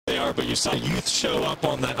start, but you saw youth show up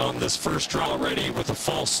on this first drive already with a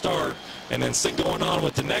false start, and then going on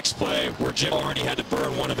with the next play where Jim already had to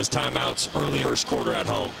burn one of his timeouts early first quarter at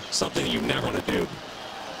home. Something you never want to do.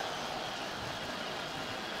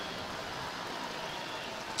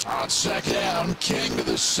 On second down, King to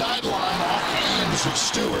the sideline off hands of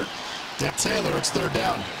Stewart. Taylor, it's third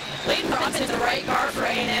down. Clayton Robinson, the right guard for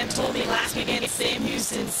A&M, told me last week against Sam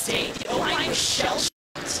Houston State, the O-line was shell-shocked.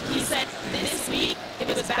 He said this week it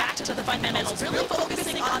was back to the fundamentals, really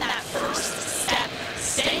focusing on that first step,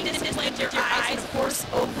 staying disciplined with your eyes, and of course,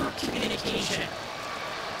 over-communication.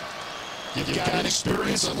 You've got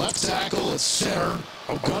experience at left tackle, at center.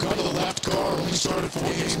 Ogunba to the left guard, only started 4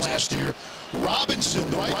 games last year. Robinson,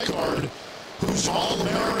 the right guard, who's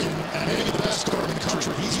All-American and maybe the best guard in the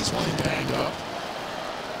country. He's playing banged up.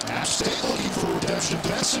 App State looking for redemption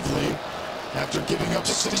defensively after giving up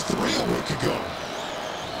 63 a week ago.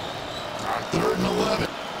 On 3rd and 11.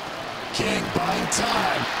 King buying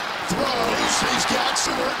time. Throws. He's got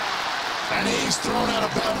Stewart. And he's thrown out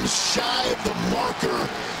of bounds shy of the marker.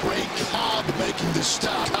 Ray Cobb making the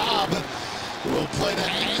stop. Cobb will play the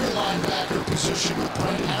anchor linebacker position with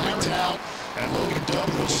Brendan Harrington out. And Logan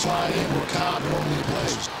Dubin will slide in where Cobb normally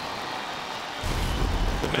plays.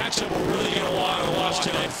 The matchup we're really going to want to watch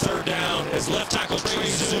tonight, 3rd down, is left tackle Trey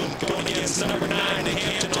Zoom going against number 9, Nick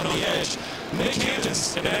Hampton on the edge. Nick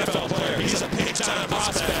Hampton's an NFL player. He's a big-time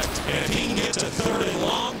prospect, and if he can get to 3rd and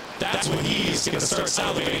long, that's when he's going to start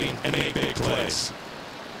salivating and make big plays.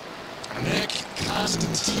 Nick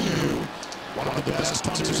Constantino, one of the best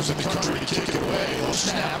punters in the country to kick it away. He'll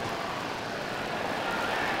snap.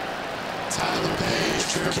 Tyler Page,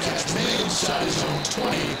 fair catch made inside his own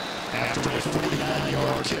 20 after a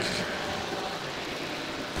 49-yard kick.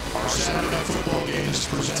 Our Saturday Night Football game is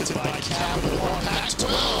presented by Capital on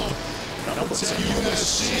Pac-12. Number 10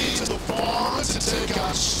 USC to the farm to take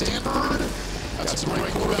on Stanford. That's a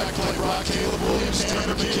great quarterback play by Caleb Williams.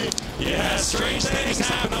 Stanford. Yeah, strange things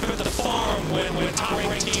happen up at the farm when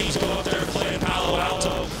top-ranked teams go up there to play in Palo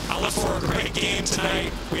Alto. I look for a great game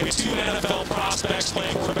tonight. We have 2 NFL prospects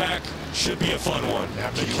playing quarterback. Should be a fun one. Now,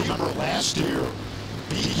 do you remember last year?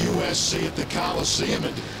 Beat USC at the Coliseum,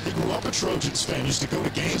 and he grew up a Trojans fan. Used to go to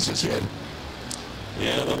games as a kid.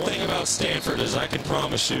 Yeah, the thing about Stanford is I can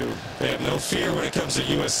promise you they have no fear when it comes to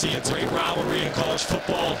USC. It's a great rivalry in college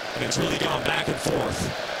football, and it's really gone back and forth.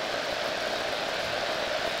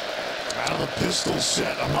 Out of the pistol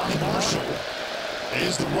set, Amani Marshall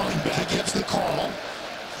is the running back. He gets the call,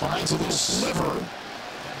 finds a little sliver,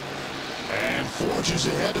 and forges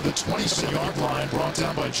ahead to the 27-yard line, brought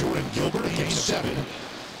down by Jordan Gilbert, a gain of 7.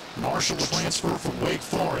 Marshall will transfer from Wake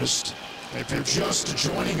Forest. If you're just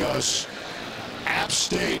joining us, App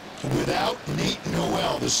State without Nate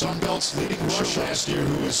Noel, the Sun Belt's leading rusher last year,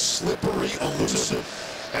 who is slippery, elusive,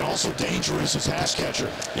 and also dangerous as pass catcher.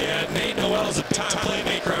 Yeah, Nate Noel is a big-time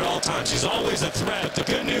playmaker at all times. He's always a threat. But the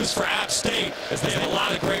good news for App State is they have a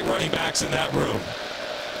lot of great running backs in that room.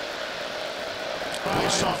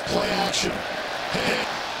 Face off play action. Hit.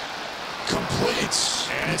 Completes.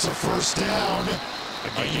 And it's a first down.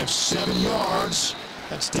 A gain of 7 yards.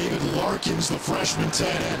 That's David Larkins, the freshman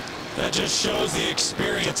 10. That just shows the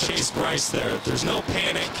experience Chase Bryce there. There's no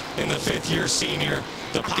panic in the 5th-year senior.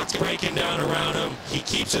 The pocket's breaking down around him. He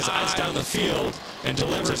keeps his eyes down the field and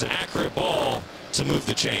delivers an accurate ball to move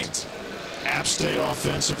the chains. App State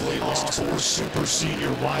offensively lost 4 super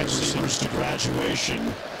senior wide receivers to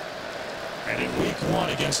graduation. And in week 1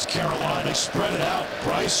 against Carolina, spread it out.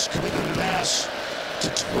 Bryce completed a pass to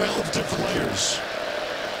 12 different players.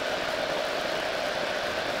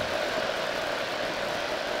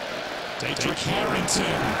 Dick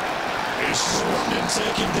Harrington is swarmed and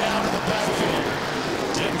taken down in the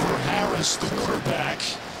backfield. Denver Harris, the quarterback,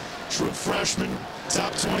 true freshman,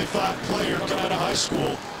 top 25 player coming out of high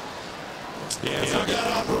school. Yeah, so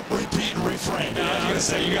got to repeat and reframe. Yeah, I was going to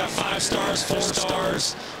say, you got 5 stars, 4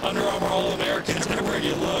 stars, Under Armour All-Americans everywhere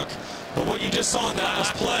you look. But what you just saw in that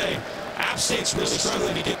last play, App State's really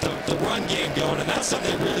struggling to get the run game going, and that's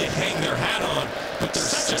something they really hang their hat on. But there's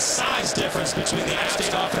such a size difference between the App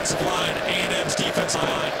State offensive line and A&M's defensive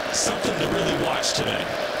line. Something to really watch today.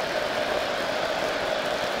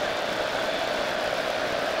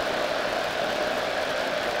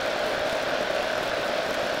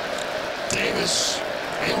 Davis,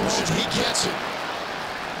 in motion, he gets it.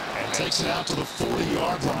 And takes it out to the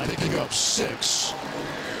 40-yard line, picking up 6.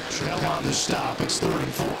 Shell on the stop, it's 3rd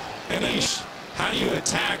and 4. And how do you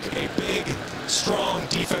attack a big, strong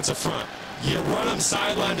defensive front? You run them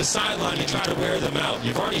sideline to sideline, you try to wear them out.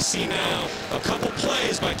 You've already seen now a couple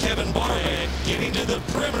plays by Kevin Barnett getting to the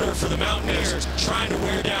perimeter for the Mountaineers, trying to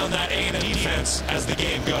wear down that A&M defense as the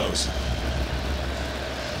game goes.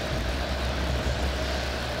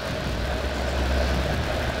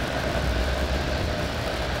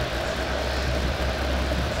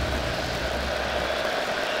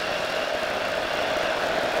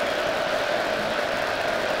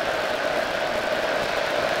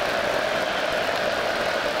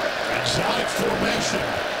 Exotic formation.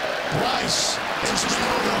 Bryce is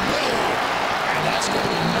over the middle. And that's going to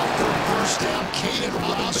be enough for a first down. Caden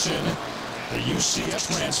Robinson, the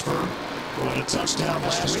UCF transfer, who had a touchdown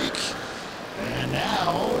last week. And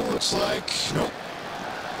now, looks like, nope.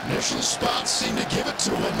 Initial spots seem to give it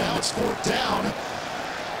to him. Now it's fourth down.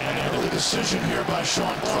 And an early decision here by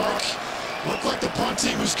Sean Clark. Looked like the punt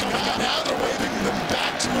team was coming out. Now they're waving them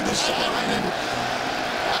back to the sideline. And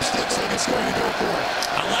looks like it's going to go for it.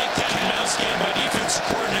 I like that mouse game by defensive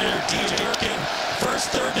coordinator DJ Durkin. First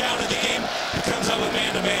third down of the game, he comes up with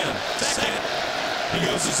man-to-man. Second, he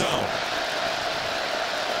goes to zone.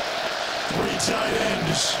 Three tight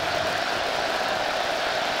ends.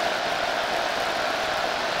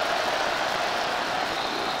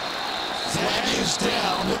 Flag is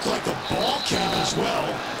down. Looked like the ball came as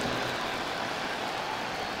well.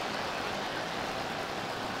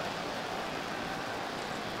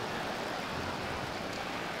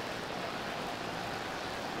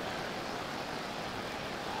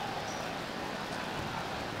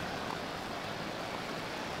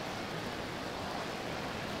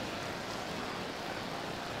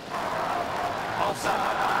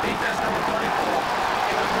 Defense number 34.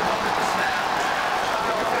 It was removed at the snap.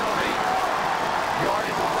 Penalty.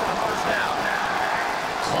 Yardage for the first down.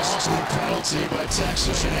 Costly penalty by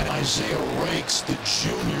Texas, and Isaiah Rakes, the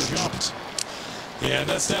junior, jumped. Yeah,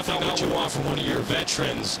 that's definitely not what you want from one of your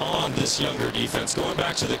veterans on this younger defense. Going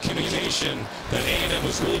back to the communication that A&M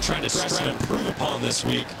was really trying to stress and improve upon this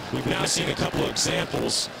week, we've now seen a couple of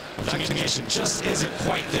examples of that communication just isn't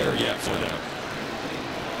quite there yet for them.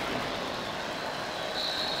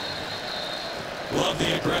 Love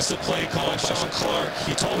the aggressive play call by Sean Clark.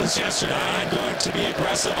 He told us yesterday, I'm going to be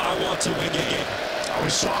aggressive. I want to win the game. We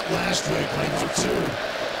saw it last week, playing for 2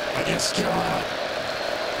 against Carolina.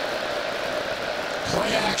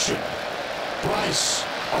 Play action. Bryce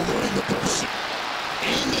eluding the person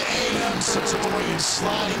into A&M territory and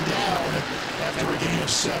sliding down after a gain of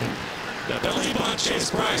 7. The belly on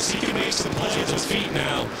Chase Bryce, he can make some plays with his feet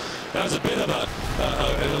now. That was a bit of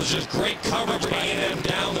it was just great coverage by A&M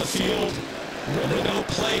down the field. Really no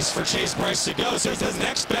place for Chase Bryce to go, so he does the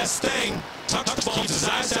next best thing. Tucks the ball, keeps his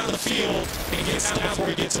eyes down the field, and gets down before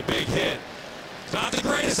he gets a big hit. Not the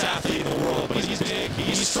greatest athlete in the world, but he's big,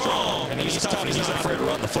 he's strong, and he's tough, and he's not afraid to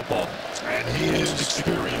run the football. And he is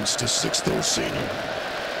experienced, a 6th-year senior.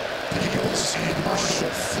 Peebles and Marshall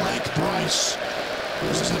flank Bryce,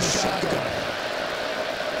 who's in the shotgun.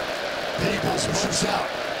 Peebles moves out.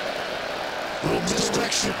 Little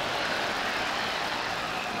misdirection.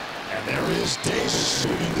 And there is Davis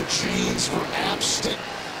moving the chains for App State.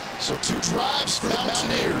 So 2 drives for the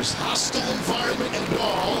Mountaineers. Hostile environment and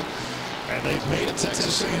all. And they've made it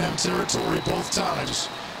Texas A&M territory both times.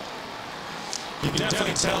 You can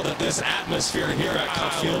definitely tell that this atmosphere here at Kyle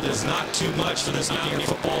Field is not too much for this Mountaineer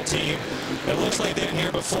football team. It looks like they've been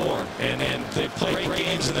here before, and they've played great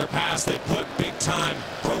games in their past. They put big-time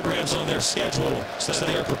programs on their schedule so that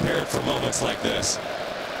they are prepared for moments like this.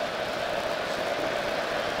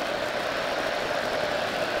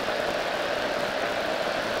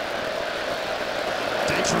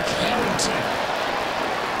 Dietrich Harrington.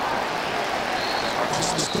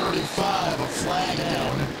 Across 35, a flag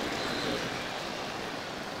down.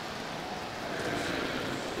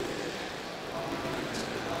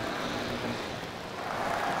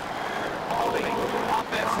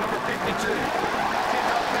 Offense number 52.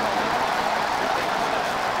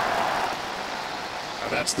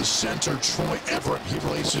 That's the center, Troy Everett. He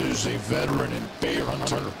places a veteran in Bear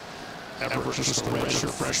Hunter. Everett, just a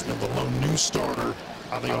redshirt freshman, the lone new starter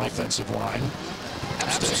on the offensive line.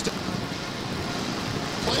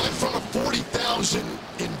 Played in front of 40,000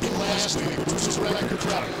 in last week, which was a record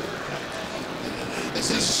crowd.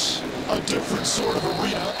 This is a different sort of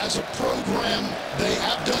arena. As a program, they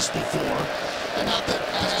have done this before. And not that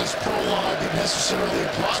past prologue necessarily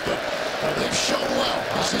applies, but they've shown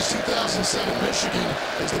well. Since 2007, Michigan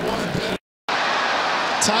is the one embedded.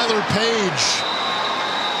 Tyler Page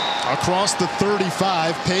across the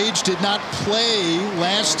 35. Page did not play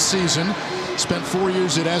last season. Spent 4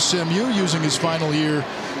 years at SMU, using his final year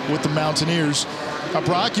with the Mountaineers.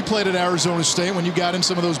 Brock, you played at Arizona State when you got in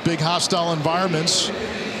some of those big hostile environments.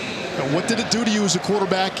 What did it do to you as a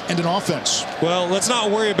quarterback and an offense? Well, let's not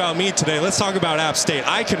worry about me today. Let's talk about App State.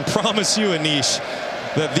 I can promise you, Anish,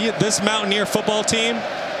 that this Mountaineer football team,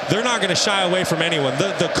 they're not going to shy away from anyone.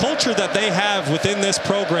 The culture that they have within this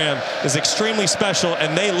program is extremely special,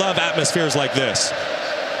 and they love atmospheres like this.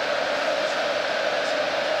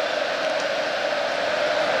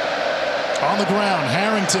 On the ground,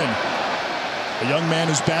 Harrington, a young man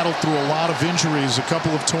who's battled through a lot of injuries, a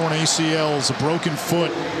couple of torn ACLs, a broken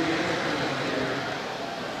foot.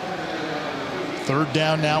 Third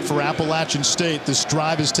down now for Appalachian State. This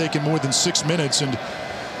drive has taken more than 6 minutes. And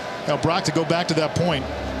now, Brock, to go back to that point,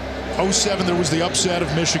 07 there was the upset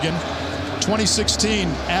of Michigan. 2016,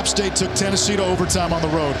 App State took Tennessee to overtime on the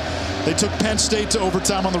road. They took Penn State to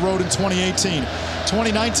overtime on the road in 2018.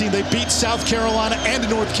 2019, they beat South Carolina and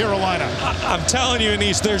North Carolina. I'm telling you,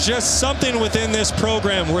 Anish, there's just something within this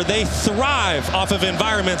program where they thrive off of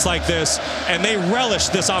environments like this, and they relish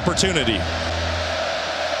this opportunity.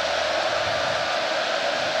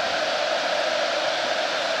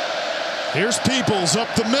 Here's Peoples up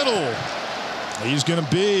the middle. He's going to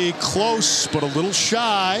be close, but a little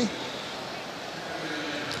shy.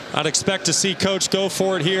 I'd expect to see Coach go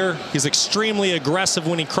for it here. He's extremely aggressive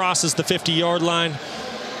when he crosses the 50-yard line.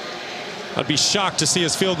 I'd be shocked to see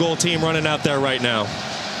his field goal team running out there right now.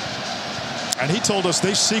 And he told us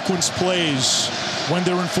they sequence plays when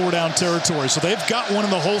they're in 4-down territory, so they've got one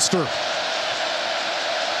in the holster.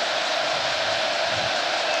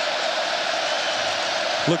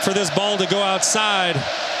 Look for this ball to go outside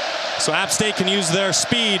so App State can use their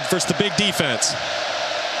speed versus the big defense.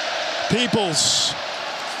 Peoples,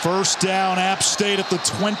 first down, App State at the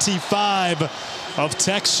 25 of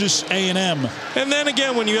Texas A&M. And then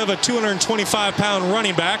again, when you have a 225-pound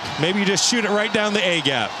running back, maybe you just shoot it right down the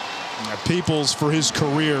A-gap. Peoples, for his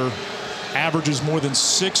career, averages more than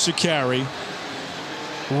 6 a carry.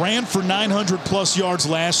 Ran for 900-plus yards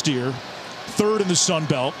last year, third in the Sun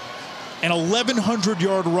Belt. An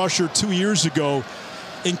 1,100-yard rusher 2 years ago,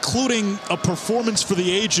 including a performance for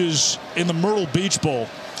the ages in the Myrtle Beach Bowl.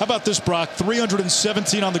 How about this, Brock?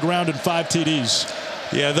 317 on the ground and 5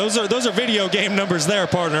 TDs. Yeah, those are video game numbers there,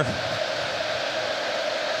 partner.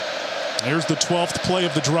 Here's the 12th play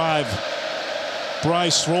of the drive.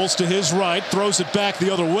 Bryce rolls to his right, throws it back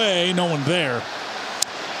the other way. No one there.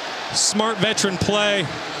 Smart veteran play.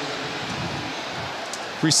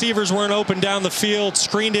 Receivers weren't open down the field.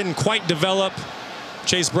 Screen didn't quite develop.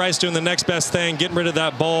 Chase Bryce doing the next best thing, getting rid of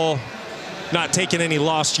that ball, not taking any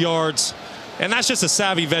lost yards. And that's just a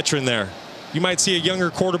savvy veteran there. You might see a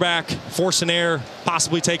younger quarterback force an error,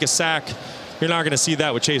 possibly take a sack. You're not going to see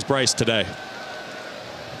that with Chase Bryce today.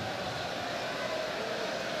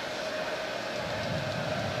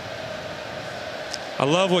 I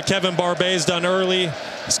love what Kevin Barbay's done early.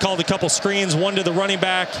 He's called a couple screens, one to the running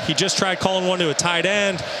back. He just tried calling one to a tight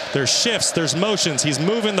end. There's shifts, there's motions. He's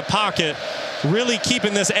moving the pocket, really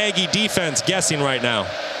keeping this Aggie defense guessing right now.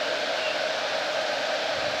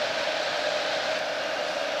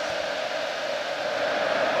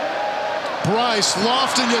 Bryce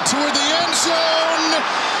lofting it toward the end zone.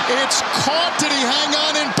 It's caught. Did he hang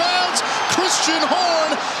on in bounds? Christian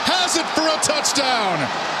Horn has it for a touchdown.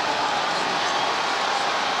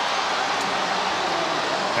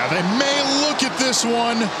 Now they may look at this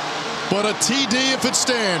one, but a TD if it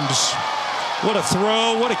stands. What a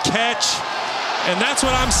throw, what a catch. And that's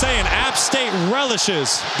what I'm saying. App State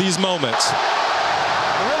relishes these moments.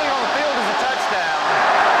 Really on the field is a touchdown.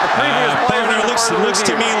 The previous play looks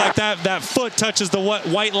to me like that foot touches the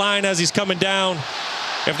white line as he's coming down.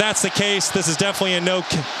 If that's the case, this is definitely a no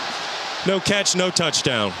catch, no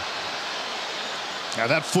touchdown. Now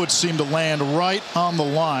that foot seemed to land right on the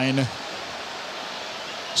line.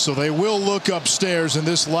 So they will look upstairs, and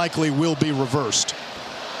this likely will be reversed.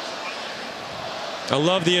 I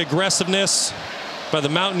love the aggressiveness by the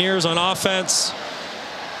Mountaineers on offense.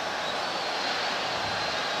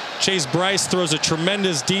 Chase Bryce throws a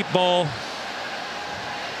tremendous deep ball.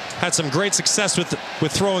 Had some great success with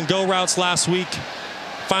throwing go routes last week.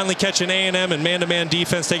 Finally catching A&M and man-to-man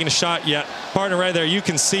defense, taking a shot. Yeah, partner right there, you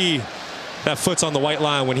can see that foot's on the white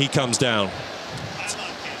line when he comes down.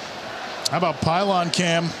 How about pylon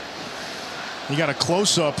cam? You got a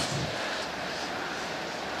close-up.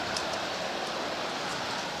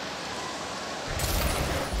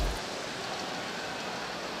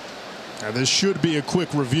 Now this should be a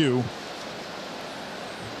quick review.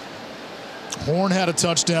 Horn had a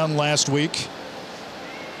touchdown last week.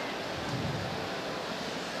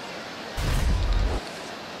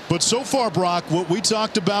 But so far, Brock, what we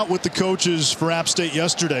talked about with the coaches for App State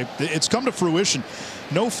yesterday, it's come to fruition.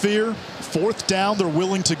 No fear. Fourth down, they're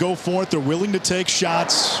willing to go for it. They're willing to take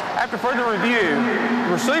shots. After further review, the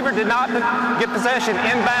receiver did not get possession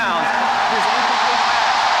inbound. His incomplete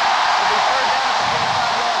pass will be third down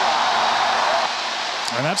at the 25-yard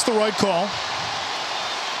line. And that's the right call.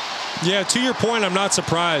 Yeah, to your point, I'm not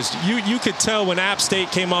surprised. You could tell when App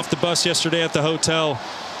State came off the bus yesterday at the hotel,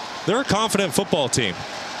 they're a confident football team.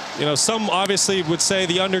 You know, some obviously would say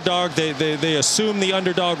the underdog, they assume the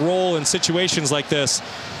underdog role in situations like this.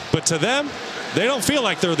 But to them, they don't feel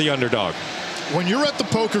like they're the underdog. When you're at the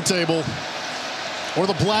poker table or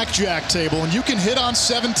the blackjack table and you can hit on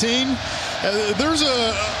 17, there's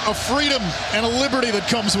a freedom and a liberty that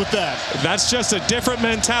comes with that. That's just a different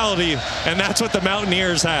mentality, and that's what the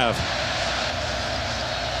Mountaineers have.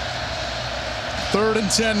 3rd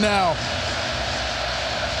and 10 now.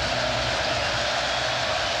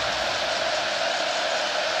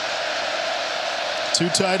 Two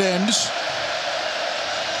tight ends.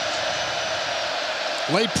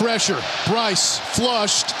 Late pressure. Bryce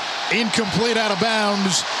flushed. Incomplete, out of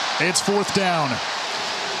bounds. It's 4th down.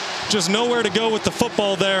 Just nowhere to go with the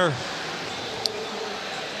football there.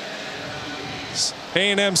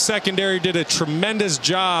 A&M secondary did a tremendous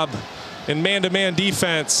job in man-to-man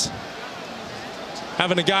defense.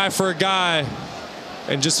 Having a guy for a guy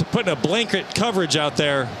and just putting a blanket coverage out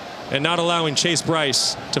there and not allowing Chase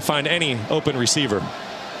Bryce to find any open receiver.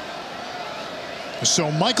 So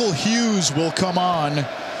Michael Hughes will come on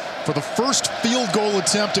for the first field goal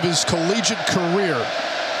attempt of his collegiate career,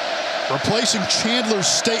 replacing Chandler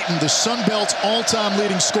Staten, the Sun Belt's all-time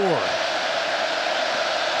leading scorer.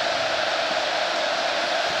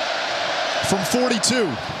 From 42.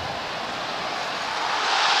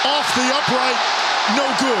 Off the upright,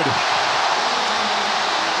 no good.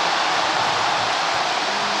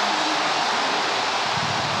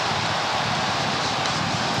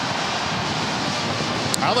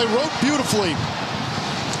 Now they wrote beautifully.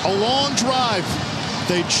 A long drive.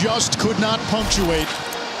 They just could not punctuate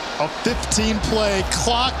a 15-play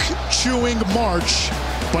clock-chewing march,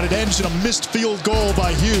 but it ends in a missed field goal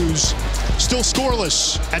by Hughes. Still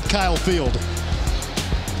scoreless at Kyle Field.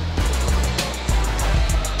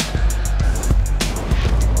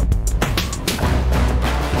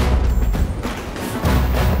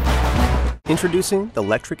 Introducing the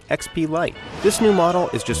Electric XP Lite. This new model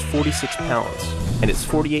is just 46 pounds, and its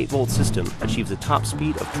 48-volt system achieves a top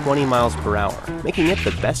speed of 20 miles per hour, making it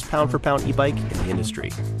the best pound-for-pound e-bike in the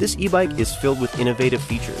industry. This e-bike is filled with innovative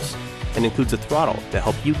features and includes a throttle to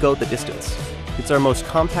help you go the distance. It's our most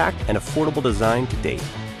compact and affordable design to date.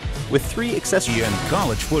 With 3 accessories. And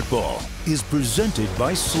college football is presented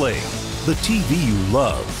by Sling, the TV you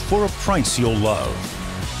love for a price you'll love.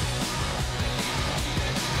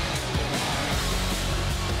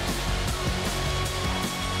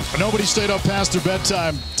 Nobody stayed up past their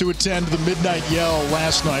bedtime to attend the Midnight Yell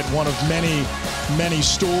last night, one of many, many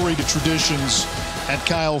storied traditions at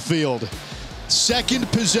Kyle Field. Second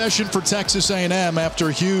possession for Texas A&M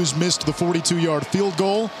after Hughes missed the 42-yard field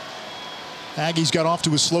goal. Aggies got off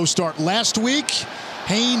to a slow start last week.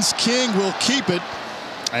 Haynes King will keep it,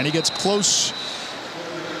 and he gets close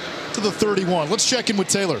to the 31. Let's check in with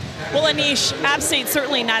Taylor. Well, Anish, App State's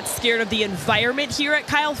certainly not scared of the environment here at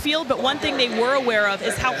Kyle Field, but one thing they were aware of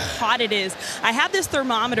is how hot it is. I have this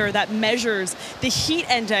thermometer that measures the heat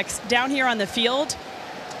index down here on the field.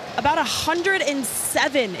 About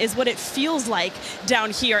 107 is what it feels like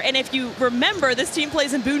down here. And if you remember, this team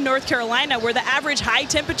plays in Boone, North Carolina, where the average high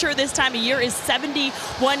temperature this time of year is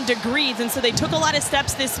 71 degrees. And so they took a lot of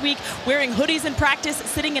steps this week, wearing hoodies in practice,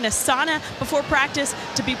 sitting in a sauna before practice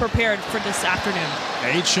to be prepared for this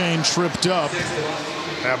afternoon. A-Chain tripped up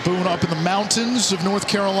at Boone up in the mountains of North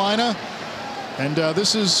Carolina. And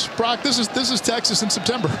this is, Brock, this is Texas in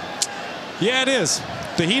September. Yeah, it is.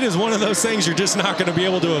 The heat is one of those things you're just not going to be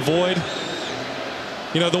able to avoid.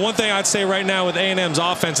 You know, the one thing I'd say right now with A&M's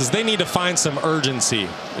offense is they need to find some urgency.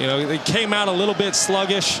 You know, they came out a little bit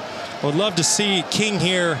sluggish. I would love to see King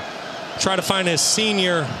here try to find his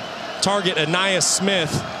senior target, Anias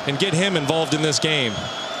Smith, and get him involved in this game.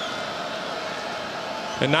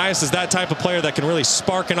 Anias is that type of player that can really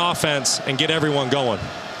spark an offense and get everyone going.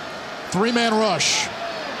 3-man rush.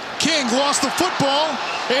 King lost the football.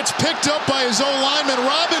 It's picked up by his O-lineman,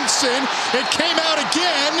 Robinson. It came out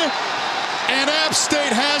again, and App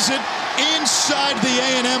State has it inside the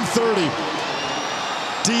A&M 30.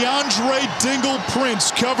 DeAndre Dingle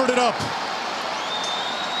Prince covered it up.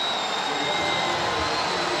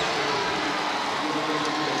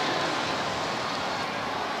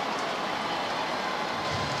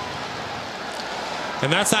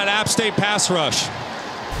 And that's that App State pass rush.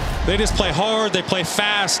 They just play hard, they play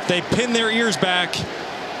fast, they pin their ears back.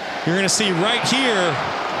 You're going to see right here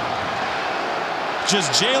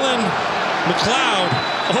just Jalen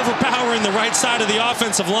McLeod overpowering the right side of the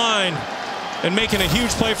offensive line and making a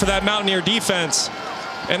huge play for that Mountaineer defense.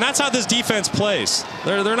 And that's how this defense plays.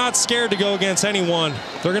 They're not scared to go against anyone.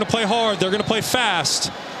 They're going to play hard, they're going to play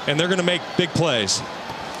fast, and they're going to make big plays.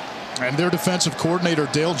 And their defensive coordinator,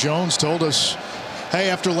 Dale Jones, told us, hey,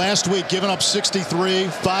 after last week, giving up 63,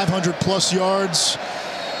 500-plus yards,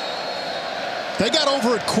 they got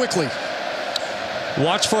over it quickly.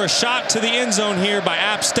 Watch for a shot to the end zone here by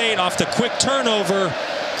App State off the quick turnover.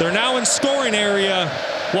 They're now in scoring area.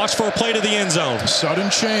 Watch for a play to the end zone. Sudden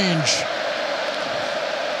change.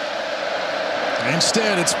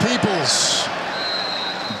 Instead, it's Peoples.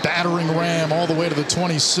 Battering ram all the way to the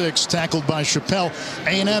 26, tackled by Chappelle.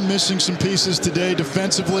 A&M missing some pieces today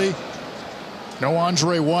defensively. No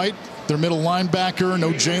Andre White, their middle linebacker.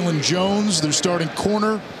 No Jalen Jones, their starting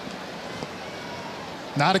corner.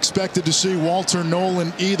 Not expected to see Walter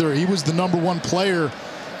Nolan either. He was the #1 player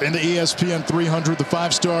in the ESPN 300, the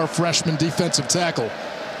 5-star freshman defensive tackle.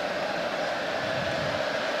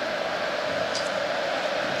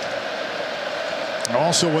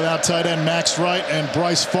 Also without tight end Max Wright and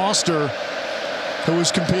Bryce Foster, who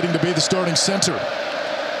is competing to be the starting center.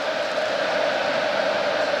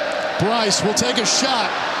 Bryce will take a shot,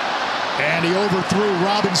 and he overthrew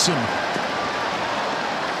Robinson.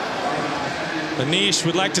 Anish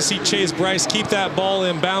would like to see Chase Bryce keep that ball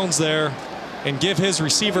in bounds there and give his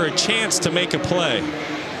receiver a chance to make a play.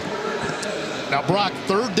 Now, Brock,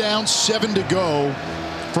 3rd down, 7 to go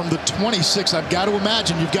from the 26. I've got to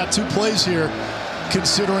imagine you've got 2 plays here,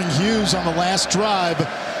 considering Hughes on the last drive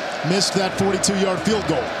missed that 42-yard field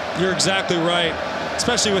goal. You're exactly right,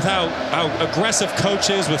 especially with how aggressive coach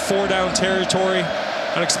is with 4-down territory.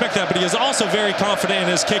 I'd expect that, but he is also very confident in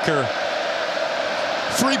his kicker.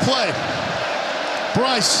 Free play.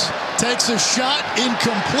 Bryce takes a shot,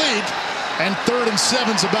 incomplete, and 3rd and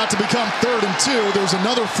 7's about to become 3rd and 2. There's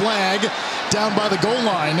another flag down by the goal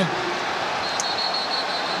line.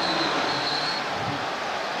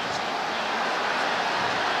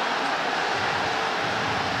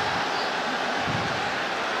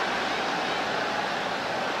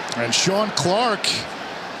 And Sean Clark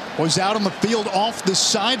was out on the field off the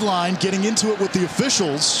sideline, getting into it with the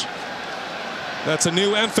officials. That's a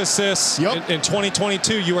new emphasis in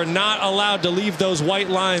 2022. You are not allowed to leave those white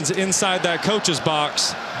lines inside that coach's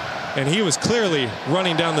box. And he was clearly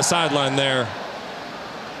running down the sideline there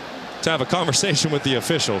to have a conversation with the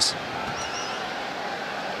officials.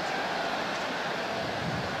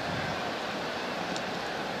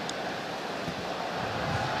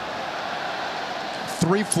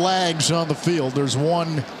 Three flags on the field. There's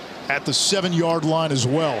one at the 7-yard line as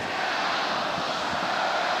well.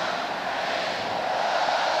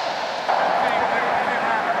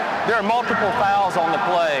 There are multiple fouls on the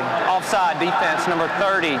play. Offside defense number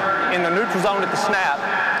 30 in the neutral zone at the snap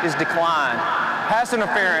is declined. Pass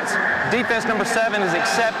interference, defense number 7 is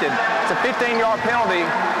accepted. It's a 15-yard penalty,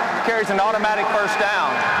 carries an automatic first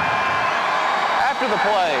down. After the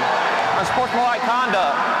play, unsportsmanlike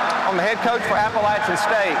conduct on the head coach for Appalachian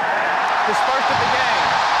State. Dispersed at the game.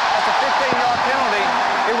 That's a 15-yard penalty.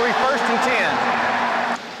 It will be 1st and 10.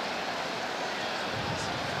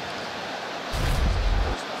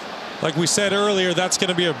 Like we said earlier, that's going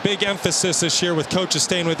to be a big emphasis this year with coaches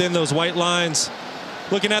staying within those white lines.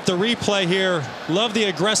 Looking at the replay here, love the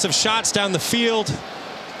aggressive shots down the field.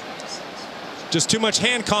 Just too much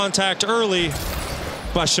hand contact early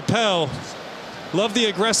by Chappelle. Love the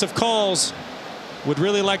aggressive calls. Would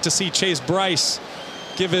really like to see Chase Bryce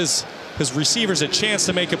give his receivers a chance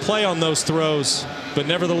to make a play on those throws. But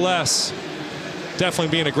nevertheless, definitely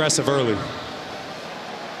being aggressive early.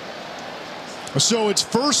 So it's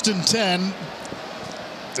 1st and 10,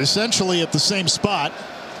 essentially at the same spot.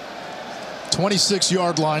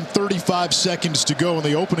 26-yard line, 35 seconds to go in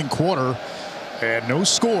the opening quarter, and no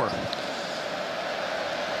score.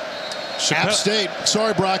 App State,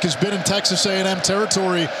 sorry Brock, has been in Texas A&M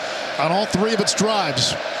territory on all 3 of its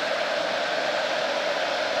drives.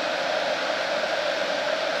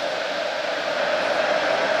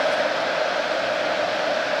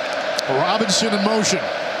 Robinson in motion.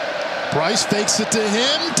 Bryce fakes it to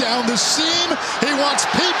him, down the seam. He wants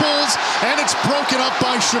Peoples, and it's broken up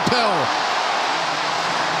by Chappelle.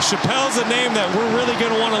 Chappelle's a name that we're really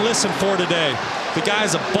going to want to listen for today. The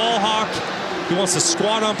guy's a ball hawk. He wants to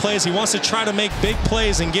squat on plays. He wants to try to make big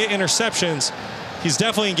plays and get interceptions. He's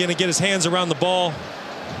definitely going to get his hands around the ball.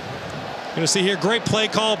 Going to see here, great play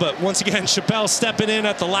call, but once again, Chappelle stepping in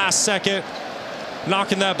at the last second.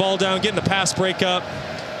 knocking that ball down, getting the pass breakup.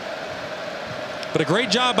 But a great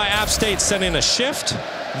job by App State sending a shift,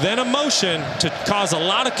 then a motion to cause a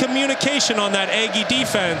lot of communication on that Aggie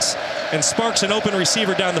defense, and sparks an open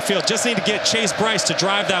receiver down the field. Just need to get Chase Bryce to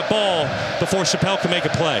drive that ball before Chappelle can make a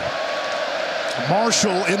play.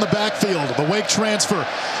 Marshall in the backfield, the Wake transfer,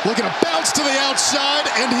 looking to bounce to the outside,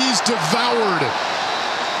 and he's devoured.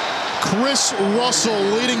 Chris Russell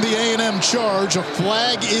leading the A&M charge. A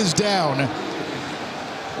flag is down.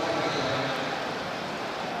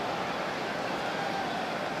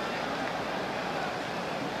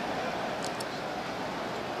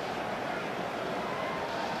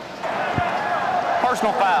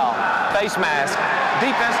 Personal foul, face mask,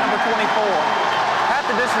 defense number 24. Half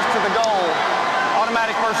the distance to the goal,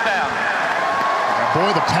 automatic first down.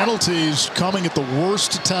 Boy, the penalties coming at the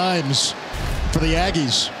worst times for the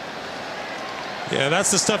Aggies. Yeah,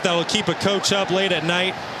 that's the stuff that will keep a coach up late at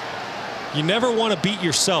night. You never want to beat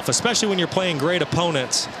yourself, especially when you're playing great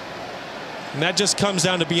opponents. And that just comes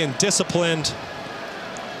down to being disciplined.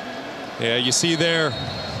 Yeah, you see there,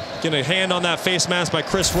 getting a hand on that face mask by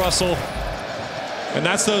Chris Russell. And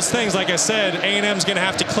that's those things, like I said, A&M's going to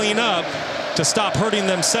have to clean up to stop hurting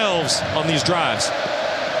themselves on these drives.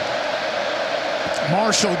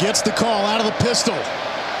 Marshall gets the call out of the pistol.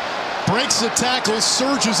 Breaks the tackle,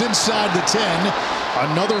 surges inside the 10.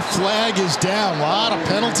 Another flag is down. A lot of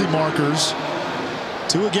penalty markers.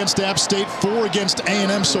 2 against App State, 4 against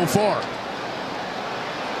A&M so far.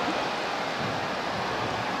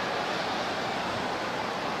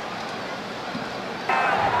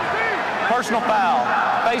 Personal foul,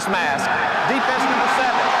 face mask, defense number 7.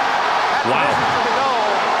 Wow. To the goal,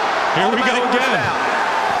 Here we go automatic first again. down.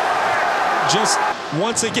 Just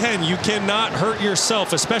once again, you cannot hurt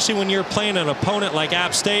yourself, especially when you're playing an opponent like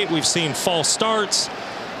App State. We've seen false starts.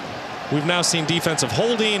 We've now seen defensive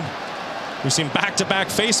holding. We've seen back-to-back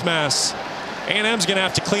face masks. A&M's going to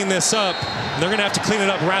have to clean this up. They're going to have to clean it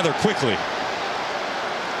up rather quickly.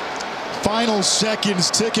 Final seconds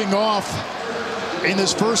ticking off in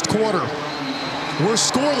this first quarter. We're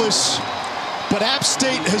scoreless, but App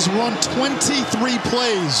State has run 23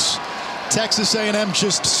 plays. Texas A&M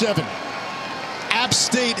just 7. App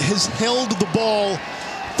State has held the ball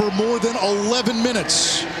for more than 11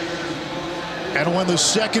 minutes. And when the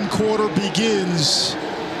second quarter begins,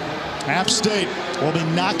 App State will be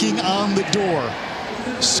knocking on the door.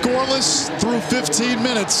 Scoreless through 15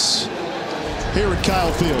 minutes here at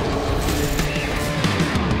Kyle Field.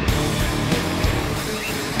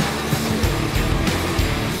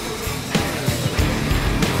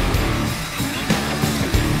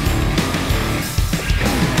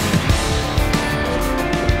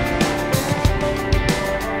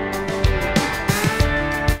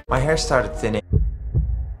 My hair started thinning.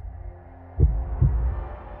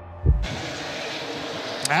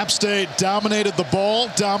 App State dominated the ball,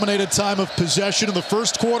 dominated time of possession in the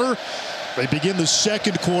first quarter. They begin the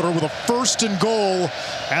second quarter with a 1st and goal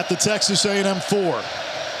at the Texas A&M 4.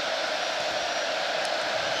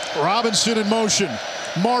 Robinson in motion.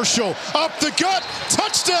 Marshall up the gut.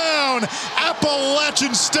 Touchdown,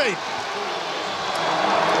 Appalachian State.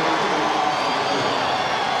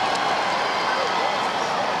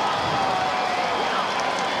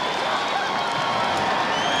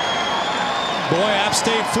 Boy, App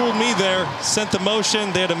State fooled me there. Sent the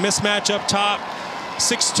motion. They had a mismatch up top.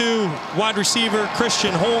 6'2" wide receiver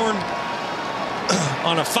Christian Horn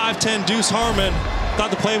on a 5'10" Deuce Harmon.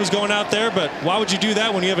 Thought the play was going out there, but why would you do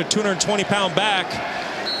that when you have a 220-pound back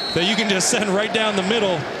that you can just send right down the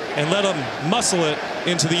middle and let them muscle it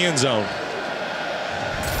into the end zone?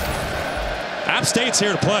 App State's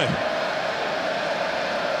here to play.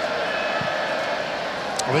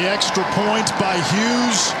 The extra point by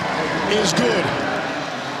Hughes is good.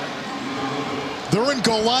 They're in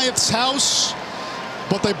Goliath's house,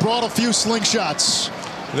 but they brought a few slingshots.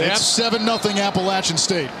 It's 7-0 Appalachian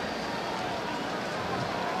State.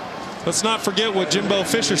 Let's not forget what Jimbo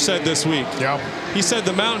Fisher said this week. Yeah. He said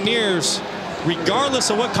the Mountaineers, regardless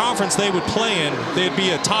of what conference they would play in, they'd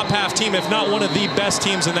be a top half team, if not one of the best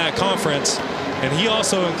teams in that conference. And he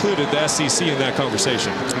also included the SEC in that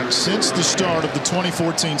conversation. And since the start of the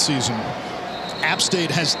 2014 season, App State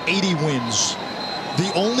has 80 wins.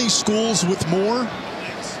 The only schools with more: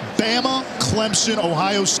 Bama, Clemson,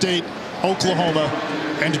 Ohio State, Oklahoma,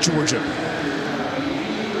 and Georgia.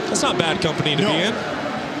 That's not bad company to be in.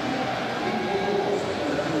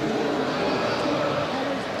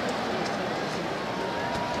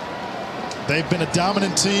 They've been a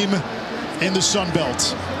dominant team in the Sun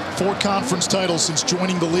Belt. 4 conference titles since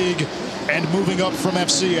joining the league and moving up from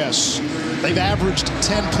FCS. They've averaged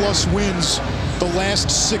 10+ wins the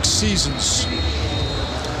last 6 seasons.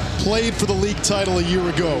 played for the league title a year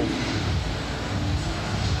ago.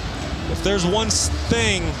 If there's one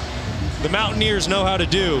thing the Mountaineers know how to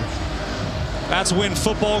do, that's win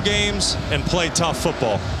football games and play tough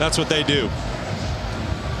football. That's what they do.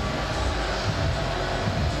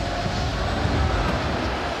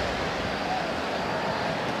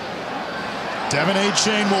 Devin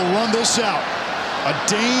A-Chain will run this out. A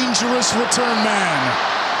dangerous return man.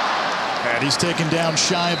 And he's taken down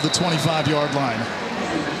shy of the 25-yard line.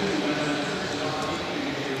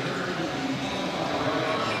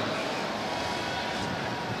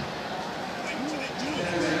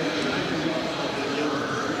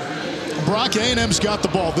 Brock, A&M's got the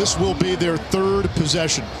ball. This will be their third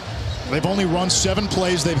possession. They've only run 7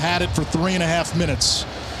 plays. They've had it for 3.5 minutes.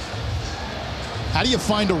 How do you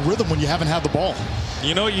find a rhythm when you haven't had the ball?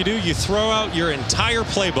 You know what you do? You throw out your entire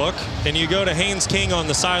playbook and you go to Haynes King on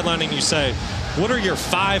the sideline and you say, what are your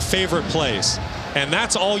 5 favorite plays? And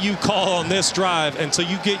that's all you call on this drive until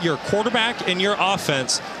you get your quarterback and your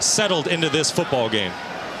offense settled into this football game.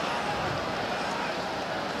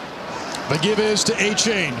 The give is to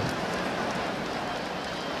A-Chain.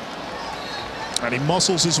 And he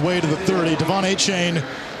muscles his way to the 30. Devon A-Chain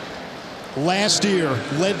last year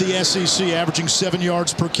led the SEC, averaging 7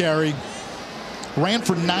 yards per carry. Ran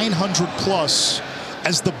for 900 plus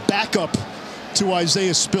as the backup to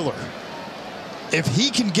Isaiah Spiller. If he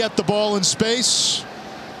can get the ball in space,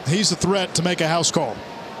 he's a threat to make a house call.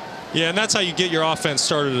 Yeah, and that's how you get your offense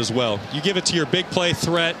started as well. You give it to your big play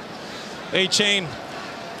threat. A-Chain,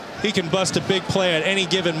 he can bust a big play at any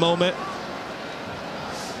given moment.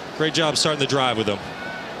 Great job starting the drive with him.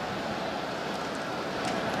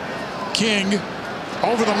 King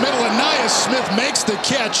over the middle, and Nia Smith makes the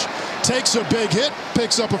catch, takes a big hit,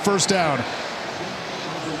 picks up a first down.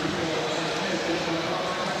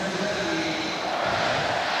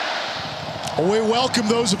 We welcome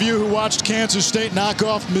those of you who watched Kansas State knock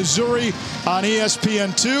off Missouri on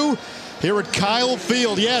ESPN2 here at Kyle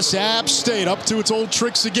Field. Yes, App State up to its old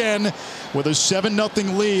tricks again with a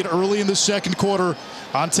 7-0 lead early in the second quarter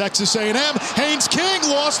on Texas A&M. Haynes King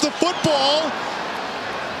lost the football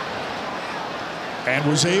and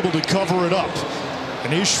was able to cover it up.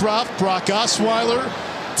 Anish Shroff, Brock Osweiler,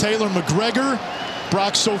 Taylor McGregor.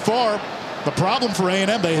 Brock, so far, the problem for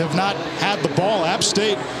A&M, they have not had the ball. App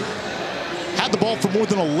State had the ball for more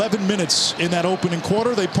than 11 minutes in that opening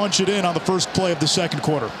quarter. They punch it in on the first play of the second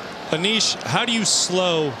quarter. Anish, how do you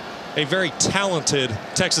slow a very talented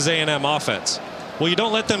Texas A&M offense? Well, you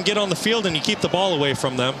don't let them get on the field and you keep the ball away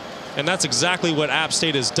from them. And that's exactly what App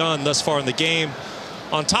State has done thus far in the game.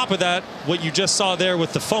 On top of that, what you just saw there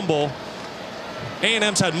with the fumble,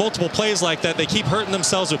 A&M's had multiple plays like that. They keep hurting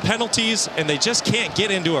themselves with penalties, and they just can't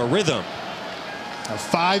get into a rhythm.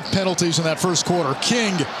 5 penalties in that first quarter.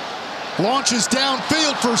 King launches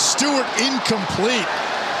downfield for Stewart, incomplete.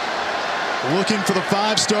 Looking for the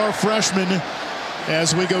 5-star freshman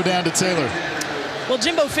as we go down to Taylor. Well,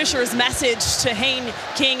 Jimbo Fisher's message to Haynes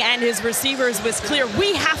King and his receivers was clear.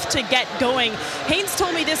 We have to get going. Haynes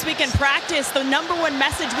told me this week in practice the #1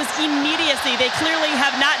 message was immediacy. They clearly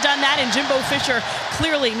have not done that, and Jimbo Fisher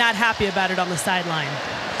clearly not happy about it on the sideline.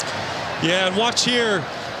 Yeah, and watch here.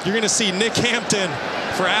 You're going to see Nick Hampton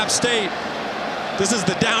for App State. This is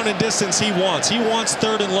the down and distance he wants. He wants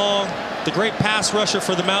 3rd and long. The great pass rusher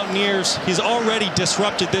for the Mountaineers. He's already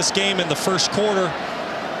disrupted this game in the first quarter.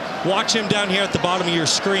 Watch him down here at the bottom of your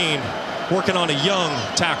screen, working on a young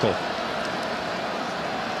tackle.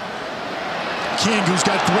 King, who's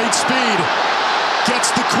got great speed,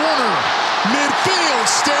 gets the corner, midfield,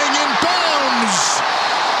 staying in bounds.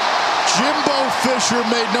 Jimbo Fisher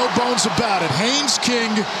made no bones about it. Haynes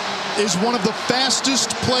King is one of the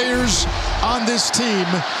fastest players on this team,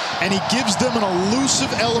 and he gives them an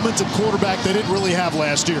elusive element at quarterback they didn't really have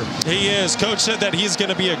last year. He is. Coach said that he's going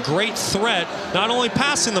to be a great threat, not only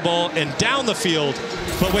passing the ball and down the field,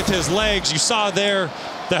 but with his legs. You saw there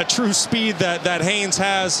that true speed that Haynes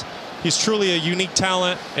has. He's truly a unique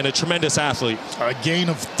talent and a tremendous athlete. A gain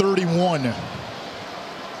of 31.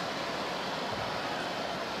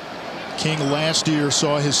 King last year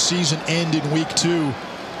saw his season end in week 2.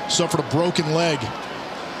 Suffered a broken leg.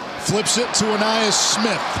 Flips it to Anias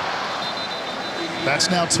Smith.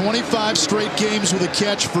 That's now 25 straight games with a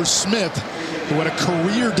catch for Smith, who had a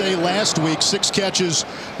career day last week. 6 catches,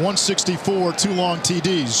 164, 2 long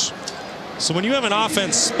TDs. So when you have an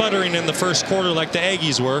offense sputtering in the first quarter like the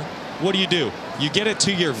Aggies were, what do? You get it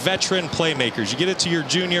to your veteran playmakers. You get it to your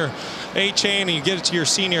junior A-Chain, and you get it to your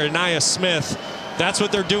senior Anias Smith. That's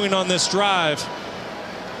what they're doing on this drive.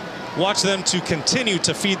 Watch them to continue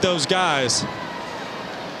to feed those guys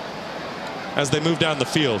as they move down the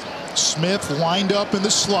field. Smith lined up in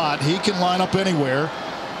the slot. He can line up anywhere.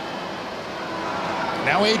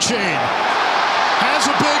 Now A-Chain has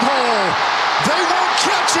a big hole. They won't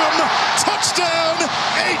catch him. Touchdown,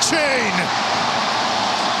 A-Chain.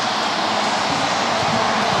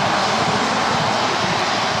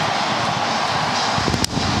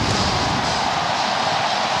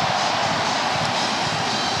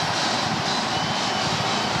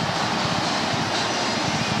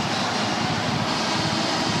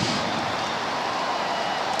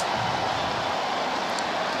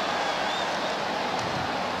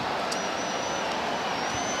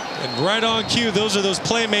 And right on cue, those are those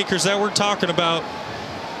playmakers that we're talking about.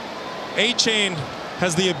 A-Chain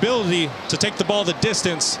has the ability to take the ball the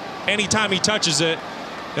distance anytime he touches it.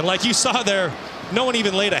 And like you saw there, no one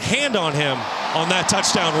even laid a hand on him on that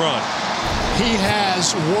touchdown run. He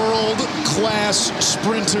has world-class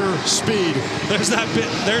sprinter speed. There's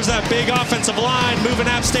that big offensive line moving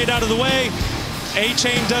App State out of the way.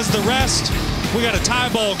 A-Chain does the rest. We got a tie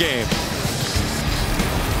ball game.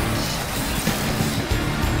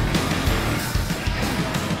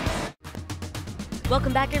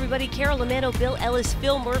 Welcome back, everybody. Carol Lamano, Bill Ellis,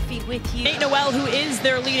 Phil Murphy with you. Nate Noel, who is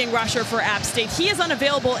their leading rusher for App State, he is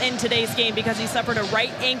unavailable in today's game because he suffered a right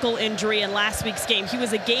ankle injury in last week's game. He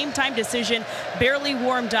was a game-time decision, barely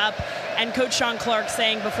warmed up, and Coach Sean Clark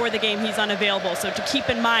saying before the game he's unavailable. So to keep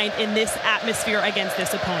in mind in this atmosphere against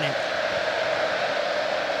this opponent.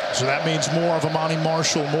 So that means more of Amani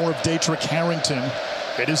Marshall, more of Daetrick Harrington.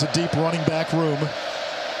 It is a deep running back room.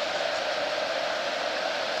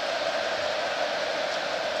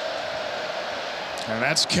 And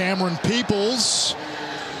that's Cameron Peoples.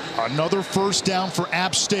 Another first down for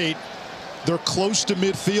App State. They're close to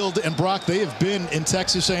midfield, and Brock, they have been in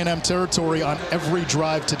Texas A&M territory on every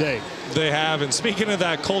drive today. They have, and speaking of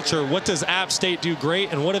that culture, what does App State do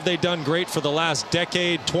great, and what have they done great for the last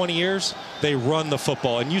decade, 20 years? They run the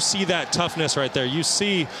football, and you see that toughness right there. You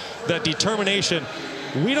see that determination.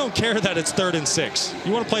 We don't care that it's 3rd and 6.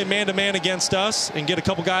 You want to play man-to-man against us and get a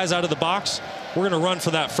couple guys out of the box? We're going to run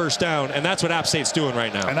for that first down, and that's what App State's doing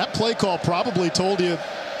right now. And that play call probably told you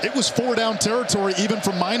it was 4-down territory even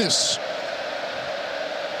from minus.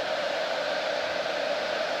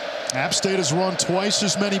 App State has run twice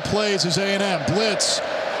as many plays as A&M. Blitz.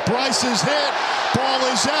 Bryce is hit. Ball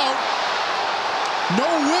is out. No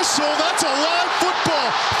whistle. That's a live football.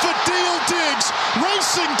 Fadil Diggs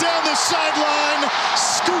racing down the sideline.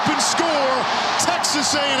 Scoop and score.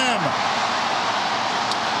 Texas A&M.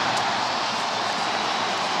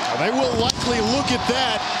 They will likely look at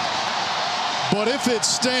that, but if it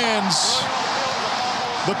stands,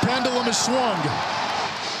 the pendulum is swung.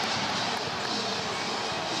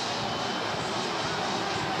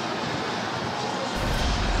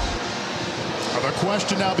 The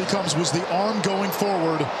question now becomes, was the arm going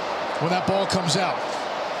forward when that ball comes out?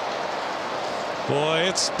 Boy,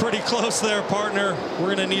 it's pretty close there, partner.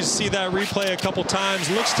 We're going to need to see that replay a couple times.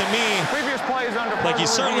 Looks to me like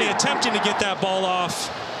he's certainly attempting to get that ball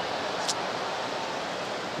off.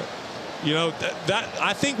 You know,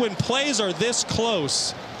 I think when plays are this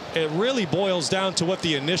close, it really boils down to what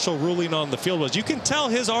the initial ruling on the field was. You can tell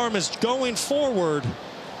his arm is going forward.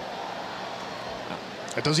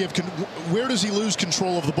 Does he have? Where does he lose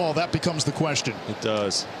control of the ball? That becomes the question. It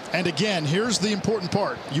does. And again, here's the important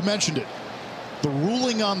part. You mentioned it. The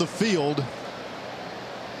ruling on the field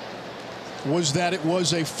was that it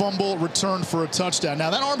was a fumble return for a touchdown.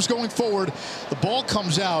 Now that arm's going forward. The ball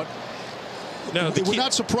comes out. No, it would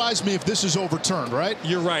not surprise me if this is overturned, right?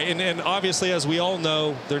 You're right. And obviously, as we all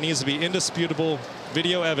know, there needs to be indisputable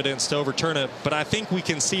video evidence to overturn it. But I think we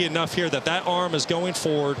can see enough here that that arm is going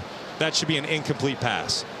forward. That should be an incomplete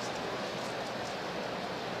pass.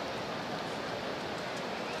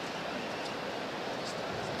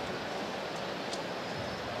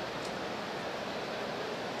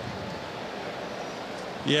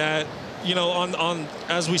 Yeah, you know,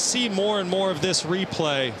 as we see more and more of this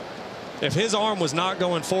replay, if his arm was not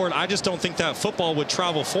going forward, I just don't think that football would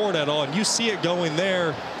travel forward at all. And you see it going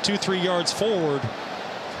there 2-3 yards forward.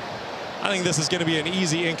 I think this is going to be an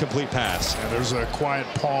easy incomplete pass. And there's a quiet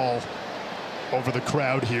pall over the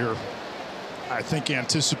crowd here, I think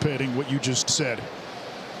anticipating what you just said.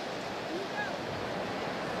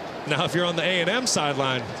 Now, if you're on the A&M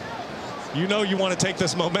sideline, you know you want to take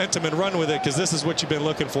this momentum and run with it, because this is what you've been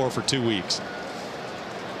looking for 2 weeks.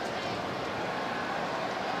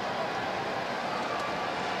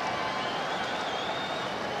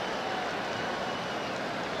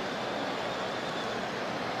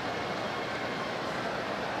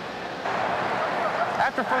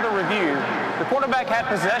 After further review, the quarterback had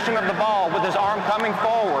possession of the ball with his arm coming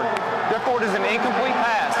forward. Therefore, it is an incomplete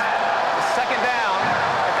pass. second down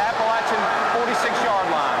at the Appalachian 46-yard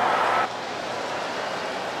line.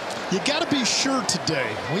 You got to be sure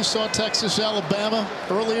today. We saw Texas, Alabama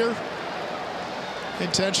earlier.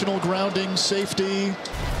 Intentional grounding, safety.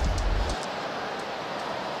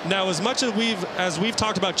 Now, as much as we've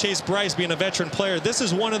talked about Chase Bryce being a veteran player, this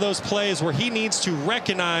is one of those plays where he needs to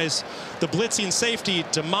recognize the blitzing safety,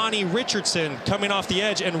 Damani Richardson, coming off the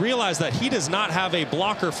edge, and realize that he does not have a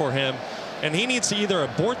blocker for him. And he needs to either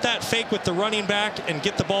abort that fake with the running back and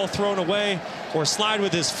get the ball thrown away, or slide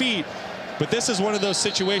with his feet. But this is one of those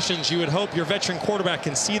situations you would hope your veteran quarterback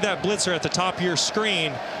can see that blitzer at the top of your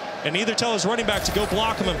screen and either tell his running back to go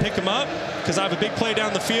block him and pick him up because I have a big play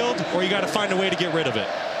down the field, or you got to find a way to get rid of it.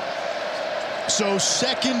 So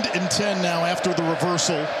 2nd and 10 now after the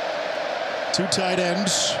reversal. 2 tight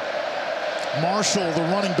ends. Marshall, the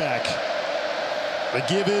running back. The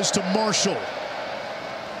give is to Marshall.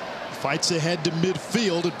 Fights ahead to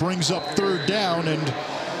midfield. It brings up 3rd down. And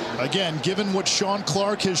again, given what Sean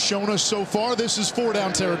Clark has shown us so far, this is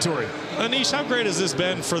 4-down territory. Anish, how great has this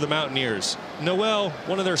been for the Mountaineers? Noel,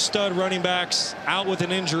 one of their stud running backs, out with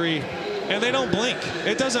an injury, and they don't blink.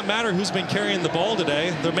 It doesn't matter who's been carrying the ball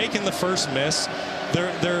today. They're making the first miss.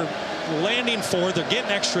 They're landing forward. They're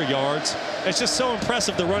getting extra yards. It's just so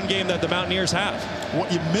impressive, the run game that the Mountaineers have.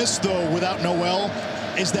 What you miss, though, without Noel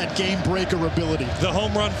is that game breaker ability. The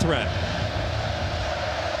home run threat.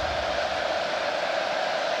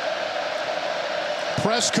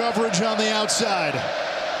 Press coverage on the outside.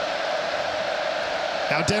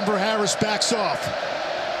 Now Denver Harris backs off.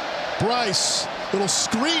 Bryce, little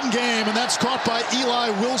screen game, and that's caught by Eli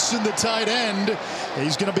Wilson, the tight end.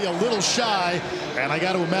 He's going to be a little shy, and I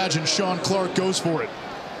got to imagine Sean Clark goes for it.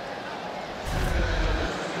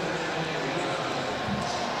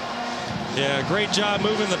 Yeah, great job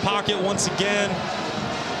moving the pocket once again.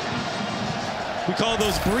 We call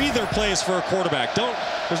those breather plays for a quarterback.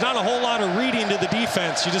 There's not a whole lot of reading to the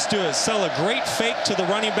defense. You just sell a great fake to the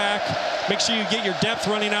running back. Make sure you get your depth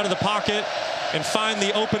running out of the pocket and find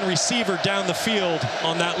the open receiver down the field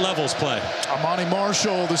on that levels play. Amani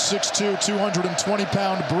Marshall, the 6'2",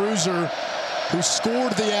 220-pound bruiser who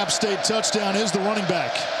scored the App State touchdown, is the running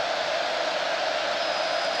back.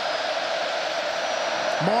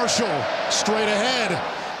 Marshall straight ahead.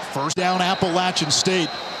 1st down, Appalachian State.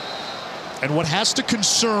 And what has to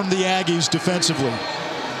concern the Aggies defensively,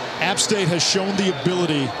 App State has shown the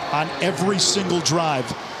ability on every single drive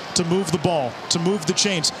to move the ball, to move the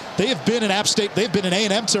chains. They have been in App State, they've been in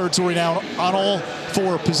A&M territory now on all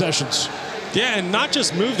 4 possessions. Yeah, and not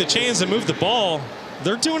just move the chains and move the ball,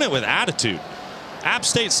 they're doing it with attitude. App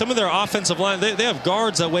State, some of their offensive line, they have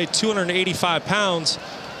guards that weigh 285 pounds.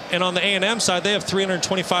 And on the A&M side, they have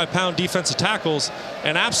 325-pound defensive tackles.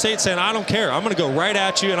 And App State saying, I don't care. I'm going to go right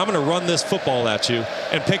at you, and I'm going to run this football at you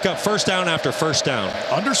and pick up 1st down after 1st down.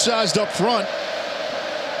 Undersized up front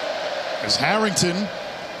as Harrington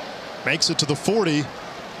makes it to the 40.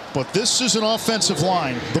 But this is an offensive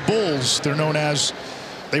line. The Bulls, they're known as,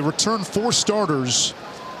 they return 4 starters.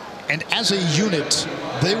 And as a unit,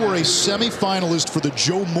 they were a semifinalist for the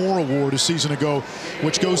Joe Moore Award a season ago,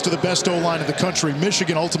 which goes to the best O-line in the country.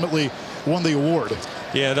 Michigan ultimately won the award.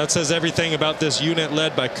 Yeah, that says everything about this unit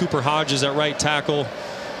led by Cooper Hodges at right tackle.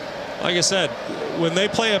 Like I said, when they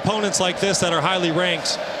play opponents like this that are highly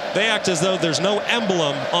ranked, they act as though there's no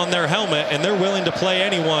emblem on their helmet, and they're willing to play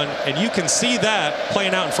anyone. And you can see that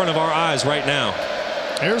playing out in front of our eyes right now.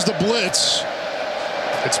 Here's the blitz.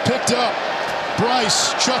 It's picked up.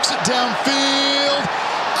 Bryce chucks it downfield,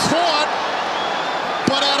 caught,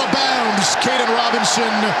 but out of bounds. Caden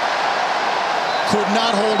Robinson could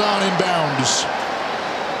not hold on in bounds.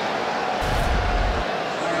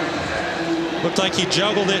 Looked like he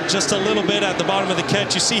juggled it just a little bit at the bottom of the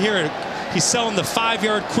catch. You see here, he's selling the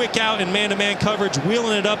 5-yard quick out in man-to-man coverage,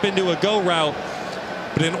 wheeling it up into a go route.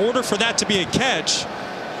 But in order for that to be a catch,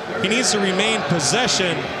 he needs to remain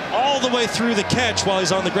possession all the way through the catch while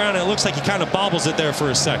he's on the ground, and it looks like he kind of bobbles it there for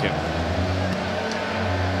a second.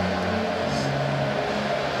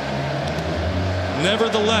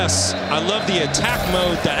 Nevertheless, I love the attack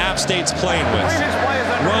mode that App State's playing with.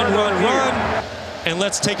 Run, run, run, and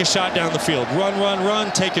let's take a shot down the field. Run, run,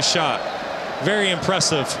 run, take a shot. Very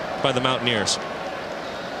impressive by the Mountaineers.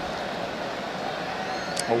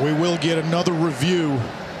 Well, we will get another review.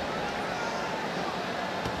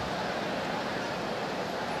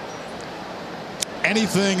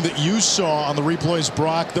 Anything that you saw on the replays,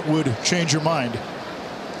 Brock, that would change your mind?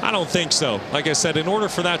 I don't think so. Like I said, in order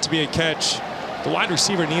for that to be a catch, the wide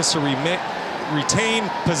receiver needs to retain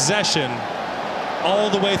possession all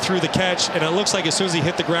the way through the catch. And it looks like as soon as he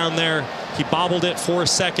hit the ground there, he bobbled it for a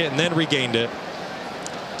second and then regained it.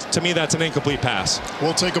 To me, that's an incomplete pass.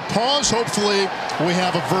 We'll take a pause. Hopefully, we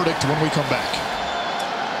have a verdict when we come back.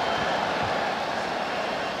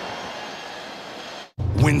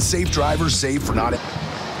 When safe drivers save for not...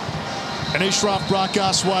 And Ashraf, Brock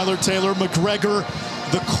Osweiler, Taylor McGregor,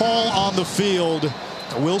 the call on the field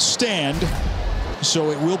will stand.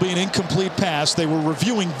 So it will be an incomplete pass. They were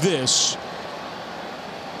reviewing this.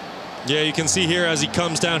 Yeah, you can see here as he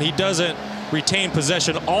comes down, he doesn't retain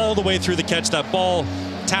possession all the way through the catch. That ball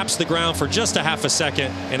taps the ground for just a half a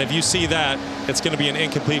second. And if you see that, it's going to be an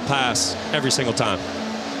incomplete pass every single time.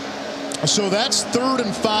 So that's 3rd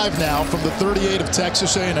and 5 now from the 38 of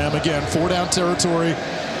Texas A&M. Again, 4-down territory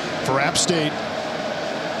for App State.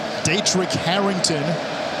 Daetrick Harrington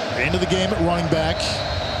into the game at running back.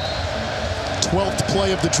 12th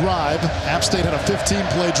play of the drive. App State had a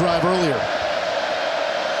 15-play drive earlier.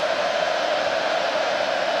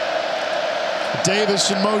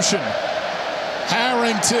 Davis in motion.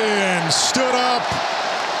 Harrington stood up.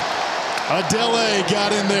 Adele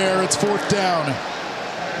got in there. It's 4th down.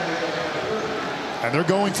 And they're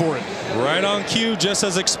going for it. Right on cue, just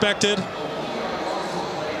as expected.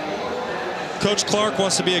 Coach Clark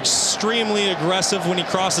wants to be extremely aggressive when he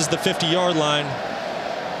crosses the 50-yard line.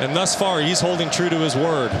 And thus far, he's holding true to his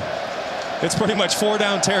word. It's pretty much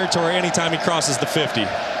 4-down territory anytime he crosses the 50.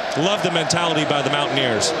 Love the mentality by the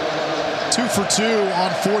Mountaineers. 2 for 2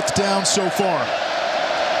 on 4th down so far.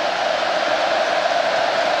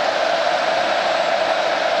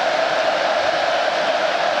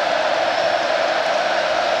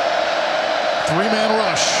 Three-man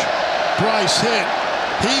rush. Bryce hit.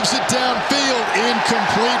 Heaves it downfield.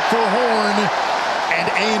 Incomplete for Horn. And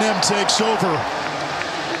A&M takes over.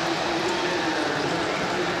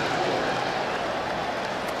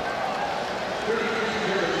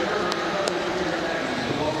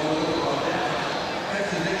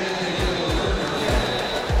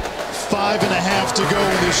 Five and a half to go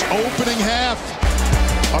in this opening half.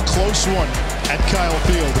 A close one at Kyle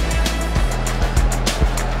Field.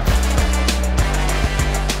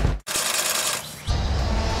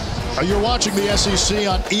 You're watching the SEC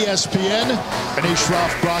on ESPN. And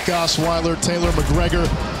Ashraf, Brock Osweiler, Taylor McGregor.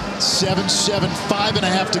 7-7,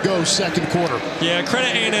 5.5 to go, second quarter. Yeah,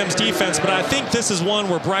 credit A&M's defense, but I think this is one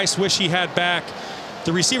where Bryce wish he had back.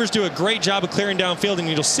 The receivers do a great job of clearing downfield, and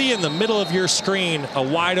you'll see in the middle of your screen a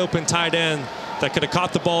wide open tight end that could have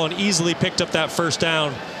caught the ball and easily picked up that first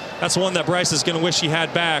down. That's one that Bryce is going to wish he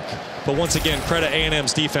had back. But once again, credit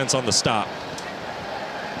A&M's defense on the stop.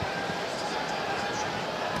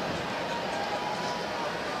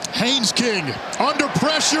 Haynes King under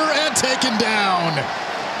pressure and taken down.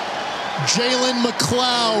 Jalen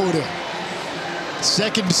McLeod.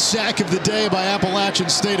 Second sack of the day by Appalachian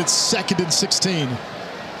State. It's 2nd and 16.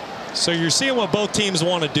 So you're seeing what both teams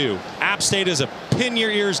want to do. App State is a pin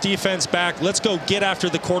your ears defense back. Let's go get after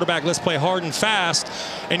the quarterback. Let's play hard and fast.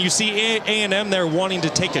 And you see A&M there wanting to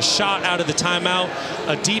take a shot out of the timeout.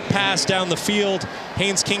 A deep pass down the field.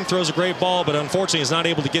 Haynes King throws a great ball, but unfortunately is not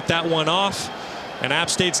able to get that one off. And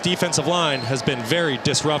App State's defensive line has been very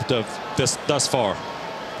disruptive thus far.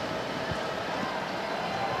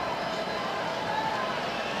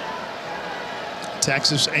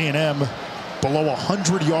 Texas A&M below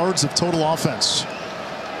 100 yards of total offense.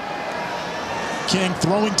 King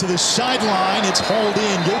throwing to the sideline. It's hauled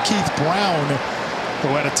in. Yokeith Brown, who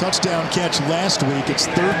had a touchdown catch last week. It's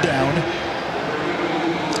 3rd down.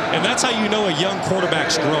 And that's how you know a young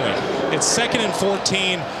quarterback's growing. It's 2nd and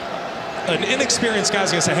 14. An inexperienced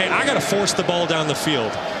guy's going to say, hey, I got to force the ball down the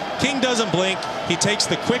field. King doesn't blink. He takes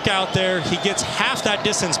the quick out there. He gets half that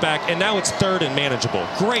distance back, and now it's 3rd and manageable.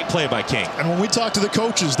 Great play by King. And when we talked to the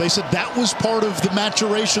coaches, they said that was part of the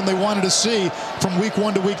maturation they wanted to see from week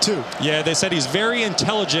 1 to week 2. Yeah, they said he's very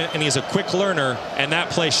intelligent and he's a quick learner, and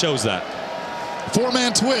that play shows that.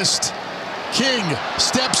 4-man twist. King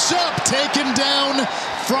steps up, taken down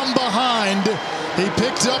from behind. He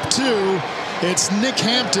picked up 2. It's Nick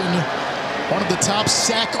Hampton, one of the top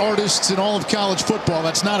sack artists in all of college football.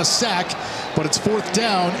 That's not a sack, but it's 4th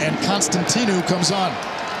down, and Constantinu comes on.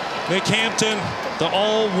 Nick Hampton, the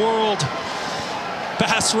all-world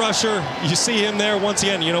pass rusher. You see him there once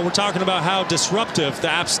again. You know, we're talking about how disruptive the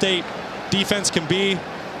App State defense can be,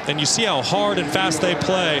 and you see how hard and fast they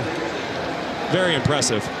play. Very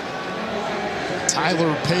impressive.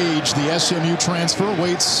 Tyler Page, the SMU transfer,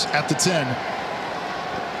 waits at the 10.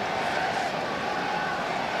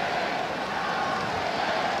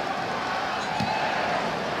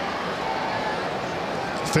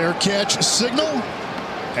 Fair catch signal,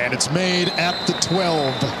 and it's made at the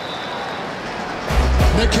 12.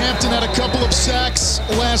 Nick Hampton had a couple of sacks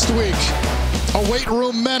last week. A weight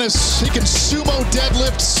room menace. He can sumo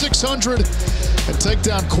deadlift 600 and take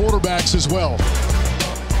down quarterbacks as well.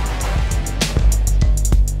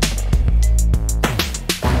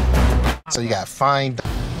 So you got fined.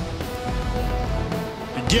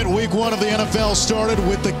 Get week 1 of the NFL started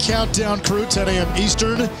with the countdown crew, 10 a.m.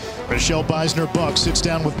 Eastern. Michelle Beisner Buck sits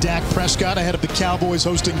down with Dak Prescott ahead of the Cowboys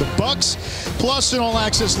hosting the Bucks. Plus, an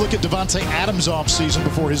all-access look at Devontae Adams' offseason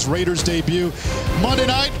before his Raiders debut. Monday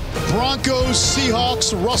night, Broncos,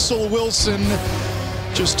 Seahawks, Russell Wilson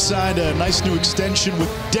just signed a nice new extension with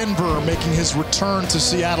Denver, making his return to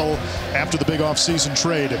Seattle after the big offseason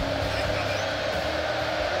trade.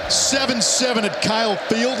 7-7 at Kyle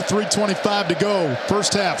Field, 3:25 to go.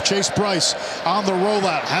 First half, Chase Bryce on the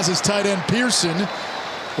rollout. Has his tight end Pearson,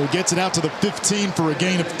 who gets it out to the 15 for a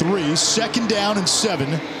gain of 3. 2nd down and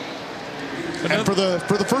 7. And for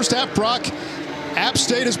the first half, Brock, App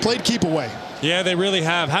State has played keep away. Yeah, they really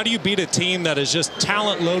have. How do you beat a team that is just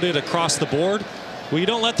talent loaded across the board? Well, you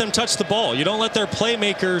don't let them touch the ball. You don't let their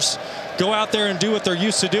playmakers go out there and do what they're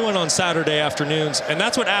used to doing on Saturday afternoons. And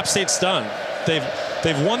that's what App State's done.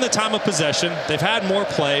 They've won the time of possession. They've had more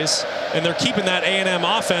plays, and they're keeping that A&M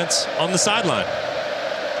offense on the sideline.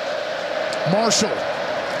 Marshall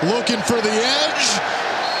looking for the edge.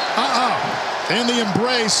 In the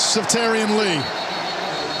embrace of Terrion Lee.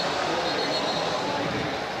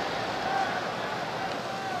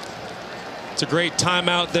 It's a great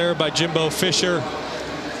timeout there by Jimbo Fisher.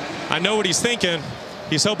 I know what he's thinking.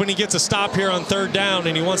 He's hoping he gets a stop here on 3rd down,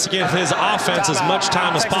 and he wants to give his offense as much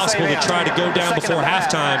time as possible to try to go down before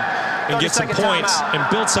halftime and get some points and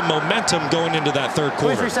build some momentum going into that 3rd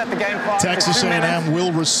quarter. Texas A&M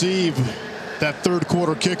will receive that 3rd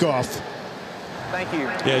quarter kickoff. Thank you.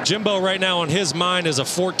 Yeah, Jimbo right now on his mind is a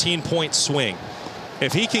 14-point swing.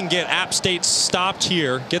 If he can get App State stopped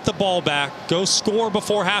here, get the ball back, go score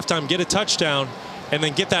before halftime, get a touchdown, and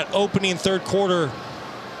then get that opening 3rd quarter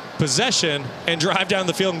possession and drive down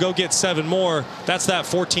the field and go get 7 more, that's that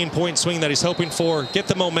 14-point swing that he's hoping for. Get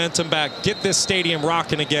the momentum back, get this stadium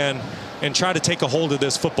rocking again, and try to take a hold of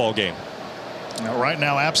this football game. Now, right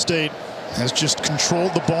now, App State has just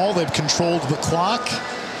controlled the ball. They've controlled the clock.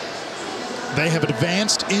 They have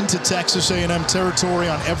advanced into Texas A&M territory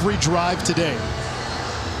on every drive today.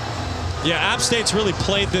 Yeah, App State's really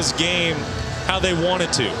played this game how they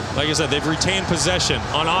wanted to. Like I said, they've retained possession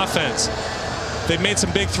on offense. They've made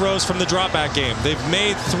some big throws from the dropback game. They've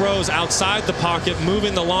made throws outside the pocket,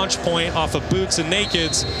 moving the launch point off of boots and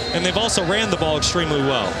nakeds, and they've also ran the ball extremely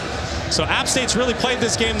well. So App State's really played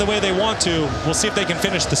this game the way they want to. We'll see if they can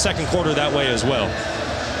finish the 2nd quarter that way as well.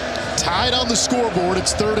 Tied on the scoreboard,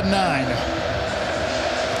 it's 3rd and 9.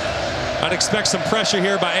 I'd expect some pressure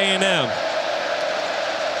here by A&M.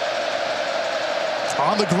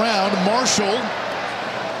 On the ground, Marshall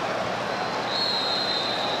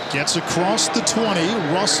gets across the 20.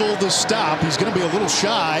 Russell the stop. He's going to be a little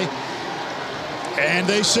shy. And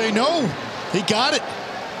they say no. He got it.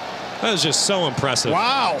 That was just so impressive.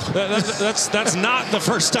 Wow. That's not the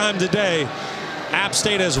first time today App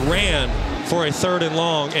State has ran for a 3rd and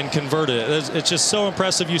long and converted it. It's just so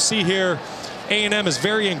impressive. You see here, A&M is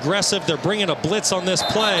very aggressive. They're bringing a blitz on this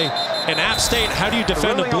play. And App State, how do you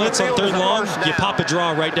defend a blitz on 3rd and long? You pop a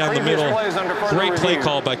draw right down the middle. Great play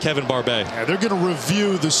call by Kevin Barbay. Yeah, they're going to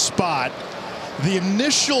review the spot. The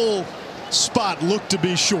initial spot looked to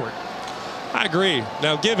be short. I agree.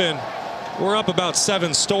 Now, given we're up about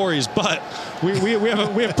 7 stories, but we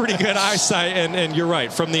have pretty good eyesight, and you're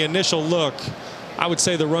right. From the initial look, I would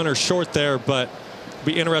say the runner's short there, but it'll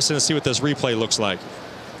be interesting to see what this replay looks like.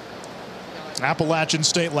 Appalachian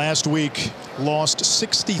State last week lost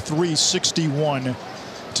 63-61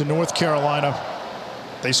 to North Carolina.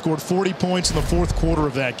 They scored 40 points in the 4th quarter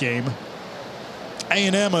of that game.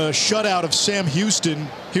 A&M a shutout of Sam Houston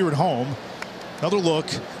here at home. Another look.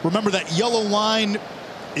 Remember, that yellow line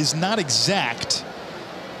is not exact.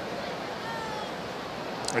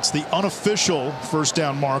 It's the unofficial 1st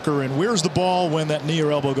down marker. And where's the ball when that knee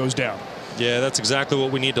or elbow goes down? Yeah, that's exactly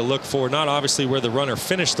what we need to look for. Not obviously where the runner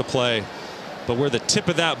finished the play, but where the tip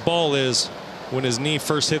of that ball is when his knee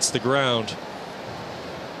first hits the ground.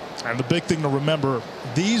 And the big thing to remember,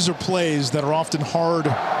 these are plays that are often hard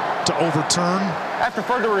to overturn. After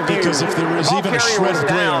further review, because if there is even a shred of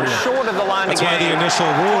gray area, short of the line that's why the initial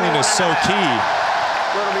ruling is so key.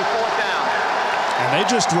 It'll be 4th down. And they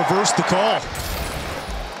just reversed the call.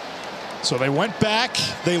 So they went back,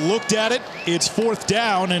 they looked at it, it's 4th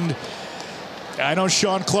down, and I know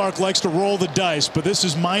Sean Clark likes to roll the dice, but this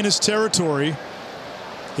is minus territory.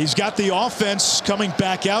 He's got the offense coming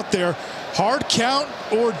back out there. Hard count,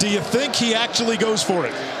 or do you think he actually goes for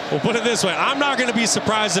it? Well, put it this way. I'm not going to be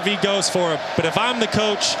surprised if he goes for it. But if I'm the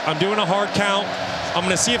coach, I'm doing a hard count. I'm going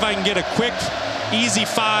to see if I can get a quick, easy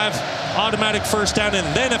 5, automatic first down. And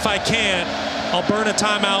then if I can't, I'll burn a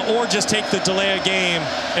timeout or just take the delay of game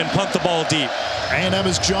and punt the ball deep. A&M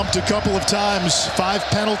has jumped a couple of times. 5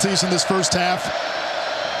 penalties in this first half.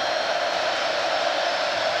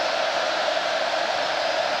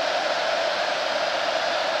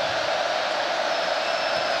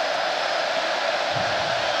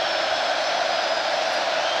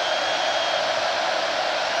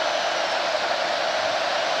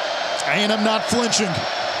 A&M not flinching.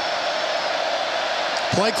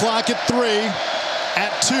 Play clock at 3,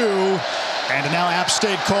 at 2, and now App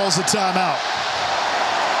State calls a timeout.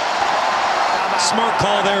 Smart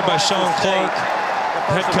call there by Sean Clark,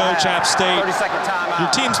 head coach, App State.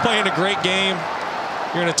 Your team's playing a great game.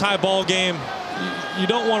 You're in a tie ball game. You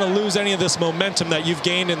don't want to lose any of this momentum that you've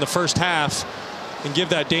gained in the first half and give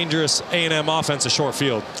that dangerous A&M offense a short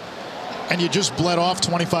field. And you just bled off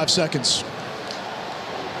 25 seconds.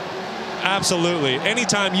 Absolutely.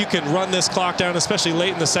 Anytime you can run this clock down, especially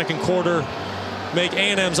late in the second quarter, make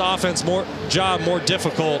A&M's offense job more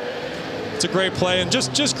difficult. It's a great play and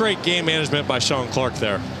just great game management by Sean Clark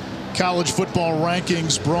there. College football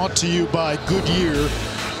rankings brought to you by Goodyear.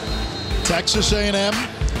 Texas A&M,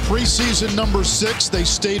 preseason number 6. They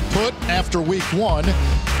stayed put after week 1.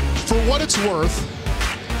 For what it's worth,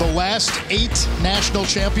 the last 8 national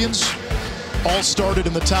champions all started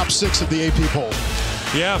in the top 6 of the AP poll.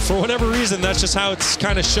 Yeah, for whatever reason, that's just how it's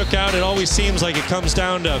kind of shook out. It always seems like it comes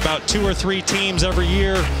down to about 2 or 3 teams every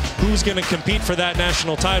year who's going to compete for that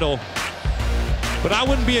national title. But I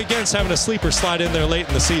wouldn't be against having a sleeper slide in there late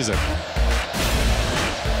in the season.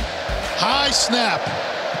 High snap.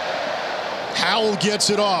 Howell gets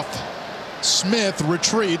it off. Smith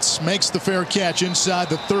retreats, makes the fair catch inside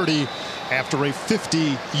the 30 after a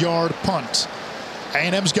 50-yard punt.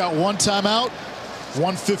 A&M's got 1 timeout,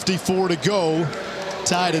 1:54 to go.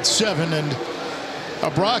 Tied at 7,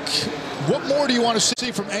 and Brock, what more do you want to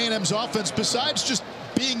see from A&M's offense besides just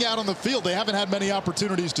being out on the field? They haven't had many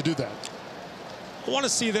opportunities to do that. I want to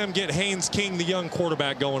see them get Haynes King, the young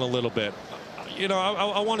quarterback, going a little bit. You know,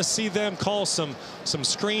 I want to see them call some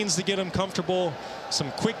screens to get him comfortable, some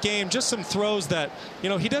quick game, just some throws that, you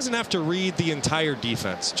know, he doesn't have to read the entire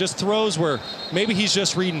defense. Just throws where maybe he's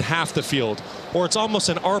just reading half the field, or it's almost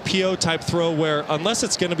an RPO type throw where unless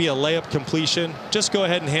it's going to be a layup completion, just go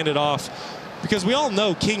ahead and hand it off. Because we all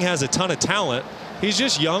know King has a ton of talent. He's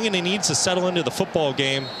just young and he needs to settle into the football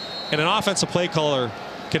game, and an offensive play caller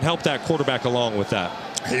can help that quarterback along with that.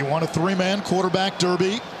 He won a 3-man quarterback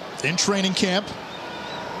derby in training camp.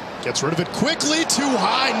 Gets rid of it quickly, too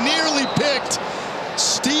high, nearly picked.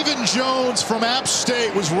 Stephen Jones from App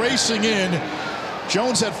State was racing in.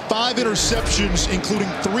 Jones had 5 interceptions, including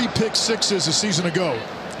 3 pick-sixes a season ago.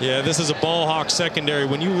 Yeah, this is a ball hawk secondary.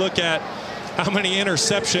 When you look at how many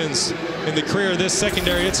interceptions in the career of this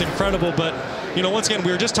secondary, it's incredible. But, you know, once again,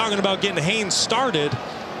 we were just talking about getting Haynes started,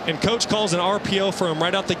 and coach calls an RPO for him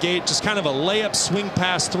right out the gate, just kind of a layup swing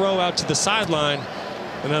pass throw out to the sideline.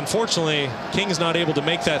 And unfortunately, King's not able to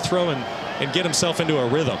make that throw and get himself into a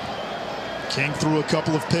rhythm. King threw a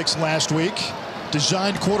couple of picks last week.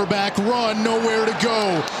 Designed quarterback run, nowhere to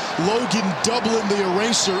go. Logan Dublin, the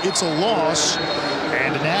eraser, it's a loss.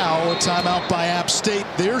 And now a timeout by App State,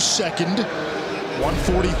 their second.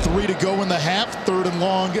 1:43 to go in the half, 3rd and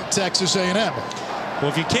long, Texas A&M. Well,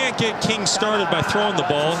 if you can't get King started by throwing the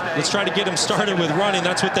ball, let's try to get him started with running.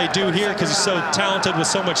 That's what they do here because he's so talented with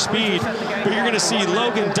so much speed. But you're going to see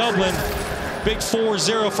Logan Dublin, big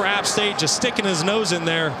 4-0 for App State, just sticking his nose in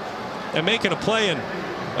there and making a play. And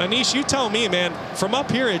Anish, you tell me, man, from up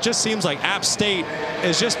here, it just seems like App State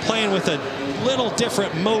is just playing with a little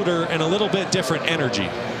different motor and a little bit different energy.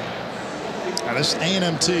 Now this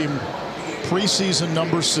A&M team, preseason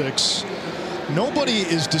number 6. Nobody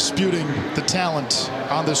is disputing the talent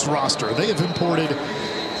on this roster. They have imported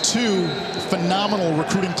 2 phenomenal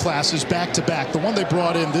recruiting classes back-to-back. The one they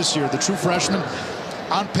brought in this year, the true freshman,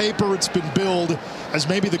 on paper it's been billed as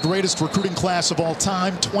maybe the greatest recruiting class of all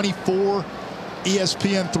time. 24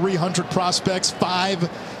 ESPN 300 prospects, 5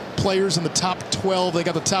 players in the top 12. They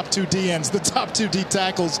got the top 2 DNs, the top 2 D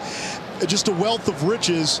tackles. Just a wealth of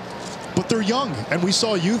riches, but they're young. And we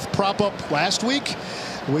saw youth prop up last week.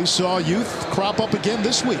 We saw youth crop up again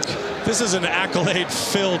this week. This is an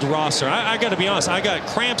accolade-filled roster. I got to be honest, I got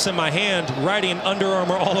cramps in my hand writing Under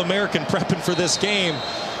Armour All-American prepping for this game.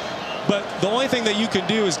 But the only thing that you can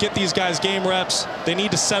do is get these guys game reps. They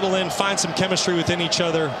need to settle in, find some chemistry within each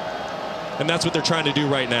other. and that's what they're trying to do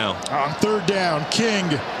right now. On third down, King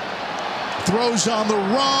throws on the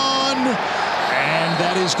run, and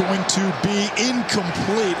that is going to be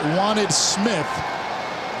incomplete. Wanted Smith.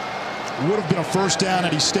 Would have been a first down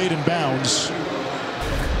had he stayed in bounds.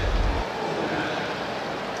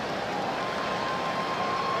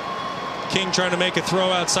 King trying to make a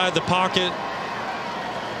throw outside the pocket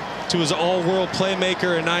to his all-world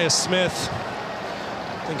playmaker, Anais Smith.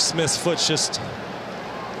 I think Smith's foot's just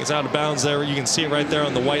is out of bounds there. You can see it right there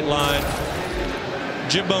on the white line.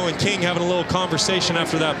 Jimbo and King having a little conversation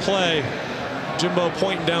after that play. Jimbo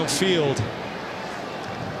pointing downfield.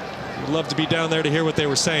 Would love to be down there to hear what they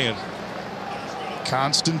were saying.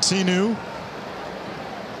 Constantinu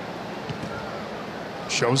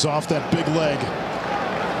shows off that big leg.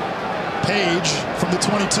 Page from the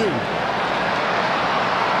 22.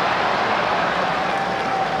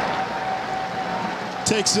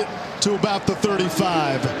 Takes it to about the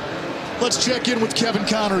 35. Let's check in with Kevin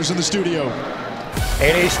Connors in the studio.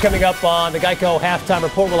 And he's coming up on the Geico Halftime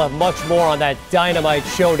Report. We'll have much more on that dynamite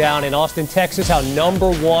showdown in Austin, Texas, how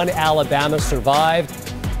 #1 Alabama survived.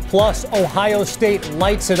 Plus, Ohio State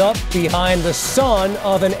lights it up behind the son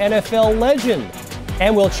of an NFL legend.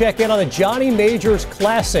 And we'll check in on the Johnny Majors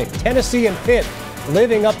Classic. Tennessee and Pitt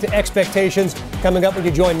living up to expectations. Coming up when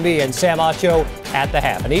you join me and Sam Acho at the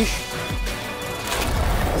half. Anish?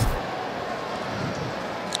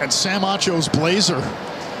 And Sam Acho's blazer.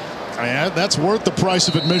 That's worth the price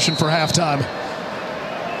of admission for halftime.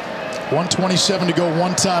 1:27 to go,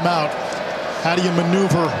 one timeout. How do you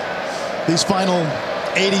maneuver these final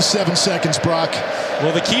 87 seconds, Brock?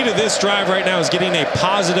 Well, the key to this drive right now is getting a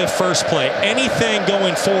positive first play. Anything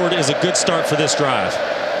going forward is a good start for this drive.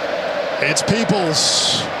 It's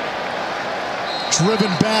Peoples.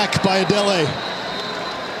 Driven back by Adele.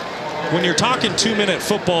 When you're talking 2-minute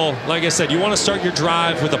football, like I said, you want to start your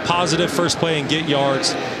drive with a positive first play and get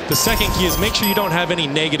yards. The second key is make sure you don't have any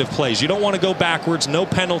negative plays. You don't want to go backwards, no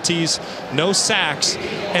penalties, no sacks.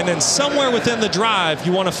 And then somewhere within the drive,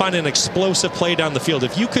 you want to find an explosive play down the field.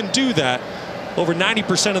 If you can do that, over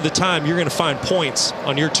 90% of the time, you're going to find points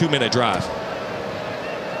on your 2-minute drive.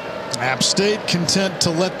 App State content to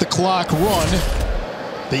let the clock run.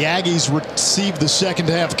 The Aggies receive the second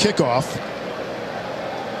half kickoff.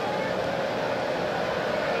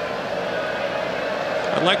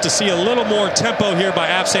 I'd like to see a little more tempo here by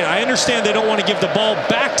App State. I understand they don't want to give the ball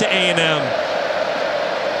back to A&M,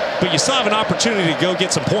 but you still have an opportunity to go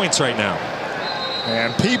get some points right now.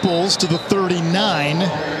 And Peoples to the 39.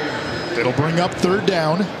 It'll bring up third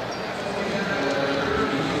down.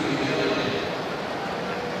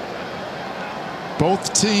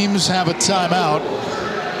 Both teams have a timeout.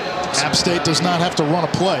 App State does not have to run a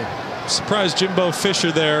play. Surprised Jimbo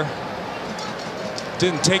Fisher there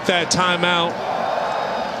didn't take that timeout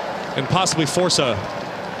and possibly force a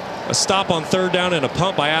stop on third down and a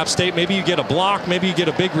punt by App State. Maybe you get a block, maybe you get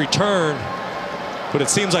a big return, but it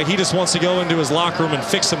seems like he just wants to go into his locker room and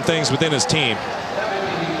fix some things within his team.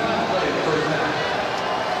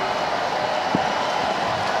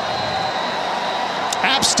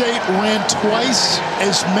 App State ran twice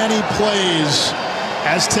as many plays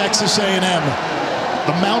as Texas A&M.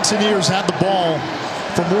 The Mountaineers had the ball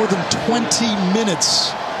for more than 20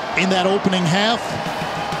 minutes in that opening half.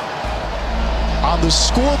 On the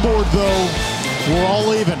scoreboard, though, we're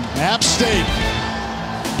all even. App State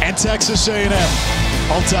and Texas A&M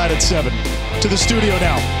all tied at 7. To the studio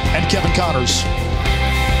now, and Kevin Connors.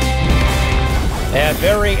 And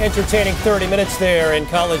very entertaining 30 minutes there in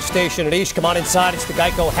College Station. Anish, come on inside. It's the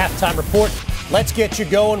Geico Halftime Report. Let's get you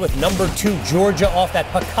going with #2 Georgia off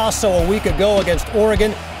that Picasso a week ago against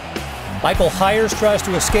Oregon. Michael Hires tries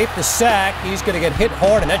to escape the sack. He's going to get hit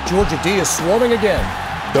hard, and that Georgia D is swarming again.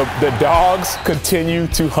 The dogs continue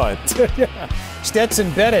to hunt.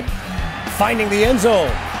 Stetson Bennett finding the end zone.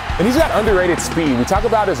 And he's got underrated speed. We talk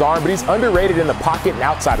about his arm, but he's underrated in the pocket and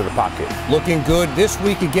outside of the pocket. Looking good this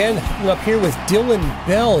week again. Up here with Dylan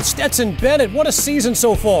Bell. Stetson Bennett, what a season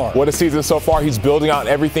so far. What a season so far. He's building on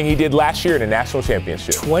everything he did last year in a national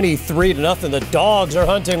championship. 23-0. The Dogs are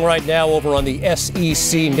hunting right now over on the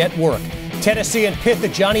SEC network. Tennessee and Pitt, the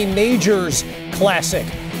Johnny Majors Classic.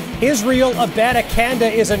 Israel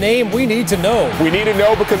Abanikanda is a name we need to know. We need to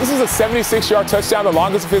know because this is a 76-yard touchdown, the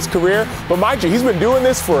longest of his career. But mind you, he's been doing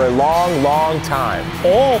this for a long, long time.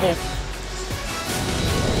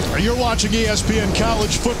 You're watching ESPN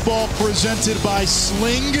College Football presented by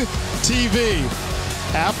Sling TV.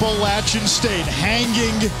 Appalachian State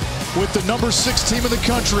hanging with the #6 team in the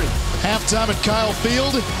country. Halftime at Kyle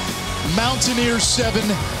Field. Mountaineers 7,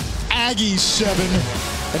 Aggies 7.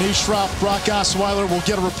 Anish Shroff, Brock Osweiler will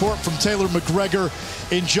get a report from Taylor McGregor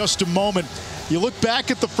in just a moment. You look back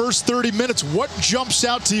at the first 30 minutes, what jumps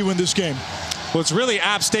out to you in this game? Well, it's really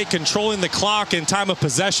App State controlling the clock and time of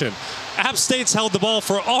possession. App State's held the ball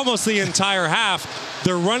for almost the entire half.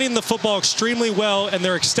 They're running the football extremely well, and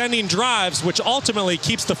they're extending drives, which ultimately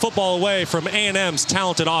keeps the football away from A&M's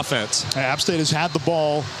talented offense. App State has had the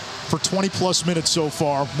ball for 20-plus minutes so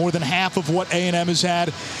far, more than half of what A&M has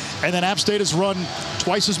had. And then App State has run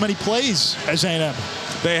twice as many plays as A&M.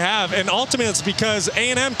 They have, and ultimately it's because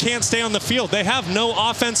A&M can't stay on the field. They have no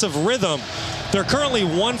offensive rhythm. They're currently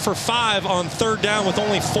 1 for 5 on third down with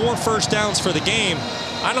only 4 first downs for the game.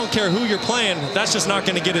 I don't care who you're playing, that's just not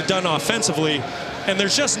going to get it done offensively. And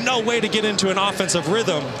there's just no way to get into an offensive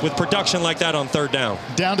rhythm with production like that on third down.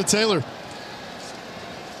 Down to Taylor.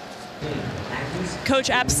 Coach,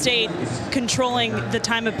 App State controlling the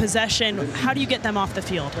time of possession. How do you get them off the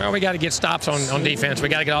field? Well, we got to get stops on defense. We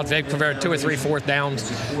got to get off. They've converted 2 or 3 fourth downs,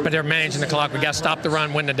 but they're managing the clock. We got to stop the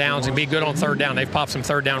run, win the downs, and be good on third down. They've popped some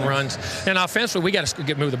third down runs. And offensively, we got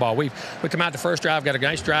to move the ball. We come out the first drive, got a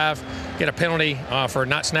nice drive, get a penalty for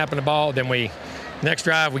not snapping the ball. Then next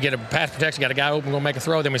drive, we get a pass protection, got a guy open, gonna make a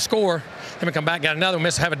throw, then we score. Then we come back, got another,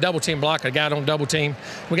 have a double team block, a guy don't double team.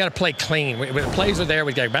 We got to play clean. The plays are there,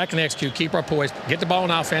 we got to back and execute, keep our poise, get the ball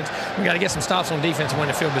on offense. We got to get some stops on defense, win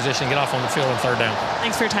the field position, get off on the field on third down.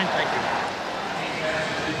 Thanks for your time. Thank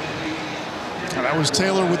you. And that was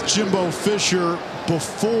Taylor with Jimbo Fisher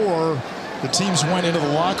before the teams went into the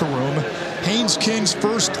locker room. Haynes King's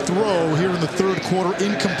first throw here in the third quarter,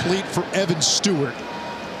 incomplete for Evan Stewart.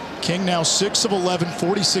 King now 6 of 11,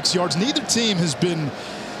 46 yards. Neither team has been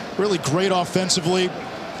really great offensively.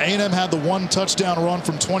 A&M had the 1 touchdown run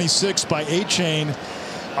from 26 by A-Chain.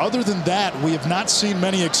 Other than that, we have not seen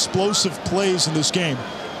many explosive plays in this game.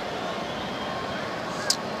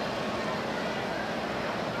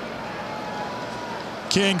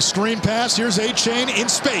 King screen pass. Here's A-Chain in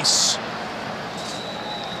space.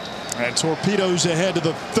 And torpedoes ahead to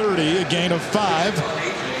the 30, a gain of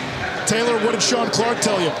 5. Taylor, what did Sean Clark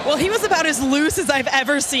tell you? Well, he was about as loose as I've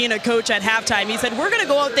ever seen a coach at halftime. He said, we're going to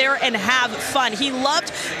go out there and have fun. He loved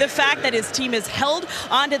the fact that his team has held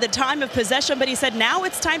onto the time of possession, but he said now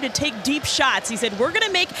it's time to take deep shots. He said, we're going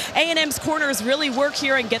to make A&M's corners really work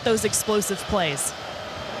here and get those explosive plays.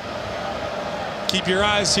 Keep your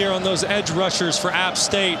eyes here on those edge rushers for App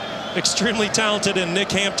State. Extremely talented in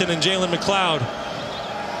Nick Hampton and Jalen McLeod.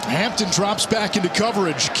 Hampton drops back into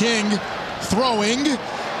coverage. King throwing.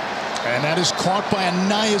 And that is caught by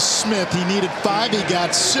Anias Smith. He needed 5. He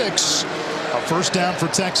got 6. A first down for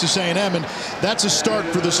Texas A&M. And that's a start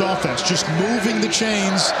for this offense. Just moving the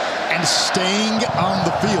chains and staying on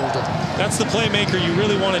the field. That's the playmaker you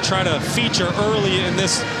really want to try to feature early in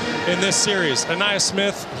this series. Anias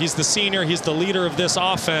Smith, he's the senior. He's the leader of this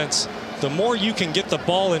offense. The more you can get the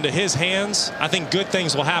ball into his hands, I think good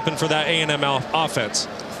things will happen for that A&M offense.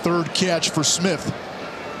 Third catch for Smith.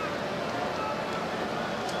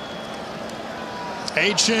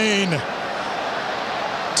 A-Chain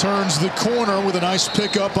turns the corner with a nice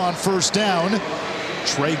pickup on first down.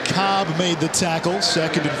 Trey Cobb made the tackle.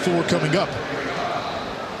 2nd and 4 coming up.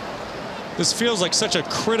 This feels like such a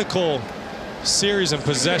critical series and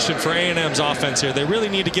possession for A&M's offense here. They really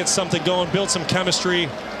need to get something going, build some chemistry.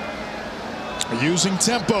 Using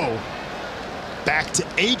tempo. Back to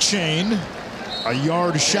A-Chain. A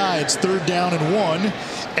yard shy. It's 3rd down and 1.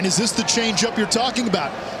 And is this the change-up you're talking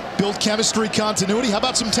about? Build chemistry, continuity. How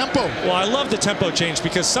about some tempo? Well, I love the tempo change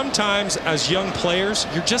because sometimes as young players,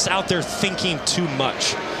 you're just out there thinking too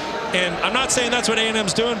much. And I'm not saying that's what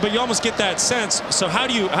A&M's doing, but you almost get that sense. So how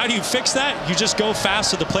do you fix that? You just go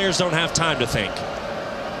fast so the players don't have time to think.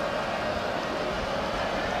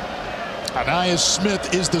 Anias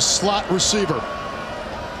Smith is the slot receiver.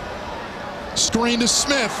 Screen to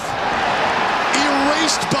Smith.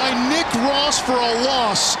 Erased by Nick Ross for a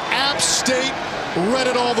loss. App State read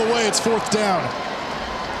it all the way. It's 4th down.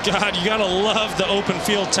 God, you gotta love the open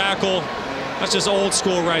field tackle. That's just old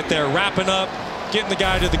school right there. Wrapping up, getting the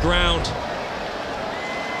guy to the ground.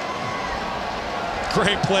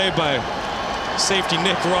 Great play by safety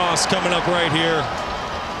Nick Ross coming up right here.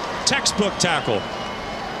 Textbook tackle.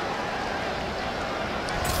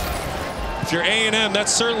 If you're A&M,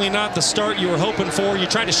 that's certainly not the start you were hoping for. You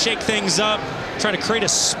try to shake things up, try to create a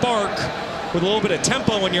spark with a little bit of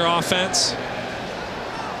tempo in your offense.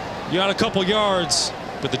 You got a couple yards,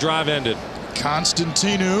 but the drive ended.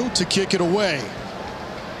 Constantinu to kick it away.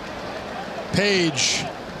 Page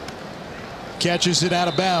catches it out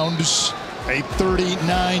of bounds. A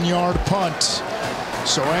 39-yard punt.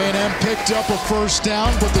 So A&M picked up a first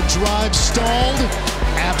down, but the drive stalled.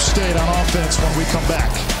 App State on offense when we come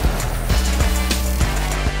back.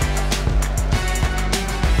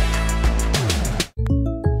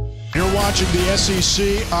 You're watching the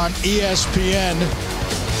SEC on ESPN.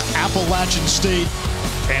 Appalachian State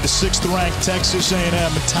and 6th-ranked Texas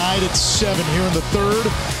A&M tied at 7 here in the third.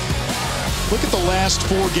 Look at the last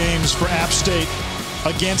 4 games for App State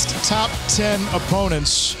against top 10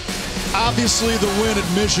 opponents. Obviously the win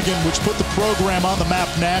at Michigan, which put the program on the map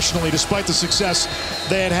nationally despite the success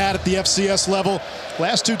they had at the FCS level.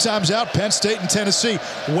 Last 2 times out, Penn State and Tennessee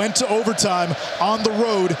went to overtime on the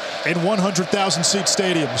road in 100,000-seat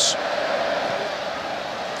stadiums.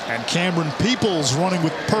 And Cameron Peoples running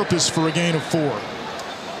with purpose for a gain of 4.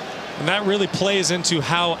 And that really plays into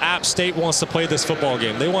how App State wants to play this football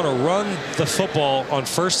game. They want to run the football on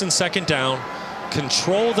 1st and 2nd down,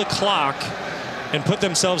 control the clock, and put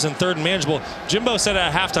themselves in 3rd and manageable. Jimbo said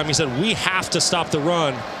at halftime, he said, we have to stop the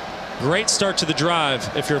run. Great start to the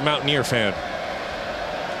drive if you're a Mountaineer fan.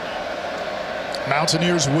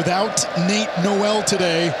 Mountaineers without Nate Noel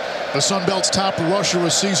today, the Sun Belt's top rusher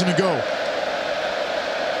a season ago.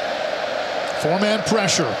 4-man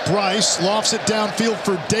pressure. Bryce lofts it downfield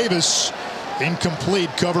for Davis. Incomplete,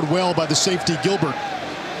 covered well by the safety Gilbert.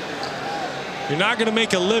 You're not going to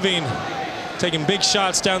make a living taking big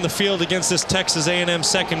shots down the field against this Texas A&M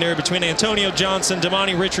secondary between Antonio Johnson,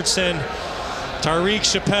 Damani Richardson, Tariq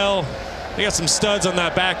Chappelle. They got some studs on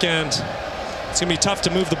that back end. It's going to be tough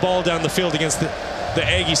to move the ball down the field against the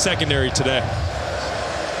Aggie secondary today.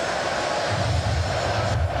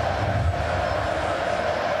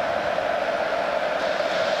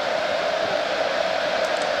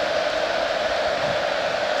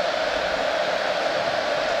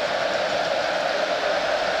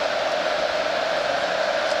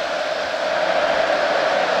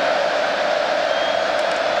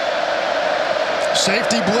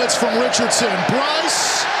 Safety blitz from Richardson.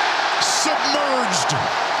 Bryce submerged.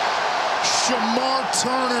 Shamar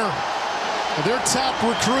Turner, their top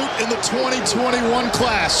recruit in the 2021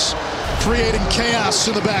 class, creating chaos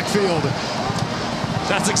in the backfield.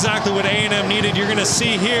 That's exactly what A&M needed. You're going to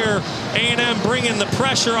see here A&M bringing the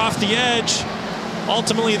pressure off the edge.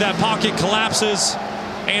 Ultimately, that pocket collapses.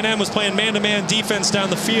 A&M was playing man-to-man defense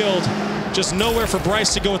down the field. Just nowhere for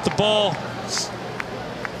Bryce to go with the ball.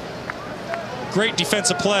 Great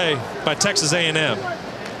defensive play by Texas A&M.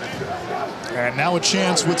 And now a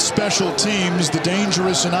chance with special teams. The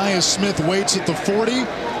dangerous Aniyah Smith waits at the 40.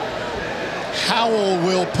 Howell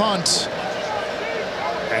will punt.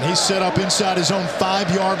 And he's set up inside his own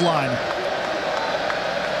 5-yard line.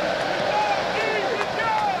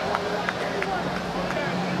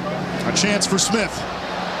 A chance for Smith.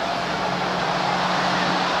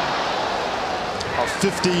 A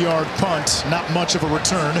 50-yard punt. Not much of a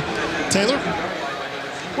return. Taylor?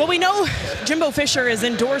 Well, we know Jimbo Fisher has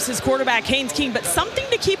endorsed his quarterback, Haynes King, but something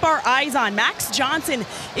to keep our eyes on. Max Johnson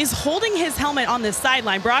is holding his helmet on the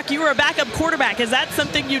sideline. Brock, you were a backup quarterback. Is that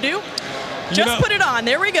something you do? Just put it on.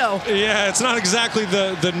 There we go. Yeah, it's not exactly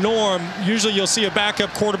the norm. Usually you'll see a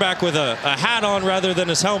backup quarterback with a hat on rather than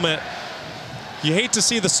his helmet. You hate to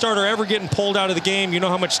see the starter ever getting pulled out of the game. You know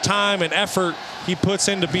how much time and effort he puts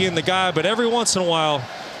into being the guy, but every once in a while,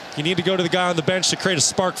 you need to go to the guy on the bench to create a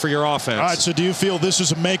spark for your offense. All right, so do you feel this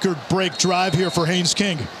is a make-or-break drive here for Haynes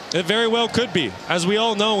King? It very well could be. As we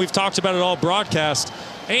all know, we've talked about it all broadcast,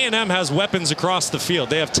 A&M has weapons across the field.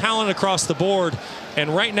 They have talent across the board,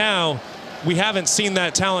 and right now, we haven't seen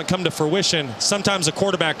that talent come to fruition. Sometimes a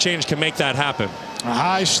quarterback change can make that happen. A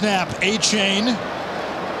high snap, A-Chain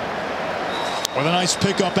with a nice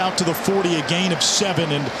pickup out to the 40, a gain of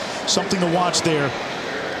 7, and something to watch there.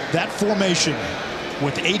 That formation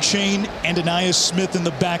with A-Chain and Aniyah Smith in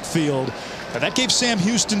the backfield. Now, that gave Sam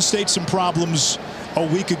Houston State some problems a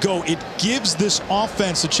week ago. It gives this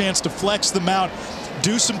offense a chance to flex them out,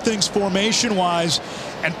 do some things formation-wise,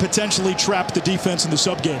 and potentially trap the defense in the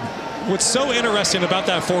sub-game. What's so interesting about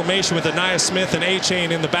that formation with Aniyah Smith and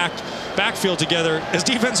A-Chain in the backfield together is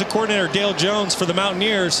defensive coordinator Dale Jones for the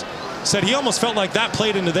Mountaineers said he almost felt like that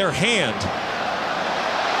played into their hand.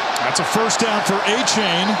 That's a first down for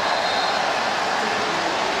A-Chain.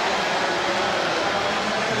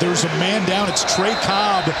 There's a man down. It's Trey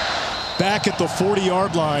Cobb back at the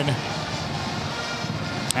 40-yard line.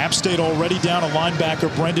 App State already down a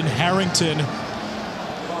linebacker, Brendan Harrington.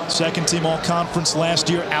 Second team all-conference last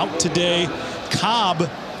year, out today. Cobb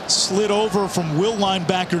slid over from will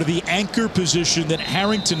linebacker to the anchor position that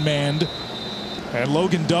Harrington manned. And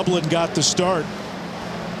Logan Dublin got the start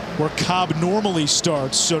where Cobb normally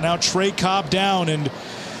starts. So now Trey Cobb down, and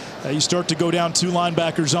You start to go down 2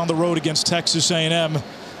 linebackers on the road against Texas A&M.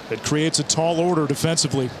 It creates a tall order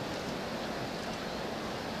defensively.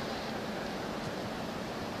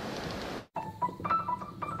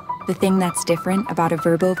 The thing that's different about a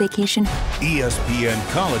Vrbo vacation?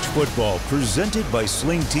 ESPN College Football, presented by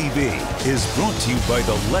Sling TV, is brought to you by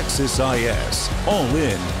the Lexus IS. All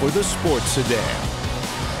in for the sports sedan.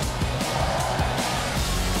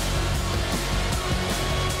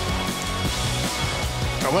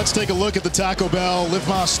 Now let's take a look at the Taco Bell Live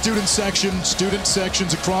Más student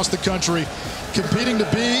sections across the country, competing to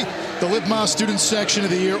be the Live Más student section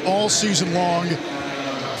of the year all season long.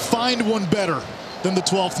 Find one better than the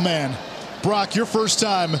 12th man. Brock, your first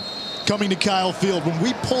time coming to Kyle Field. When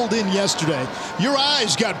we pulled in yesterday, your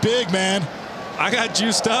eyes got big, man. I got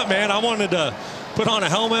juiced up, man. I wanted to put on a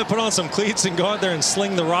helmet, put on some cleats, and go out there and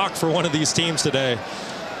sling the rock for one of these teams today.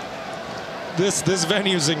 This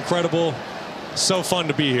venue is incredible. So fun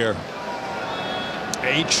to be here.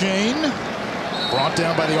 A-Chain brought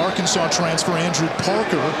down by the Arkansas transfer Andrew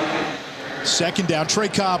Parker. Second down. Trey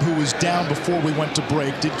Cobb, who was down before we went to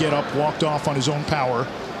break, did get up, walked off on his own power.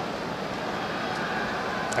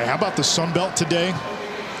 Hey, how about the Sun Belt today?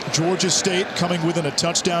 Georgia State coming within a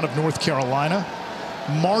touchdown of North Carolina.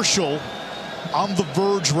 Marshall on the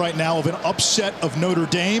verge right now of an upset of Notre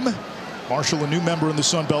Dame. Marshall, a new member in the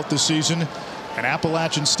Sun Belt this season. And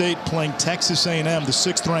Appalachian State playing Texas A&M, the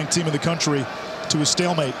 6th-ranked team in the country, to a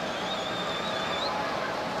stalemate.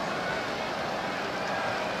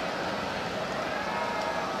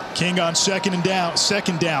 King on second down,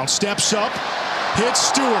 steps up, hits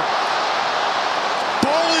Stewart.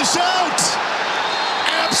 Ball is out.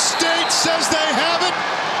 App State says they have it,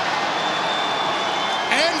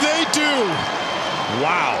 and they do.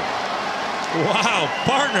 Wow,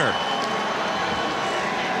 partner.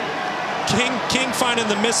 King finding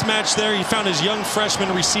the mismatch there. He found his young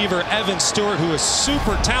freshman receiver, Evan Stewart, who is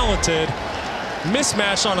super talented.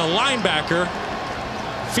 Mismatch on a linebacker.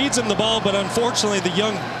 Feeds him the ball, but unfortunately the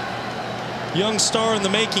young star in the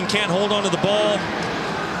making can't hold on to the ball.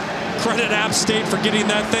 Credit App State for getting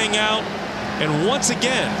that thing out. And once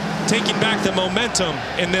again, taking back the momentum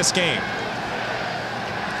in this game.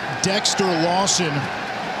 Dexter Lawson,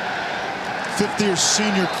 fifth-year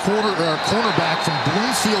senior cornerback from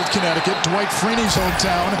Bloomfield, Connecticut, Dwight Freeney's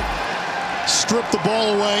hometown, stripped the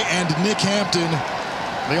ball away, and Nick Hampton,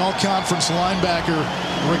 the all-conference linebacker,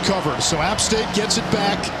 recovered. So App State gets it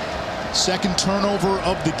back. Second turnover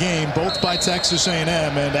of the game, both by Texas A&M,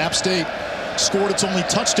 and App State scored its only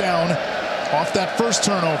touchdown off that first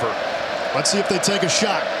turnover. Let's see if they take a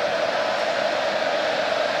shot.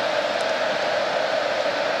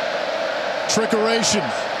 Trickeration.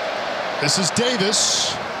 This is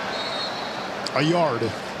Davis. A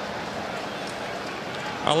yard.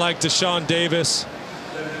 I like Deshaun Davis.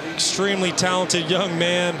 Extremely talented young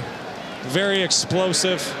man. Very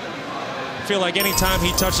explosive. I feel like anytime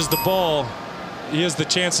he touches the ball, he has the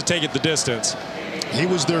chance to take it the distance. He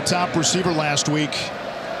was their top receiver last week.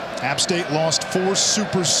 App State lost 4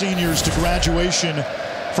 super seniors to graduation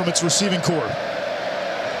from its receiving corps.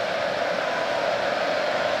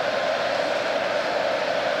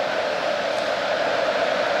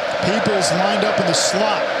 Peoples lined up in the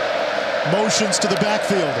slot. Motions to the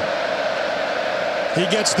backfield. He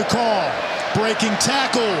gets the call. Breaking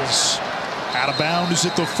tackles. Out of bounds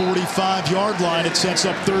at the 45-yard line. It sets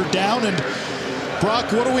up third down. And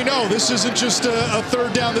Brock, what do we know? This isn't just a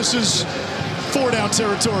third down. This is 4-down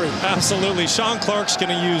territory. Absolutely. Sean Clark's going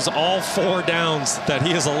to use all 4 downs that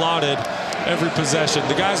he has allotted every possession.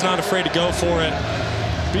 The guy's not afraid to go for it.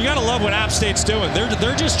 But you got to love what App State's doing.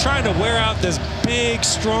 They're just trying to wear out this big,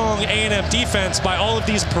 strong A&M defense by all of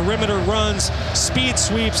these perimeter runs, speed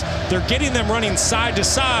sweeps. They're getting them running side to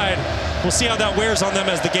side. We'll see how that wears on them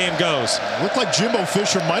as the game goes. Looked like Jimbo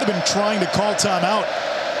Fisher might have been trying to call timeout.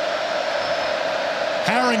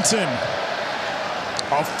 Harrington.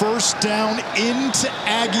 A first down into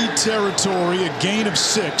Aggie territory, a gain of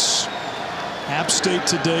 6. App State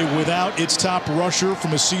today without its top rusher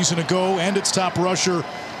from a season ago and its top rusher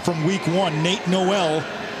from week 1, Nate Noel.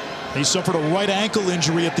 He suffered a right ankle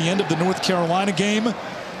injury at the end of the North Carolina game,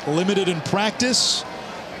 limited in practice,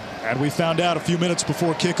 and we found out a few minutes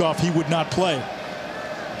before kickoff he would not play.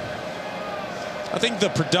 I think the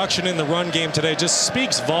production in the run game today just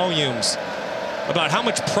speaks volumes about how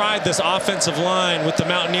much pride this offensive line with the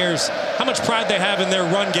Mountaineers, how much pride they have in their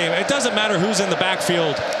run game. It doesn't matter who's in the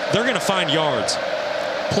backfield. They're going to find yards.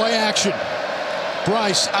 Play action.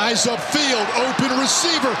 Bryce, eyes upfield, open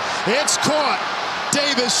receiver. It's caught.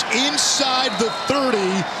 Davis inside the 30,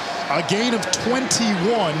 a gain of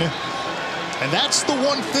 21. And that's the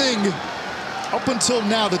one thing up until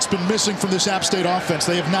now that's been missing from this App State offense.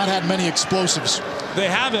 They have not had many explosives. They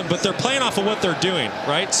haven't, but they're playing off of what they're doing,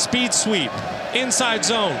 right? Speed sweep, inside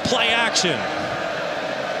zone, play action.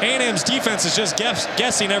 A&M's defense is just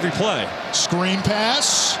guessing every play. Screen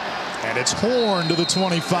pass, and it's Horn to the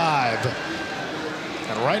 25.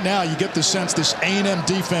 And right now you get the sense this A&M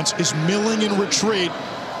defense is milling in retreat.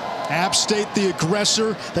 App State the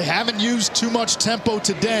aggressor. They haven't used too much tempo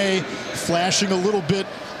today, flashing a little bit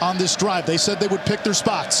on this drive. They said they would pick their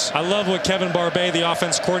spots. I love what Kevin Barbay, the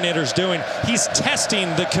offense coordinator, is doing. He's testing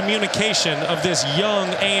the communication of this young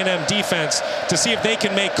A&M defense to see if they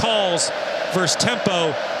can make calls versus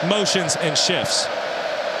tempo, motions, and shifts.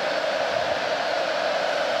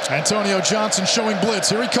 Antonio Johnson showing blitz.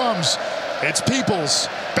 Here he comes. It's Peoples.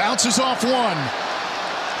 Bounces off one.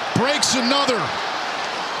 Breaks another.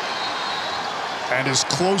 And is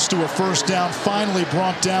close to a first down, finally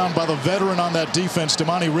brought down by the veteran on that defense,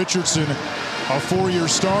 Damani Richardson, a four-year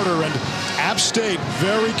starter. And App State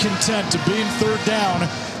very content to be in third down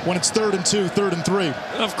when it's 3rd and 2, 3rd and 3.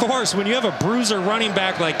 Of course, when you have a bruiser running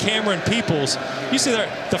back like Cameron Peoples, you see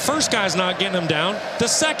that the first guy's not getting him down, the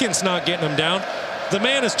second's not getting him down. The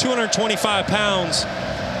man is 225 pounds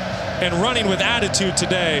and running with attitude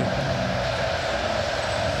today.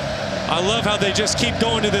 I love how they just keep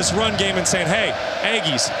going to this run game and saying, hey,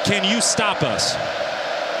 Aggies, can you stop us?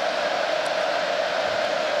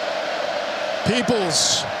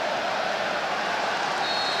 Peoples.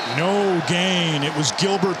 No gain. It was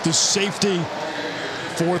Gilbert, the safety.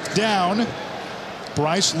 4th down.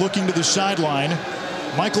 Bryce looking to the sideline.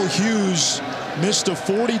 Michael Hughes missed a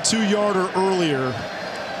 42-yarder earlier.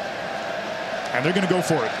 And they're going to go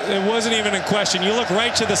for it. It wasn't even in question. You look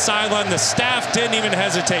right to the sideline. The staff didn't even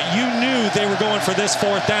hesitate. You knew they were going for this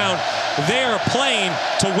 4th down. They are playing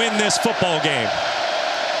to win this football game.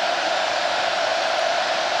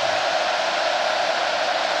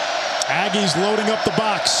 Aggies loading up the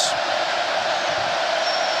box.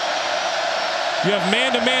 You have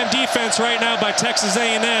man-to-man defense right now by Texas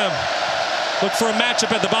A&M. Look for a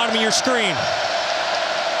matchup at the bottom of your screen.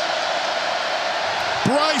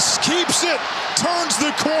 Bryce keeps it, turns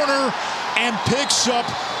the corner, and picks up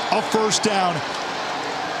a first down.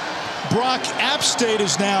 Brock, App State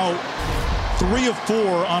is now 3 of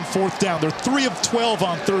 4 on 4th down. They're 3 of 12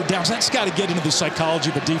 on 3rd downs. That's got to get into the psychology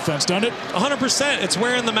of the defense, doesn't it? 100%. It's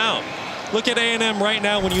wearing them out. Look at A&M right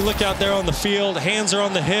now. When you look out there on the field, hands are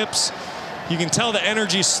on the hips. You can tell the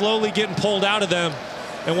energy slowly getting pulled out of them.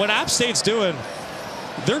 And what App State's doing,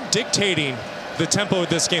 they're dictating the tempo of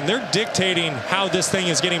this game. They're dictating how this thing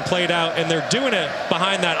is getting played out, and they're doing it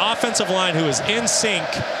behind that offensive line who is in sync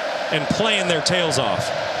and playing their tails off.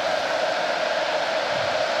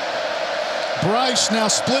 Bryce now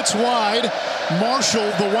splits wide.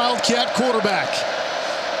 Marshall, the Wildcat quarterback.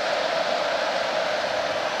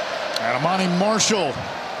 Amani Marshall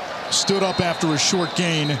stood up after a short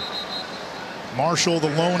gain. Marshall, the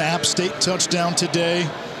lone App State touchdown today.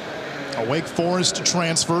 A Wake Forest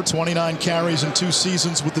transfer, 29 carries in 2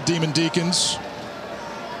 seasons with the Demon Deacons.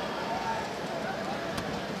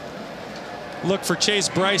 Look for Chase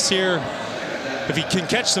Bryce here. If he can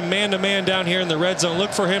catch some man-to-man down here in the red zone,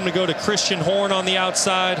 look for him to go to Christian Horn on the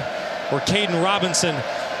outside or Caden Robinson.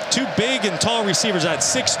 2 big and tall receivers at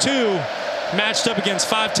 6'2", matched up against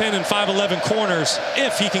 5'10" and 5'11" corners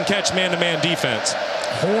if he can catch man-to-man defense.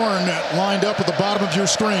 Horn lined up at the bottom of your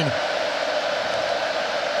screen.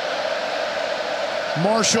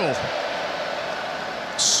 Marshall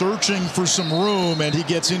searching for some room, and he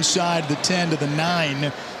gets inside the 10 to the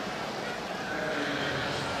 9.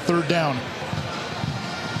 3rd down.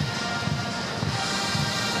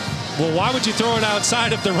 Well, why would you throw it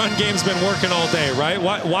outside if the run game's been working all day, right?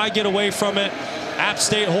 Why get away from it? App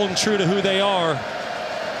State holding true to who they are.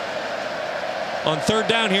 On 3rd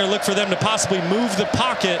down here, look for them to possibly move the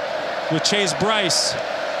pocket with Chase Bryce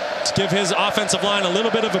to give his offensive line a little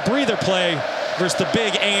bit of a breather play versus the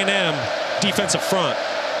big A&M defensive front.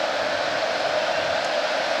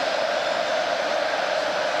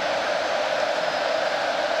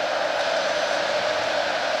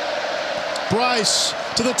 Bryce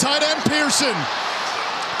to the tight end, Pearson.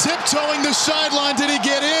 Tiptoeing the sideline. Did he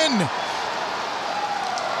get in?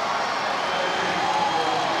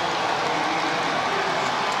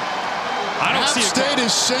 App State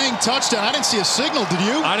is saying touchdown. I didn't see a signal, did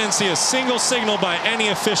you? I didn't see a single signal by any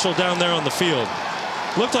official down there on the field.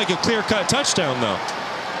 Looked like a clear-cut touchdown, though.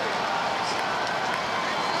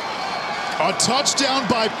 A touchdown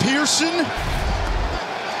by Pearson.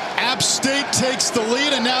 App State takes the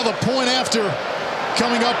lead, and now the point after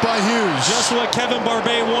coming up by Hughes. Just what Kevin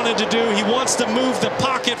Barbay wanted to do. He wants to move the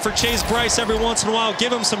pocket for Chase Bryce every once in a while,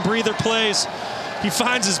 give him some breather plays. He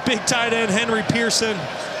finds his big tight end, Henry Pearson.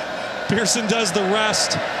 Pearson does the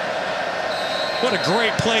rest. What a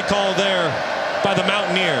great play call there by the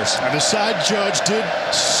Mountaineers. And the side judge did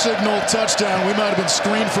signal touchdown. We might have been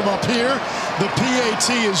screened from up here. The PAT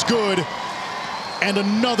is good. And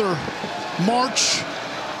another march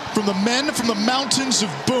from the men from the mountains of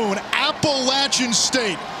Boone. Appalachian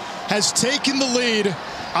State has taken the lead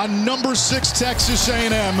on number 6 Texas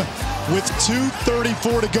A&M with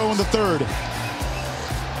 2:34 to go in the third.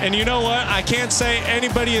 And you know what? I can't say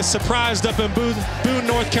anybody is surprised up in Boone,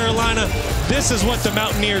 North Carolina. This is what the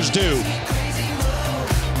Mountaineers do.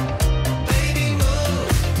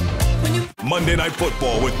 Monday Night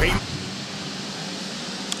Football with Peyton.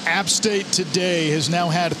 App State today has now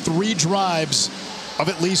had 3 drives of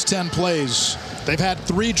at least 10 plays. They've had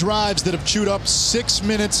 3 drives that have chewed up 6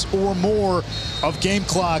 minutes or more of game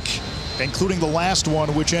clock, including the last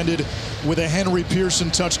one, which ended with a Henry Pearson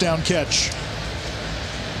touchdown catch.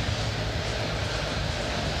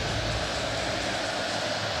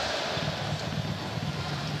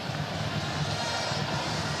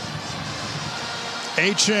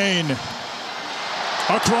 A-Chain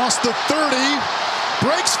across the 30,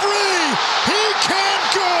 breaks free, he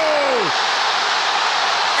can't go!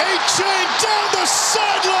 A-Chain down the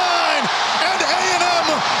sideline, and A&M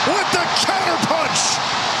with the counterpunch.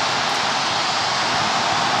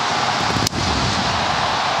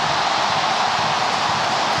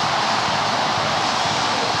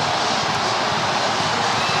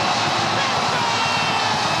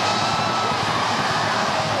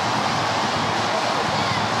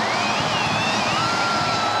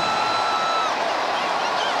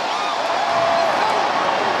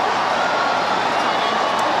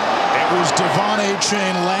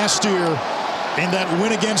 A-Chain last year in that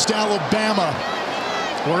win against Alabama,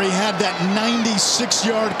 where he had that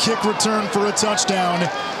 96-yard kick return for a touchdown.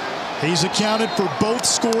 He's accounted for both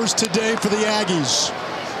scores today for the Aggies.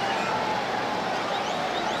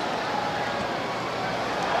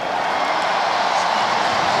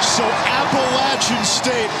 So Appalachian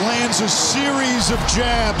State lands a series of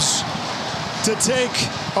jabs to take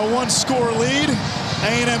a 1-score lead.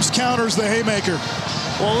 A&M's counters the haymaker.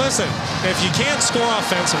 Well, listen, if you can't score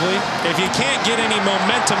offensively, if you can't get any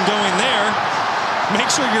momentum going there,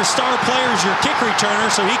 make sure your star player is your kick returner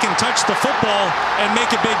so he can touch the football and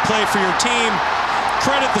make a big play for your team.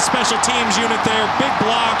 Credit the special teams unit there. Big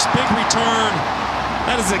blocks, big return.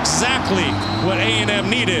 That is exactly what A&M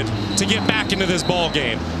needed to get back into this ball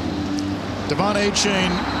game. Devon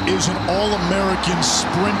A-Chain is an All-American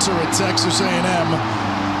sprinter at Texas A&M.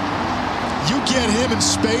 You get him in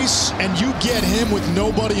space, and you get him with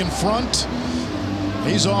nobody in front,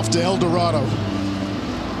 he's off to El Dorado.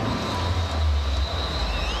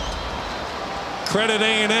 Credit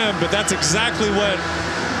A&M, but that's exactly what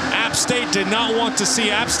App State did not want to see.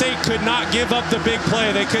 App State could not give up the big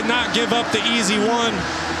play. They could not give up the easy one.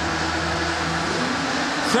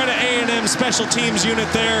 Credit A&M special teams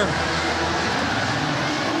unit there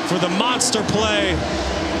for the monster play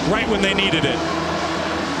right when they needed it.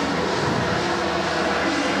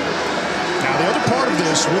 The other part of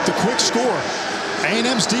this, with the quick score,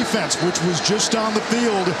 A&M's defense, which was just on the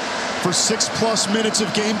field for 6+ minutes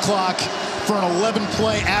of game clock for an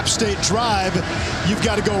 11-play App State drive, you've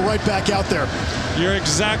got to go right back out there. You're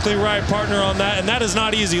exactly right, partner, on that, and that is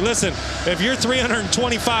not easy. Listen, if you're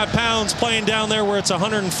 325 pounds playing down there where it's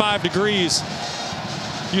 105 degrees,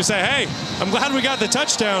 you say, hey, I'm glad we got the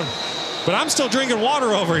touchdown, but I'm still drinking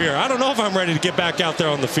water over here. I don't know if I'm ready to get back out there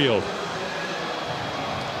on the field.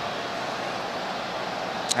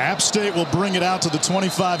 App State will bring it out to the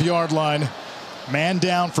 25-yard line. Man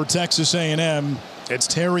down for Texas A&M. It's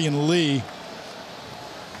Terry and Lee.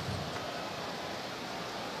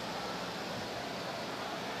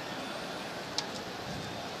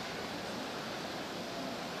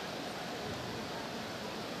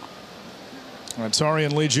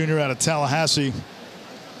 Tarian Lee Jr. out of Tallahassee.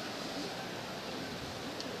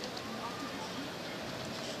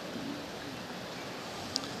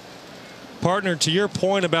 Partner, to your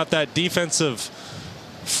point about that defensive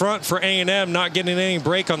front for A&M not getting any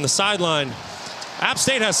break on the sideline, App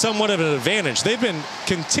State has somewhat of an advantage. They've been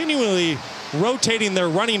continually rotating their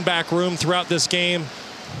running back room throughout this game,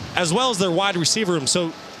 as well as their wide receiver room.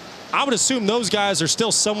 So I would assume those guys are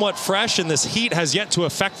still somewhat fresh, and this heat has yet to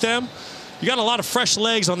affect them. You got a lot of fresh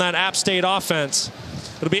legs on that App State offense.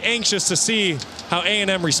 it'll be anxious to see how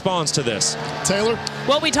A&M responds to this. Taylor?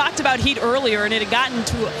 Well, we talked about heat earlier, and it had gotten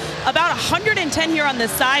to about 110 here on the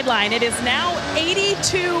sideline. It is now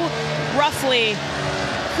 82 roughly,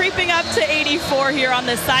 creeping up to 84 here on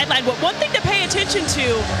the sideline. But one thing to pay attention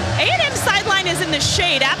to, A&M sideline is in the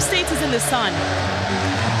shade. App State's is in the sun.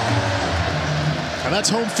 And that's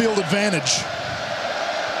home field advantage.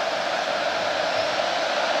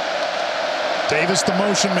 Davis, the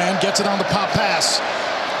motion man, gets it on the pop pass.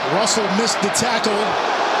 Russell missed the tackle.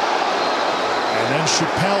 And then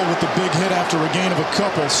Chappelle with the big hit after a gain of a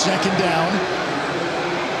couple. Second down.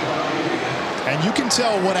 And you can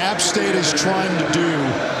tell what App State is trying to do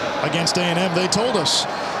against A&M. They told us,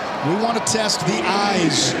 we want to test the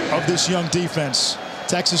eyes of this young defense.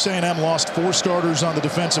 Texas A&M lost 4 starters on the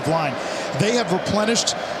defensive line. They have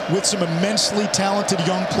replenished with some immensely talented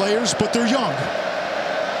young players, but they're young.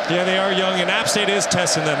 Yeah, they are young, and App State is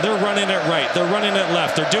testing them. They're running it right. They're running it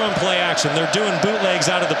left. They're doing play action. They're doing bootlegs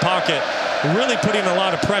out of the pocket, really putting a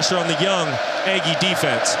lot of pressure on the young Aggie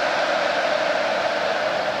defense.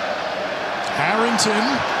 Harrington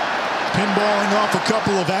pinballing off a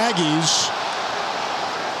couple of Aggies.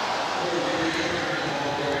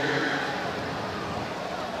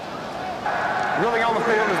 Really on the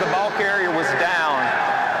field as the ball carrier was down.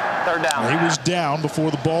 Third down. He was down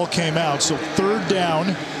before the ball came out, so third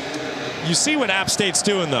down. You see what App State's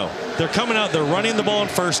doing, though. They're coming out, they're running the ball on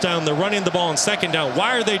first down, they're running the ball on second down.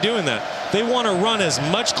 Why are they doing that? They want to run as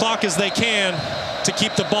much clock as they can to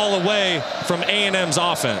keep the ball away from A&M's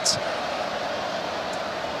offense.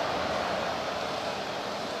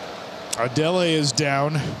 Adele is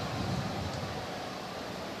down.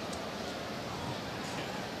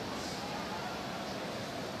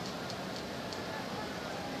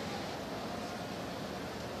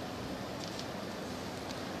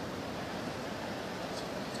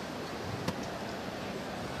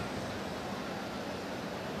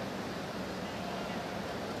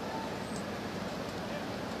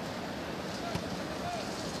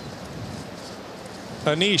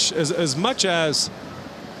 Anish, as much as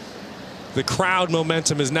the crowd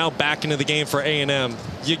momentum is now back into the game for A&M,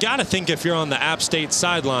 you got to think if you're on the App State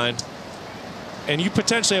sideline and you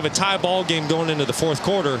potentially have a tie ball game going into the fourth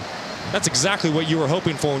quarter, that's exactly what you were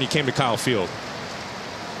hoping for when you came to Kyle Field.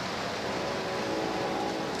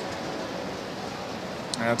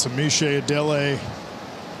 That's Amiche Adele,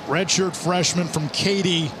 redshirt freshman from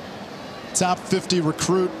Katy, top 50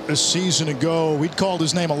 recruit a season ago. We'd called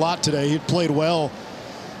his name a lot today. He'd played well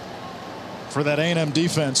for that A&M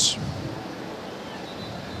defense.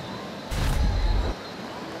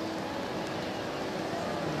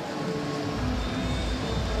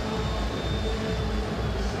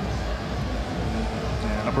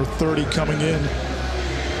 And number 30 coming in.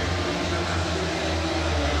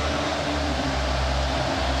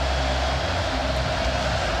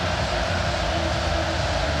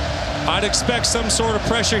 I'd expect some sort of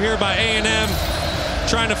pressure here by A&M,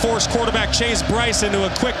 trying to force quarterback Chase Bryce into a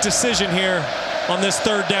quick decision here on this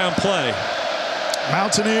third down play.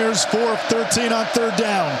 Mountaineers 4 of 13 on third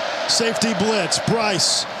down. Safety blitz.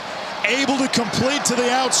 Bryce able to complete to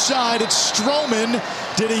the outside. It's Stroman.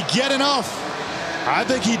 Did he get enough? I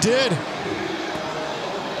think he did.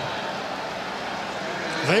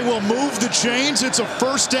 They will move the chains. It's a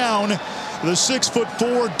first down. The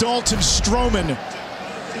 6'4" Dalton Stroman.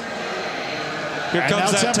 Here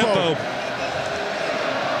comes that tempo.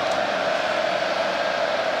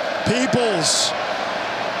 Peoples.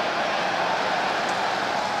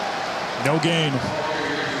 No gain.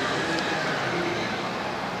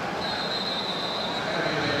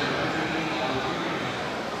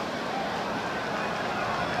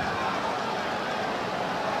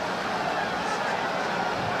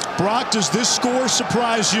 Brock, does this score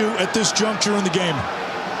surprise you at this juncture in the game?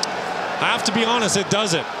 I have to be honest, it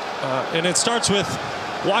doesn't. And it starts with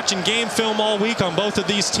watching game film all week on both of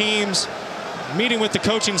these teams, meeting with the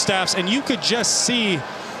coaching staffs, and you could just see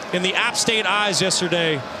in the App State eyes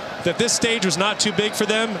yesterday that this stage was not too big for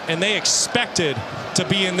them, and they expected to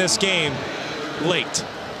be in this game late.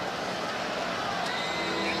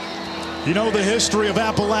 You know the history of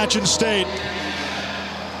Appalachian State.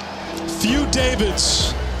 Few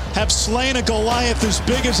Davids have slain a Goliath as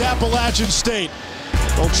big as Appalachian State.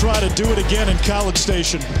 They'll try to do it again in College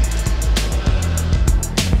Station.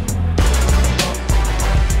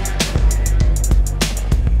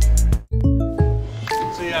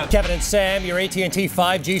 Kevin and Sam, your AT&T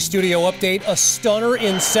 5G studio update. A stunner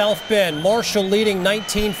in South Bend. Marshall leading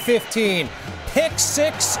 19-15. pick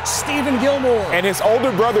six, Stephen Gilmore. And his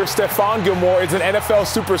older brother, Stephon Gilmore, is an NFL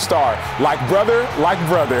superstar. Like brother, like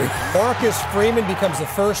brother. Marcus Freeman becomes the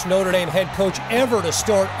first Notre Dame head coach ever to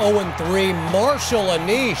start 0-3. Marshall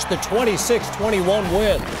Anish, the 26-21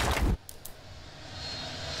 win.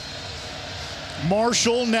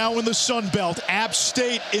 Marshall now in the Sun Belt. App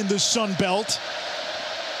State in the Sun Belt.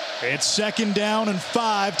 It's 2nd down and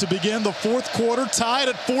 5 to begin the 4th quarter, tied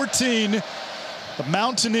at 14. The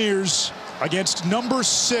Mountaineers against number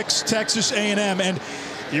 6 Texas A&M. And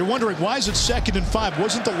you're wondering, why is it 2nd and 5?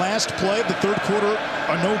 Wasn't the last play of the 3rd quarter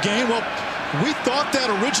a no gain? Well, we thought that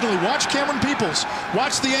originally. Watch Cameron Peoples.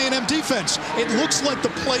 Watch the A&M defense. It looks like the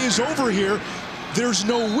play is over here. There's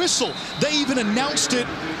no whistle. They even announced it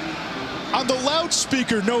on the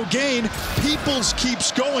loudspeaker, no gain. Peoples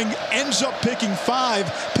keeps going, ends up picking up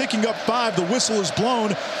 5. The whistle is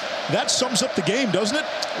blown. That sums up the game, doesn't it?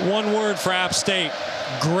 One word for App State: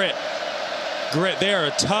 grit. Grit. They are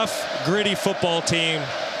a tough, gritty football team.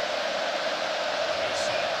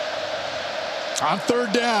 On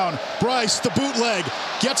 3rd down, Bryce, the bootleg,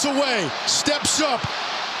 gets away, steps up,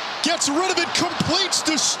 gets rid of it, completes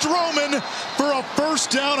to Stroman for a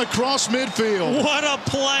 1st down across midfield. What a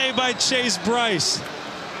play by Chase Bryce.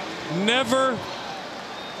 Never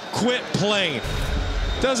quit playing.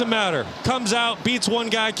 Doesn't matter. Comes out, beats one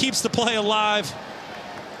guy, keeps the play alive.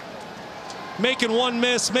 Making one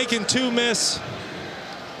miss, making 2 miss.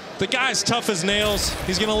 The guy's tough as nails.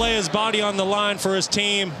 He's going to lay his body on the line for his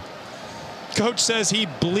team. Coach says he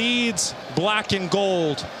bleeds black and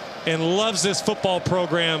gold and loves this football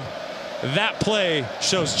program. That play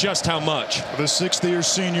shows just how much. The 6th-year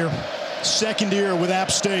senior, 2nd year with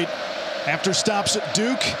App State, after stops at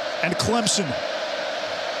Duke and Clemson.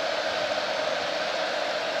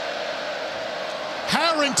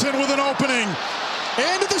 Harrington with an opening.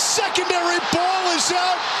 Into the secondary, ball is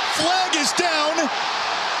out, flag is down.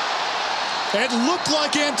 It looked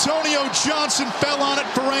like Antonio Johnson fell on it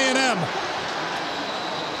for A&M.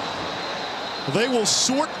 They will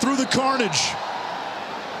sort through the carnage.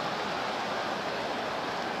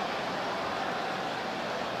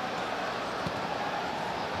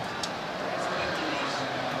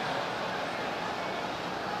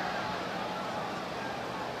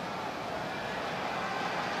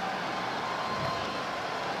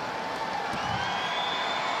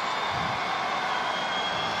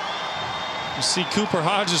 You see Cooper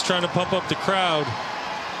Hodges trying to pump up the crowd.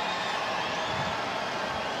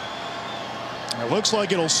 It looks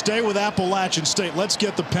like it'll stay with Appalachian State. Let's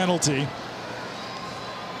get the penalty.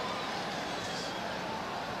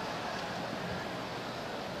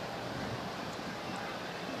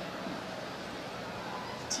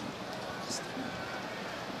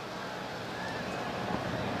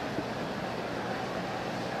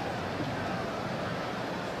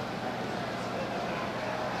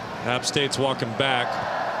 App State's walking back.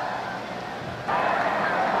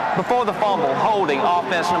 Before the fumble, holding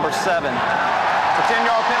offense number 7. It's a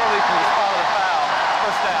 10-yard penalty from the spot of the foul.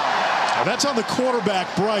 1st down. Now that's on the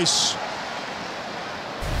quarterback, Bryce.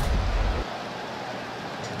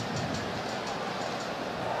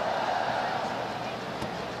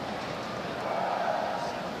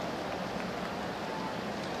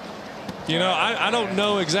 You know, I don't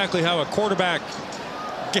know exactly how a quarterback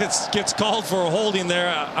gets called for a holding there.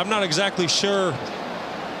 I'm not exactly sure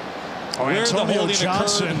where the holding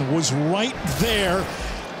Johnson occurred. was right there.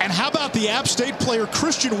 And how about the App State player,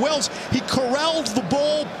 Christian Wells? He corralled the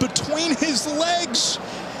ball between his legs.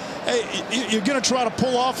 Hey, you're going to try to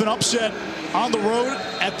pull off an upset on the road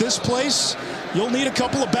at this place? You'll need a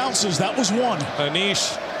couple of bounces. That was one.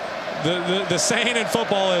 Anish, the saying in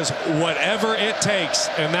football is whatever it takes,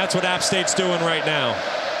 and that's what App State's doing right now.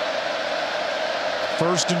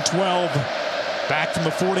 1st and 12, back from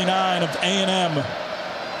the 49 of A&M.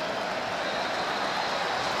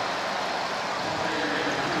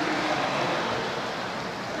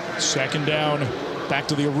 Second down, back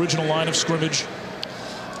to the original line of scrimmage.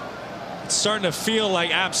 It's starting to feel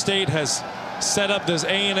like App State has set up this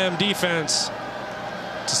A&M defense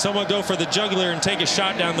to somewhat go for the jugular and take a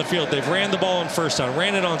shot down the field. They've ran the ball on 1st down,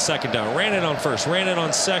 ran it on 2nd down, ran it on 1st, ran it on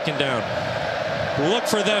 2nd down. Look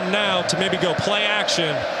for them now to maybe go play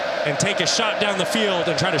action and take a shot down the field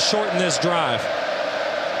and try to shorten this drive.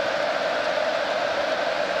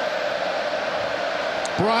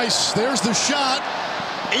 Bryce, there's the shot.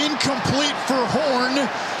 Incomplete for Horn.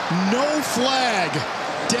 No flag.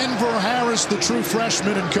 Denver Harris, the true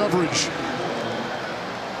freshman, in coverage.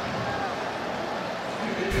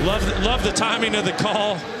 Love the timing of the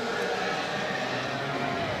call.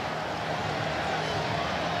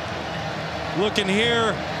 Looking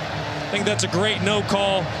here, I think that's a great no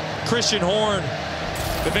call. Christian Horn.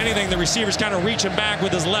 If anything, the receiver's kind of reaching back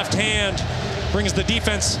with his left hand, brings the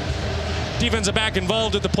defensive back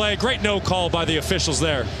involved at the play. Great no call by the officials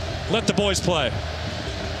there. Let the boys play.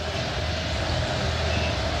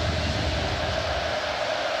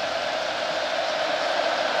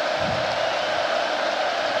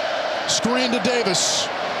 Screen to Davis.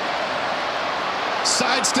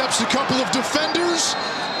 Sidesteps a couple of defenders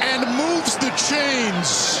and moves the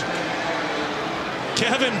chains.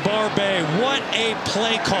 Kevin Barbay, what a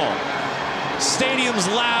play call. Stadium's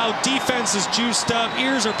loud, defense is juiced up,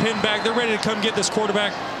 ears are pinned back, they're ready to come get this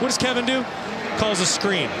quarterback. What does Kevin do? Calls a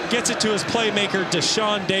screen. Gets it to his playmaker,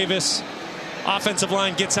 Deshaun Davis. Offensive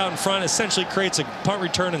line gets out in front, essentially creates a punt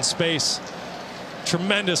return in space.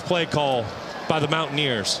 Tremendous play call by the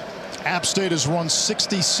Mountaineers. App State has run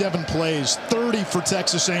 67 plays, 30 for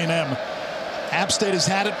Texas A&M. App State has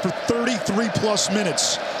had it for 33-plus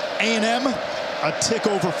minutes. A&M, a tick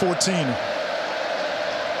over 14.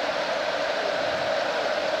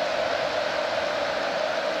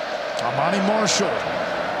 Amani Marshall.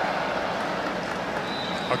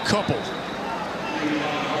 A couple.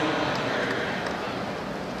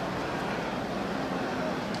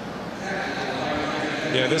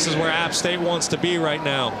 Yeah, this is where App State wants to be right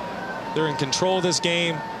now. They're in control of this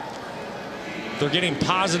game. They're getting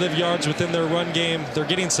positive yards within their run game. They're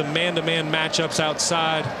getting some man-to-man matchups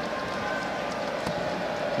outside.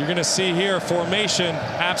 You're going to see here formation.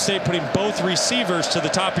 App State putting both receivers to the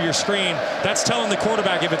top of your screen. That's telling the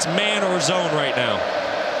quarterback if it's man or zone right now.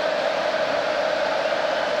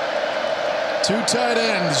 Two tight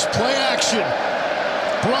ends, play action.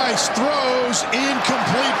 Bryce throws,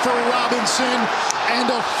 incomplete for Robinson, and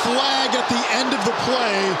a flag at the end of the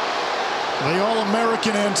play. The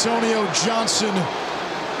All-American Antonio Johnson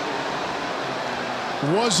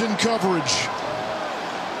was in coverage.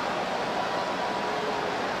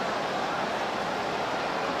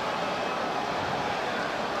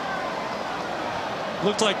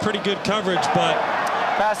 Looked like pretty good coverage, but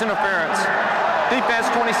pass interference. Defense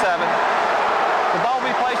 27. The ball will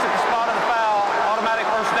be placed at the spot of the foul. Automatic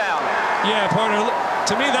first down. yeah, partner,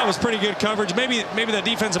 to me that was pretty good coverage. Maybe the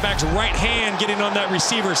defensive back's right hand getting on that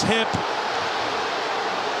receiver's hip,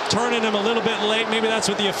 turning him a little bit late. Maybe that's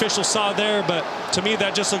what the official saw there, but to me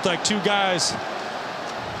that just looked like two guys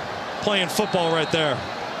playing football right there.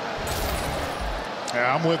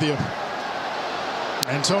 Yeah, I'm with you.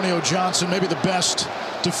 Antonio Johnson, maybe the best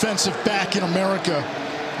defensive back in America.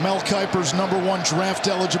 Mel Kiper's #1 draft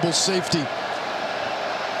eligible safety.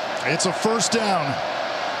 It's a first down.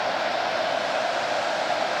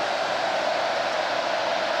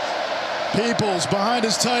 Peoples behind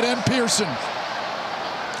his tight end Pearson.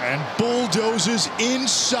 And bulldozes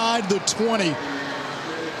inside the 20.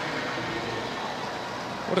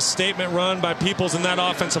 What a statement run by Peoples in that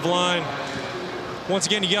offensive line. Once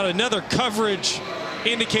again, you got another coverage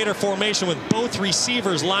indicator formation with both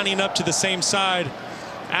receivers lining up to the same side.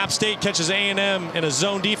 App State catches A&M in a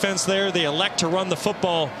zone defense there. They elect to run the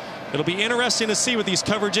football. It'll be interesting to see with these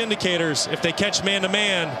coverage indicators. If they catch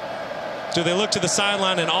man-to-man, do they look to the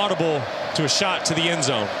sideline and audible to a shot to the end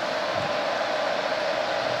zone?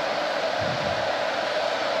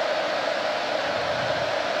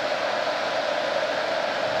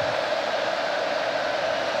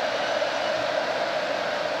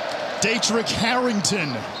 Dietrich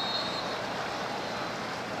Harrington.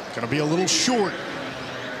 Going to be a little short.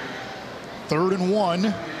 3rd and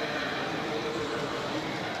 1.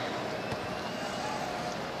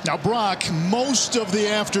 Now Brock, most of the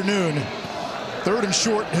afternoon, 3rd and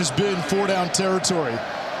short has been 4-down territory.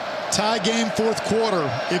 Tie game, 4th quarter.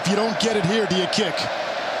 If you don't get it here, do you kick?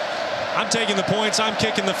 I'm taking the points. I'm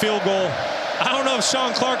kicking the field goal. I don't know if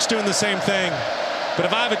Sean Clark's doing the same thing, but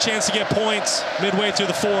if I have a chance to get points midway through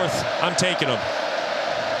the 4th, I'm taking them.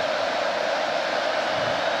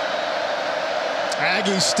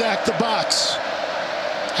 Aggies stack the box.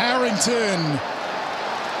 Harrington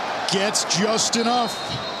gets just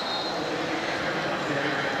enough.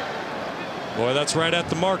 Boy, that's right at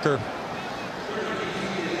the marker.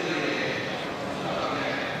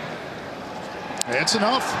 It's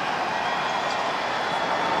enough.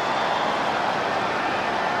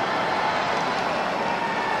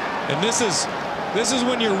 And this is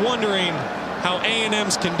when you're wondering how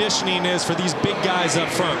A&M's conditioning is for these big guys up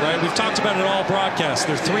front, right? We've talked about it all broadcast.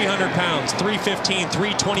 They're 300 pounds, 315,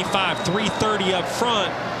 325, 330 up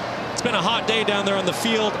front. It's been a hot day down there on the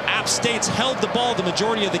field. App State's held the ball the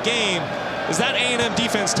majority of the game. Is that A&M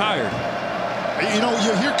defense tired? You know,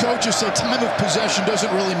 you hear coaches say time of possession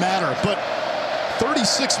doesn't really matter, but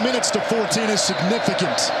 36 minutes to 14 is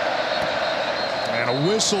significant. And a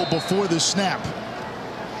whistle before the snap.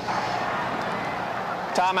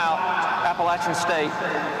 Timeout, Appalachian State,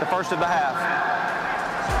 the first of the half.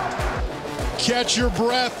 Catch your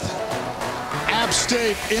breath. App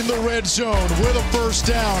State in the red zone with a first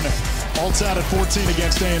down. All tied at 14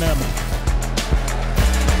 against A&M.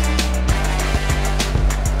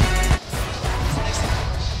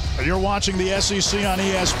 You're watching the SEC on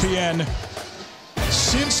ESPN.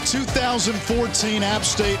 Since 2014, App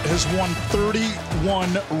State has won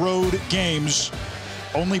 31 road games.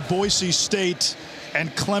 Only Boise State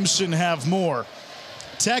and Clemson have more.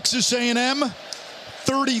 Texas A&M,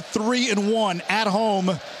 33-1 at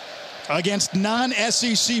home against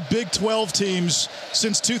non-SEC Big 12 teams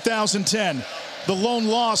since 2010. The lone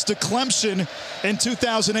loss to Clemson in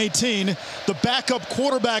 2018. The backup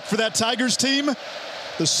quarterback for that Tigers team,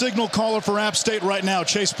 the signal caller for App State right now,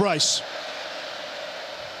 Chase Bryce.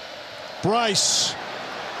 Bryce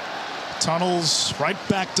tunnels right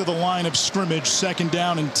back to the line of scrimmage, 2nd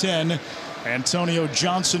down and 10. Antonio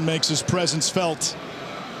Johnson makes his presence felt.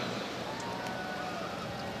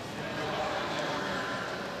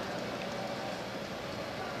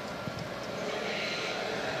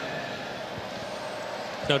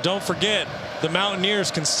 Now don't forget, the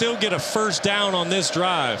Mountaineers can still get a first down on this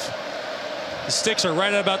drive. The sticks are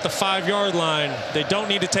right at about the 5-yard line. They don't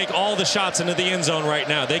need to take all the shots into the end zone right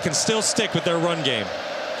now. They can still stick with their run game.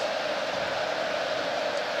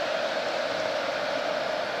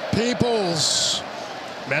 Peoples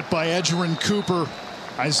met by Edgerrin Cooper.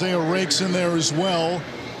 Isaiah Rakes in there as well.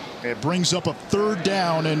 It brings up a 3rd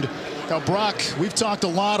down. And now, Brock, we've talked a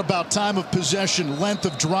lot about time of possession, length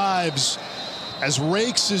of drives. As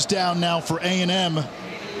Rakes is down now for A&M,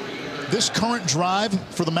 this current drive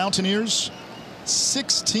for the Mountaineers,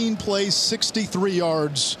 16 plays, 63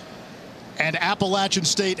 yards, and Appalachian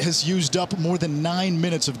State has used up more than 9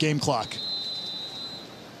 minutes of game clock.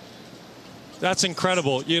 That's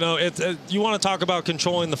incredible. You know, you want to talk about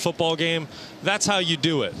controlling the football game. That's how you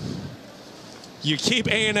do it. You keep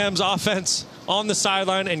A&M's offense on the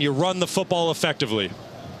sideline and you run the football effectively.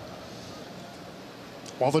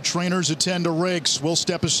 While the trainers attend to Rakes, we'll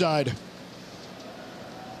step aside.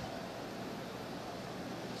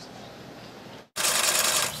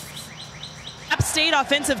 App State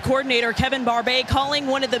offensive coordinator Kevin Barbay calling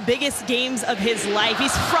one of the biggest games of his life.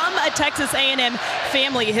 He's from a Texas A&M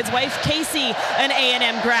family. His wife Casey, an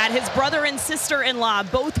A&M grad. His brother and sister-in-law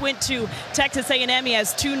both went to Texas A&M. He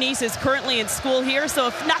has 2 nieces currently in school here. So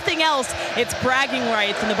if nothing else, it's bragging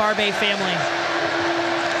rights in the Barbay family.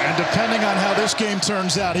 And depending on how this game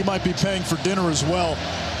turns out, he might be paying for dinner as well.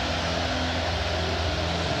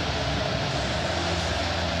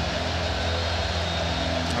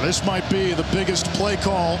 This might be the biggest play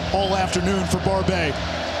call all afternoon for Barbay.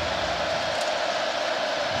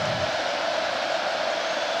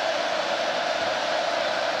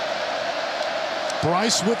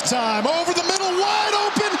 Bryce with time, over the middle, wide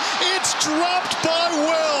open. It's dropped by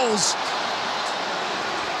Wells.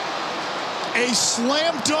 A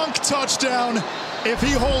slam dunk touchdown if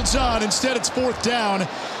he holds on. Instead, it's 4th down.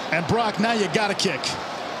 And Brock, now you got to kick.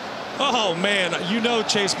 Oh, man, you know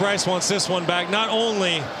Chase Bryce wants this one back. Not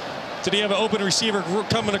only did he have an open receiver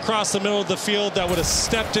coming across the middle of the field that would have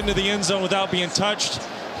stepped into the end zone without being touched,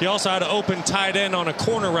 he also had an open tight end on a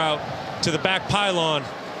corner route to the back pylon.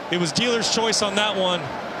 It was dealer's choice on that one.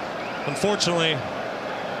 Unfortunately,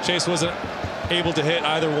 Chase wasn't able to hit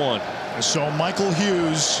either one. So Michael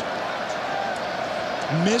Hughes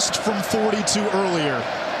missed from 42 earlier.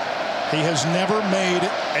 He has never made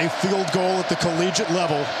a field goal at the collegiate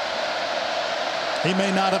level. He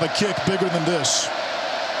may not have a kick bigger than this.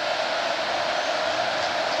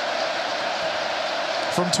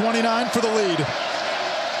 From 29 for the lead.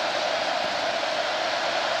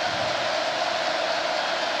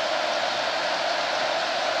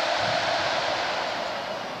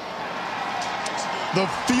 The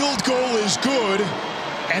field goal is good,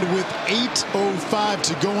 and with 8:05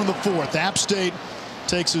 to go in the 4th, App State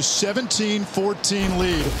takes a 17-14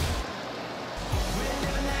 lead.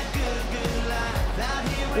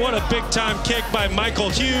 What a big-time kick by Michael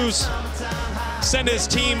Hughes. Send his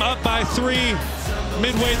team up by 3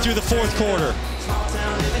 midway through the 4th quarter.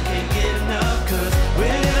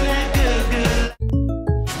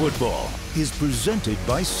 Football is presented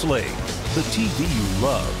by Sling, the TV you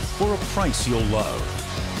love for a price you'll love.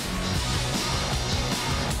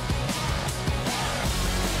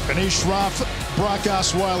 Anish Shroff, Brock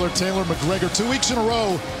Osweiler, Taylor McGregor. 2 weeks in a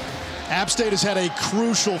row, App State has had a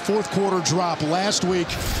crucial 4th quarter drop last week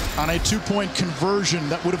on a 2-point conversion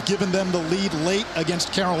that would have given them the lead late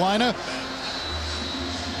against Carolina.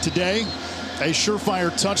 Today, a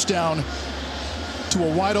surefire touchdown to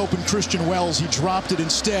a wide open Christian Wells. He dropped it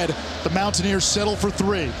instead. The Mountaineers settle for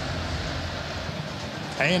 3.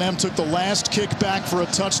 A&M took the last kick back for a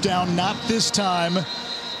touchdown. Not this time.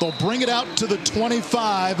 They'll bring it out to the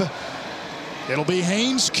 25. It'll be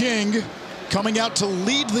Haynes King coming out to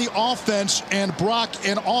lead the offense. And Brock,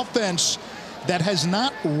 an offense that has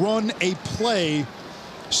not run a play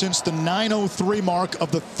since the 9:03 mark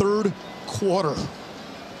of the third quarter.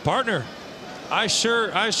 Partner, I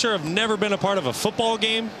sure have never been a part of a football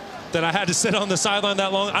game that I had to sit on the sideline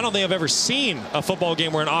that long. I don't think I've ever seen a football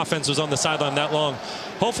game where an offense was on the sideline that long.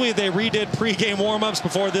 Hopefully they redid pregame warm-ups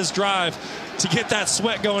before this drive to get that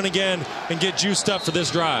sweat going again and get juiced up for this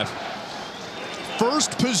drive.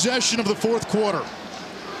 First possession of the fourth quarter.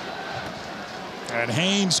 And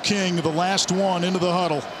Haynes King, the last one, into the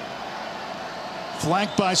huddle.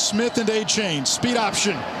 Flanked by Smith and A-Chain. Speed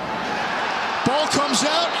option. Ball comes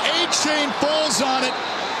out. A-Chain falls on it.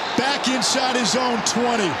 Back inside his own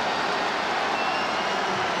 20.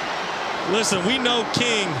 Listen, we know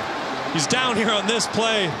King. He's down here on this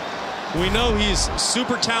play. We know he's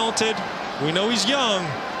super talented. We know he's young.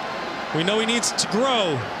 We know he needs to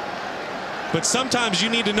grow. But sometimes you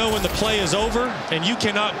need to know when the play is over, and you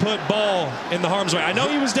cannot put ball in the harm's way. I know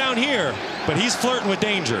he was down here, but he's flirting with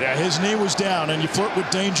danger. Yeah, his knee was down, and you flirt with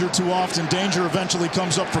danger too often. Danger eventually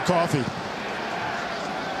comes up for coffee.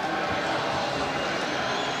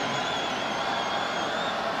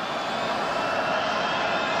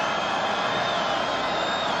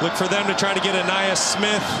 Look for them to try to get Anais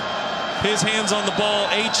Smith. His hands on the ball.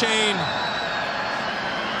 A-Chain.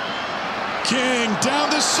 King down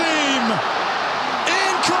the seam.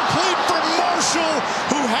 Incomplete for Marshall,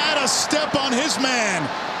 who had a step on his man.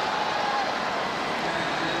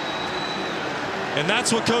 And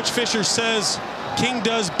that's what Coach Fisher says King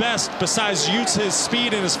does best besides use his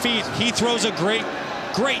speed and his feet. He throws a great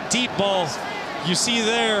deep ball. You see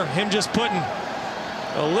there him just putting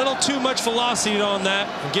a little too much velocity on that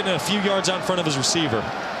and getting a few yards out in front of his receiver.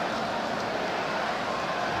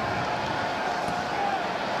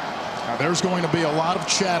 Now there's going to be a lot of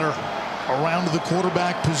chatter around the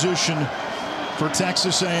quarterback position for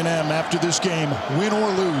Texas A&M after this game, win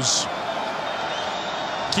or lose.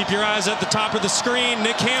 Keep your eyes at the top of the screen.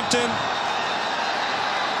 Nick Hampton.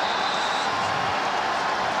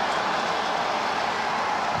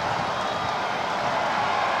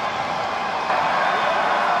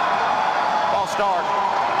 Start.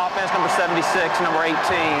 Offense number 76, number 18,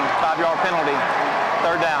 5-yard penalty,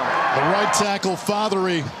 3rd down. The right tackle,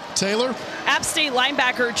 Fothery. Taylor? App State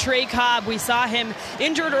linebacker Trey Cobb, we saw him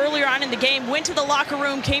injured earlier on in the game, went to the locker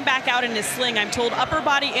room, came back out in his sling. I'm told upper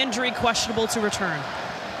body injury, questionable to return.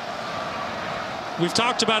 We've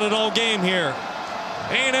talked about it all game here.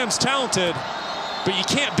 A&M's talented, but you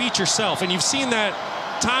can't beat yourself, and you've seen that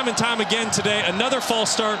time and time again today. Another false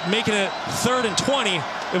start, making it 3rd and 20.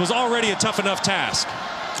 It was already a tough enough task.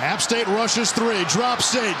 App State rushes 3,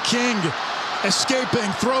 drops 8. King escaping,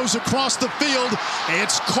 throws across the field.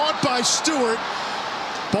 It's caught by Stewart.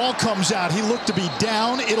 Ball comes out. He looked to be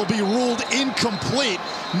down. It'll be ruled incomplete.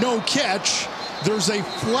 No catch. There's a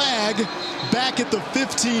flag back at the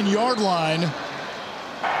 15-yard line.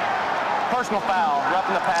 Personal foul,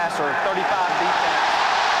 roughing the passer, 35 defense.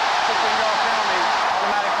 15-yard penalty,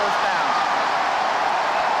 automatic 1st down.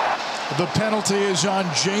 The penalty is on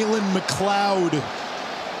Jalen McLeod.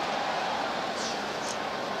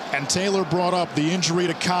 And Taylor brought up the injury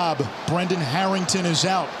to Cobb. Brendan Harrington is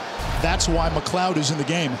out. That's why McLeod is in the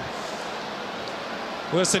game.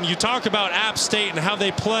 Listen, you talk about App State and how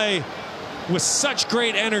they play with such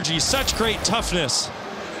great energy, such great toughness.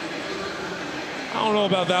 I don't know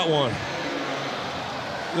about that one.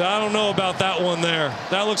 I don't know about that one there.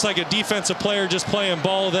 That looks like a defensive player just playing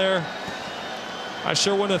ball there. I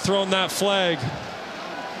sure wouldn't have thrown that flag.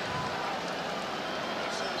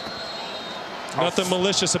 Nothing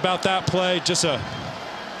malicious about that play. Just a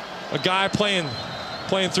guy playing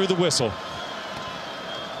through the whistle.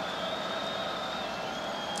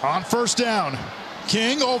 On 1st down,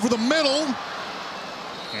 King over the middle.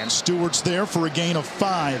 And Stewart's there for a gain of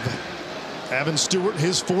 5. Evan Stewart,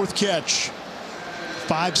 his 4th catch.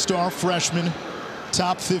 5-star freshman,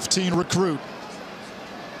 top 15 recruit.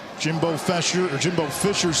 Jimbo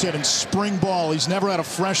Fisher said in spring ball he's never had a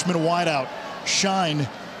freshman wideout shine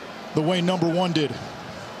the way number 1 did.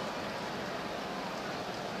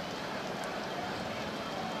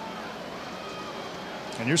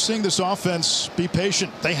 And you're seeing this offense be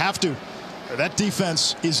patient. They have to. That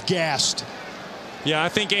defense is gassed. Yeah, I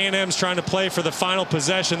think A&M's trying to play for the final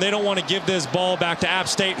possession. They don't want to give this ball back to App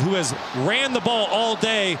State, who has ran the ball all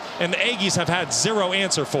day, and the Aggies have had 0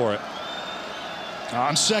 answer for it.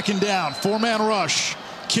 On second down, 4-man rush.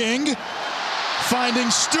 King finding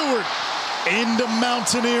Stewart into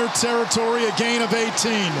Mountaineer territory, a gain of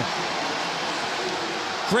 18.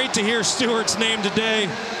 Great to hear Stewart's name today.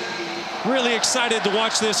 Really excited to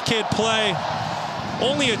watch this kid play.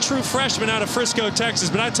 Only a true freshman out of Frisco, Texas,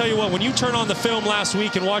 but I tell you what, when you turn on the film last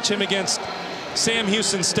week and watch him against Sam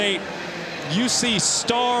Houston State, you see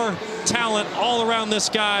star talent all around this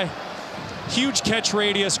guy. Huge catch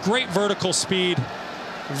radius, great vertical speed.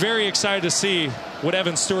 Very excited to see what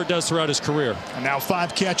Evan Stewart does throughout his career. And now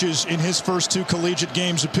 5 catches in his first 2 collegiate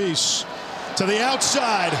games apiece. To the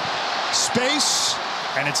outside, space,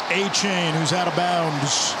 and it's A-Chain who's out of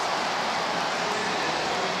bounds.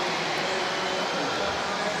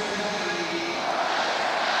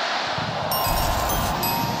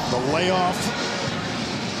 The layoff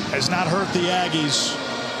has not hurt the Aggies.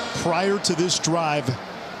 Prior to this drive,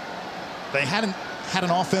 they hadn't had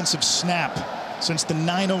an offensive snap since the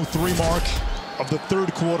 9:03 mark of the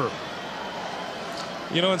 3rd quarter.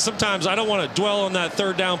 You know, and sometimes I don't want to dwell on that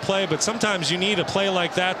 3rd down play, but sometimes you need a play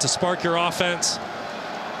like that to spark your offense.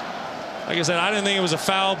 Like I said, I didn't think it was a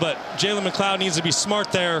foul, but Jalen McLeod needs to be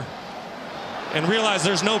smart there and realize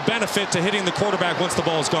there's no benefit to hitting the quarterback once the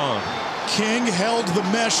ball's gone. King held the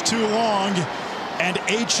mesh too long, and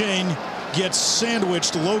A-Chain gets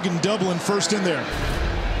sandwiched. Logan Dublin first in there.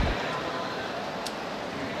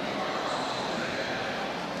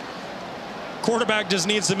 Quarterback just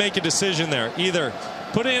needs to make a decision there. Either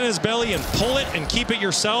put it in his belly and pull it and keep it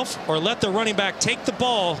yourself, or let the running back take the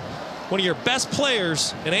ball, one of your best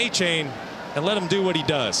players in A-Chain, and let him do what he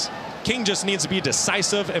does. King just needs to be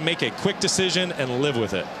decisive and make a quick decision and live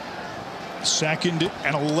with it. 2nd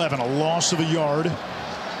and 11, a loss of a yard.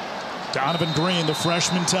 Donovan Green, the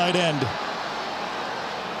freshman tight end.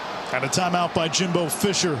 And a timeout by Jimbo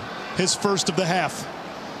Fisher, his first of the half.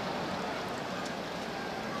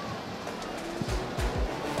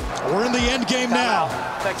 We're in the end game now.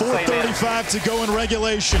 4:35 to go in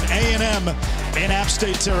regulation. A&M in App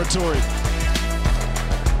State territory.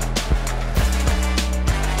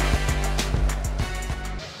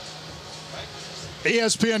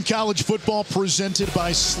 ESPN College Football presented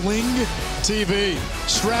by Sling TV.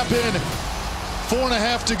 Strap in.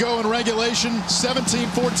 4.5 to go in regulation.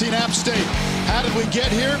 17-14 App State. How did we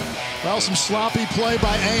get here? Well, some sloppy play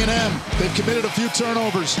by A&M. They've committed a few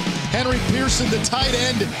turnovers. Henry Pearson, the tight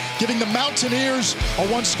end, giving the Mountaineers a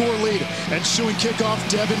 1-score lead. Ensuing kickoff,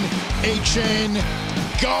 Devin A-Chain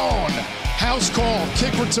gone. House call,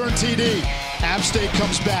 kick return TD. App State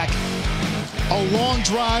comes back. A long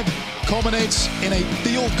drive culminates in a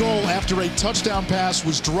field goal after a touchdown pass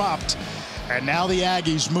was dropped. And now the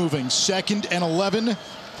Aggies moving. 2nd and 11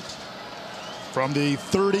 from the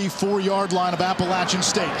 34-yard line of Appalachian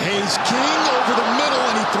State. Hayes King over the middle,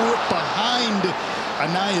 and he threw it behind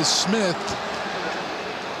Aniyah Smith.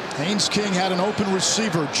 Haynes King had an open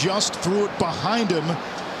receiver, just threw it behind him.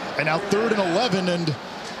 And now 3rd and 11. And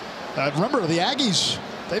remember, the Aggies,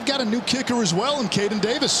 they've got a new kicker as well in Caden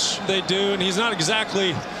Davis. They do, and he's not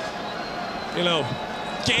exactly, you know,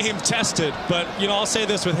 game tested, but you know, I'll say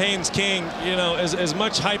this with Haynes King, you know, as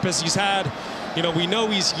much hype as he's had, you know, we know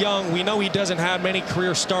he's young, we know he doesn't have many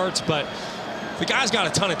career starts, but the guy's got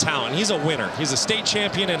a ton of talent. He's a winner. He's a state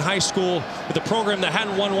champion in high school with a program that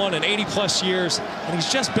hadn't won one in 80+ years, and he's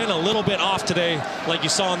just been a little bit off today, like you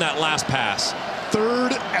saw in that last pass.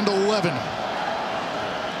 3rd and 11.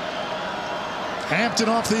 Hampton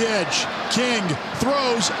off the edge. King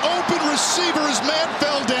throws, open receiver, his man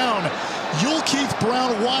fell down. Keith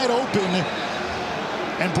Brown wide open.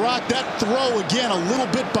 And Brock, that throw again a little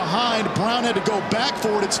bit behind. Brown had to go back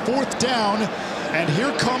for it. It's 4th down. And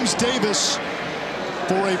here comes Davis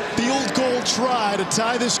for a field goal try to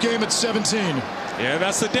tie this game at 17. Yeah,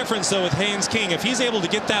 that's the difference, though, with Haynes King. If he's able to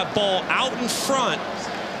get that ball out in front,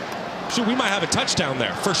 shoot, we might have a touchdown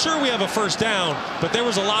there. For sure we have a 1st down, but there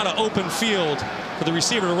was a lot of open field for the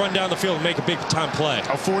receiver to run down the field and make a big-time play.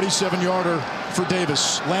 A 47-yarder for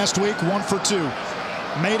Davis. Last week, 1 for 2.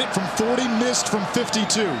 Made it from 40, missed from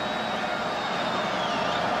 52. No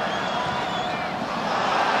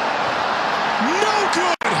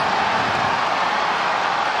good!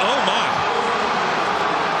 Oh, my.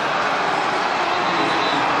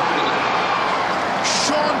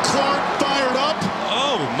 Sean Clark fired up.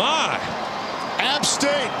 Oh, my. App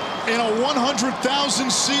State in a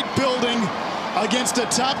 100,000-seat building against a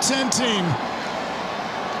top 10 team.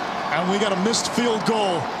 And we got a missed field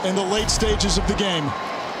goal in the late stages of the game.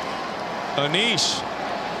 Anish,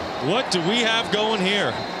 what do we have going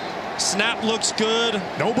here? Snap looks good.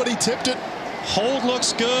 Nobody tipped it. Hold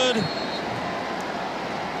looks good.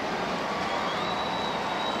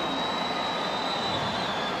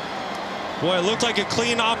 Boy, it looked like a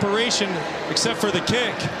clean operation, except for the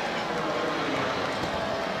kick.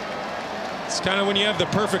 It's kind of when you have the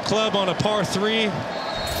perfect club on a par 3.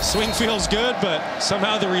 Swing feels good, but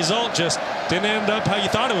somehow the result just didn't end up how you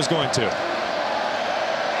thought it was going to.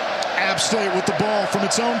 App State with the ball from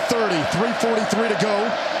its own 30. 3:43 to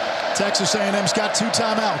go. Texas A&M's got 2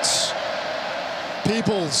 timeouts.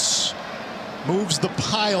 Peoples moves the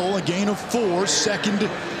pile, a gain of 4, 2nd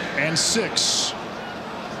and 6.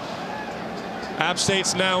 App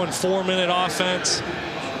State's now in 4-minute offense.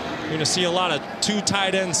 You're going to see a lot of 2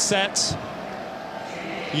 tight end sets.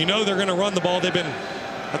 You know they're going to run the ball.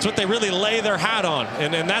 That's what they really lay their hat on.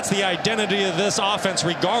 And that's the identity of this offense,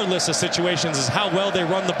 regardless of situations, is how well they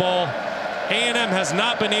run the ball. A&M has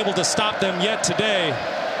not been able to stop them yet today.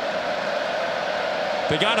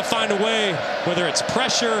 They got to find a way, whether it's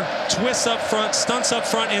pressure, twists up front, stunts up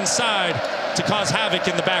front, inside, to cause havoc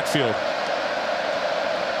in the backfield.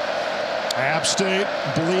 App State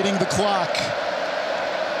bleeding the clock.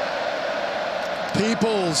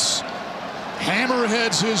 Peoples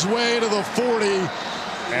hammerheads his way to the 40,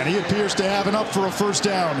 and he appears to have enough for a first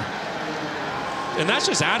down. And that's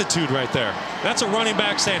just attitude right there. That's a running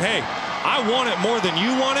back saying, hey, I want it more than you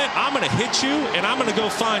want it. I'm going to hit you, and I'm going to go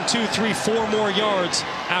find 2, 3, 4 more yards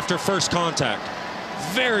after first contact.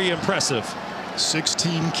 Very impressive.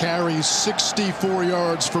 16 carries, 64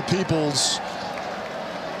 yards for Peoples.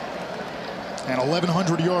 An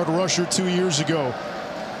 1,100-yard rusher 2 years ago.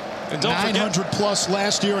 And don't 900 plus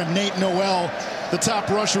last year, and Nate Noel, the top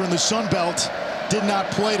rusher in the Sun Belt, did not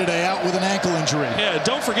play today, out with an ankle injury. Yeah,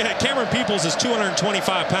 don't forget, Cameron Peoples is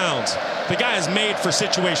 225 pounds. The guy is made for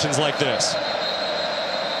situations like this.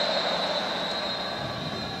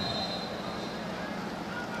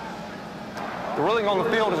 The ruling on the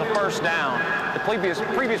field is a first down. The previous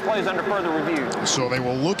play is under further review. So they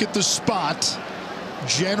will look at the spot.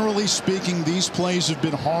 Generally speaking, these plays have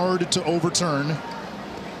been hard to overturn.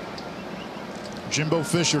 Jimbo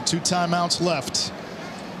Fisher, 2 timeouts left.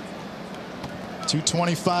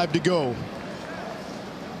 2:25 to go.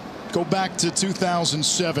 Go back to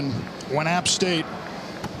 2007 when App State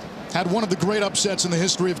had one of the great upsets in the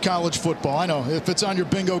history of college football. I know, if it's on your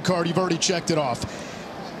bingo card, you've already checked it off.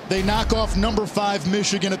 They knock off number 5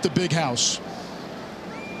 Michigan at the Big House.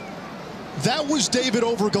 That was David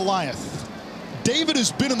over Goliath. David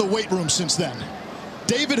has been in the weight room since then.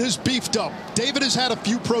 David has beefed up. David has had a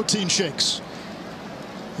few protein shakes.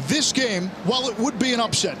 This game, while it would be an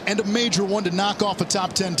upset and a major one to knock off a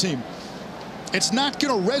top 10 team, it's not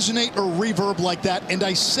going to resonate or reverb like that. And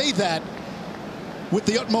I say that with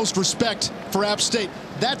the utmost respect for App State.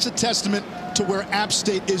 That's a testament to where App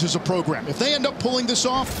State is as a program. If they end up pulling this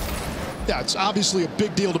off, yeah, it's obviously a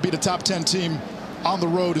big deal to beat a top 10 team on the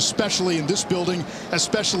road, especially in this building,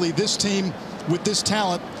 especially this team with this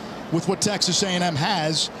talent, with what Texas A&M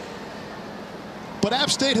has. But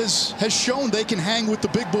App State has shown they can hang with the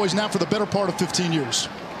big boys now for the better part of 15 years.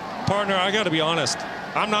 Partner, I got to be honest.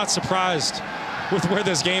 I'm not surprised with where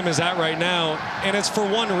this game is at right now, and it's for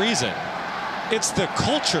one reason. It's the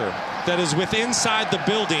culture that is inside the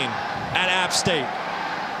building at App State.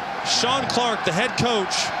 Sean Clark, the head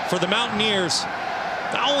coach for the Mountaineers,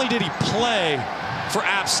 not only did he play for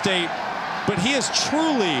App State, but he has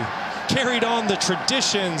truly carried on the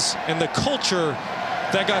traditions and the culture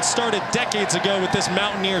that got started decades ago with this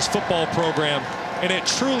Mountaineers football program, and it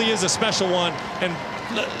truly is a special one. And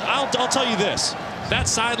I'll tell you this, that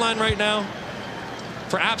sideline right now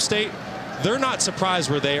for App State, they're not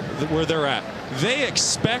surprised where they're at. They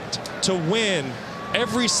expect to win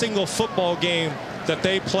every single football game that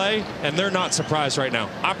they play, and they're not surprised right now.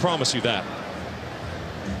 I promise you that.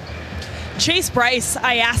 Chase Bryce,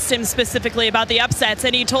 I asked him specifically about the upsets,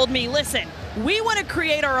 and he told me, listen, we want to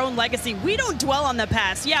create our own legacy. We don't dwell on the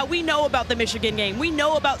past. Yeah, we know about the Michigan game. We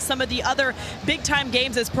know about some of the other big-time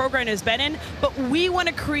games this program has been in, but we want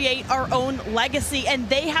to create our own legacy, and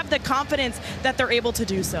they have the confidence that they're able to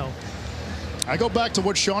do so. I go back to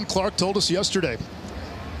what Sean Clark told us yesterday.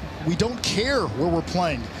 We don't care where we're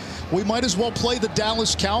playing. We might as well play the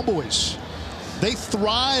Dallas Cowboys. They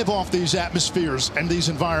thrive off these atmospheres and these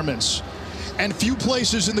environments. And few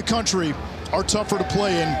places in the country are tougher to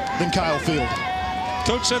play in than Kyle Field.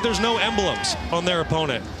 Coach said there's no emblems on their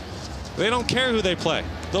opponent. They don't care who they play.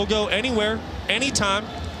 They'll go anywhere, anytime,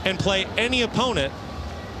 and play any opponent.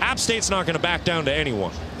 App State's not going to back down to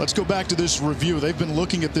anyone. Let's go back to this review. They've been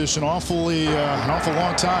looking at this an awful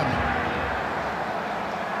long time.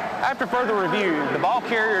 After further review, the ball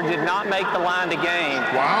carrier did not make the line to gain.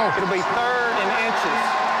 Wow. It'll be 3rd and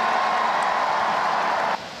inches.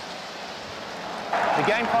 The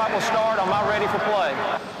game clock will start on my ready for play.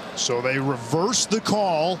 So they reverse the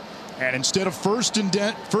call, And instead of first and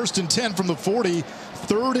 10 from the 40,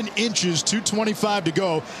 3rd and inches, 2:25 to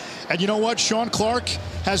go. And you know what? Sean Clark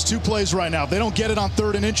has 2 plays right now. If they don't get it on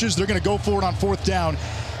 3rd and inches, they're going to go for it on 4th down.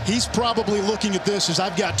 He's probably looking at this as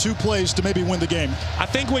I've got 2 plays to maybe win the game. I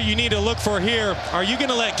think what you need to look for here, are you going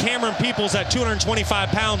to let Cameron Peoples at 225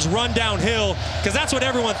 pounds run downhill? Because that's what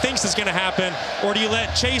everyone thinks is going to happen. Or do you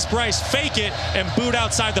let Chase Bryce fake it and boot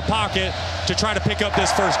outside the pocket to try to pick up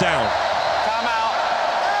this first down? Timeout,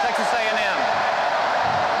 Texas A&M.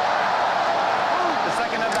 The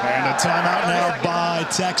second of the And a half. timeout now by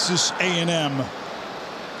Texas A&M.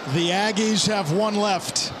 The Aggies have 1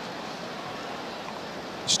 left.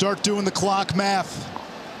 Start doing the clock math.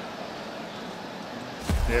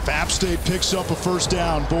 If App State picks up a first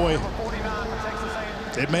down, boy,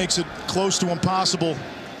 it makes it close to impossible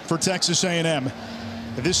for Texas A&M.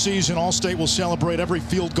 This season, All-State will celebrate every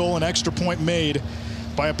field goal and extra point made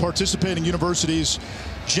by a participating university's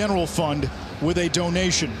general fund with a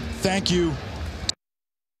donation. Thank you.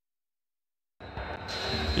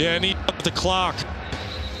 Yeah, and up the clock.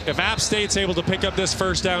 If App State's able to pick up this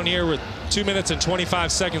first down here with 2 minutes and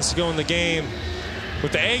 25 seconds to go in the game,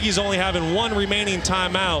 with the Aggies only having 1 remaining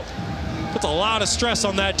timeout, puts a lot of stress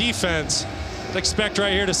on that defense. I'd expect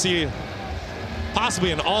right here to see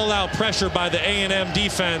possibly an all-out pressure by the A&M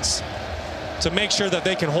defense to make sure that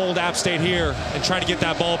they can hold App State here and try to get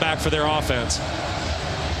that ball back for their offense.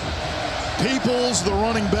 Peoples, the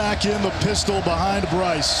running back, in the pistol behind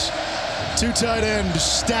Bryce. 2 tight ends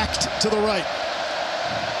stacked to the right.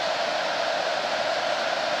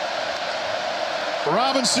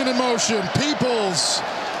 Robinson in motion. Peoples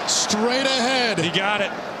straight ahead. He got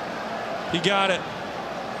it. He got it.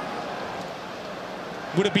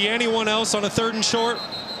 Would it be anyone else on a 3rd and short?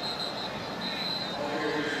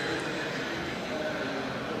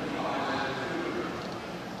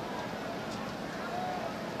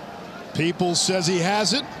 Peoples says he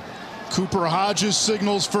has it. Cooper Hodges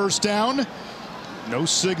signals first down. No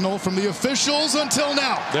signal from the officials until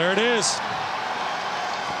now. There it is.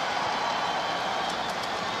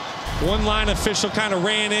 One line official kind of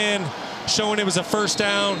ran in, showing it was a first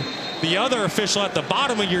down. The other official at the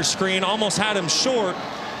bottom of your screen almost had him short.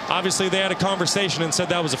 Obviously, they had a conversation and said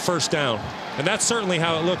that was a first down. And that's certainly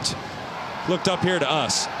how it looked up here to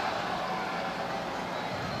us.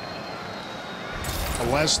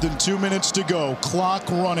 Less than 2 minutes to go. Clock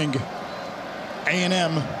running.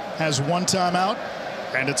 A&M has 1 timeout,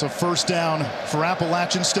 and it's a first down for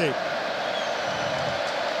Appalachian State.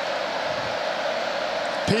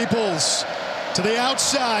 Peoples to the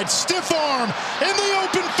outside, stiff arm in the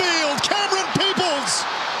open field. Cameron Peoples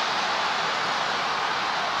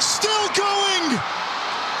still going.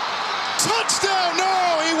 Touchdown.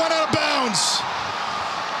 No, he went out of bounds.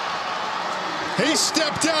 He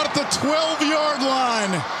stepped out at the 12-yard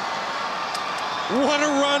line. What a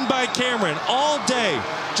run by Cameron all day.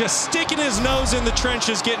 Just sticking his nose in the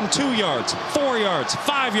trenches, getting 2 yards, 4 yards,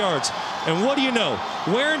 5 yards. And what do you know?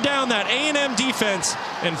 Wearing down that A&M defense,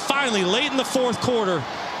 and finally, late in the 4th quarter,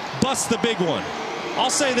 busts the big one. I'll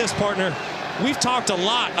say this, partner. We've talked a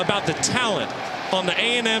lot about the talent on the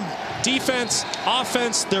A&M defense,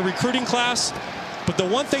 offense, their recruiting class. But the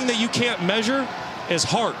one thing that you can't measure is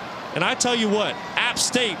heart. And I tell you what, App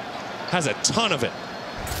State has a ton of it.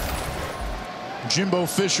 Jimbo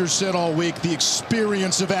Fisher said all week the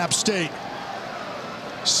experience of App State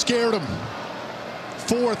scared him.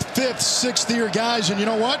 4th, 5th, 6th year guys, and you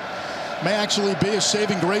know what? May actually be a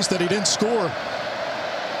saving grace that he didn't score.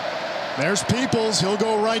 There's Peoples. He'll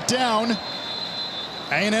go right down.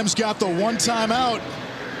 A&M's got the 1 timeout,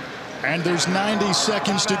 and there's 90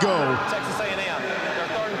 seconds to go.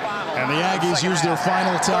 And the Aggies use their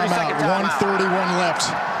final timeout. 1:31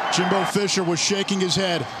 left. Jimbo Fisher was shaking his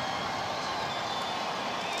head.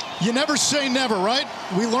 You never say never, right?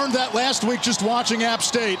 We learned that last week just watching App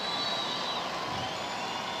State.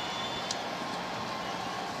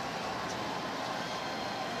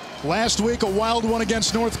 Last week, a wild one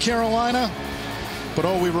against North Carolina. But,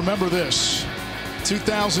 oh, we remember this.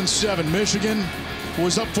 2007, Michigan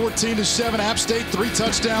was up 14-7. App State, 3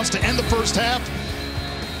 touchdowns to end the first half.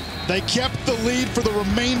 They kept the lead for the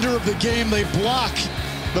remainder of the game. They block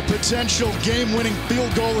the potential game-winning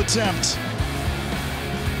field goal attempt.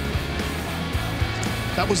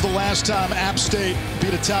 That was the last time App State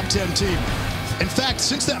beat a top 10 team. In fact,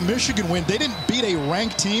 since that Michigan win, they didn't beat a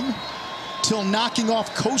ranked team till knocking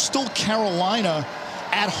off Coastal Carolina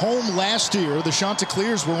at home last year. The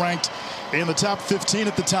Chanticleers were ranked in the top 15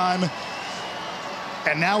 at the time.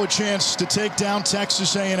 And now a chance to take down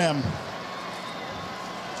Texas A&M.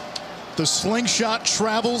 The slingshot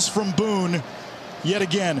travels from Boone yet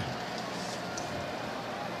again.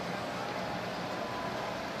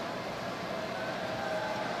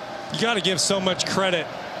 You got to give so much credit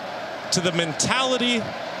to the mentality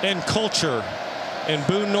and culture in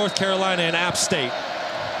Boone, North Carolina and App State.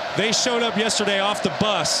 They showed up yesterday off the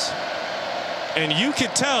bus, and you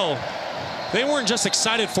could tell they weren't just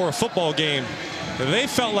excited for a football game. They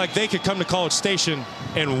felt like they could come to College Station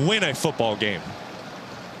and win a football game.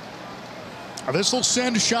 This will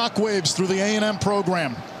send shockwaves through the A&M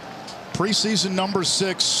program. Preseason number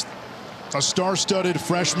 6, a star-studded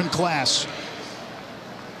freshman class.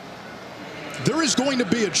 There is going to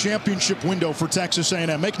be a championship window for Texas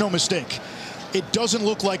A&M. Make no mistake. It doesn't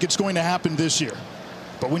look like it's going to happen this year.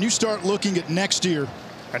 But when you start looking at next year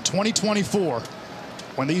and 2024,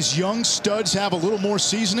 when these young studs have a little more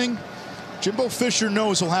seasoning, Jimbo Fisher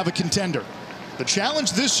knows he'll have a contender. The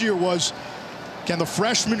challenge this year was, can the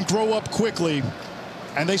freshmen grow up quickly?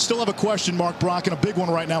 And they still have a question mark, Brock, and a big one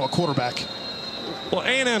right now at quarterback. Well,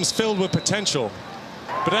 A&M's filled with potential.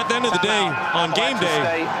 But at the end of the day, on game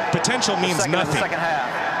day, potential means nothing.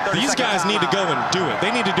 These guys need to go and do it.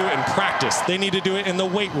 They need to do it in practice. They need to do it in the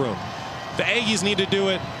weight room. The Aggies need to do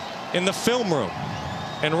it in the film room.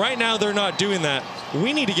 And right now, they're not doing that.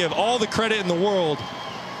 We need to give all the credit in the world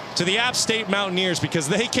to the App State Mountaineers, because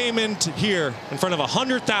they came in here in front of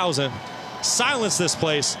 100,000, silenced this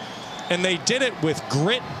place, and they did it with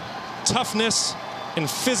grit, toughness, and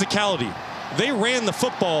physicality. They ran the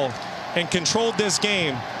football and controlled this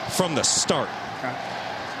game from the start.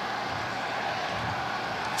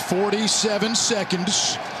 47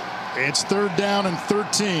 seconds. It's 3rd down and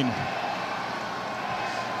 13.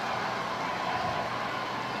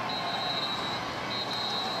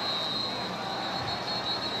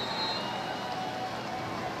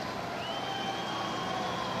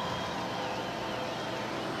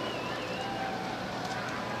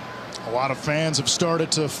 A lot of fans have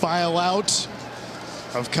started to file out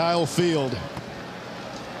of Kyle Field.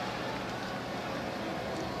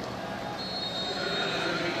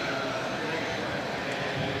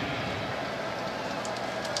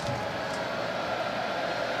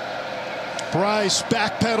 Bryce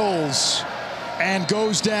backpedals and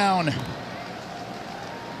goes down.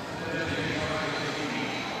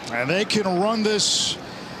 And they can run this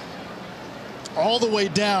all the way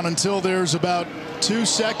down until there's about 2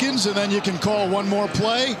 seconds, and then you can call one more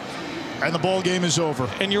play, and the ball game is over.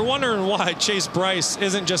 And you're wondering why Chase Bryce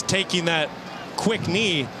isn't just taking that quick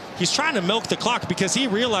knee. He's trying to milk the clock because he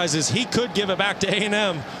realizes he could give it back to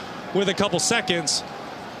A&M with a couple seconds.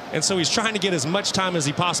 And so he's trying to get as much time as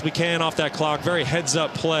he possibly can off that clock. Very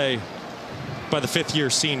heads-up play by the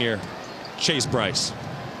 5th-year senior, Chase Bryce.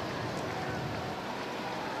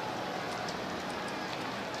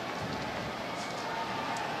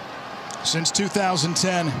 Since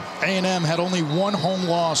 2010, A&M had only 1 home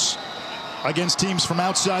loss against teams from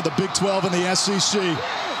outside the Big 12 and the SEC. They're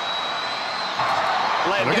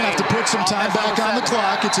going to have to put some time back on the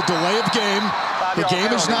clock. It's a delay of game. The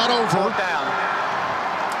game is not over.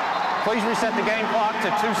 Please reset the game clock to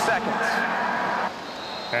 2 seconds.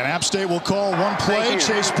 And App State will call one play.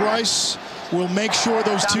 Chase Bryce will make sure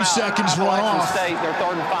those 2 seconds run off. State, their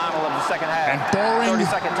 3rd and final of the second half. And barring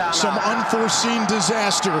some unforeseen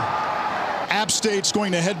disaster, App State's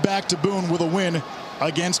going to head back to Boone with a win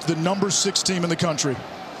against the number 6 team in the country.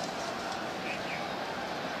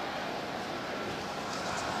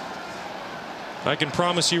 I can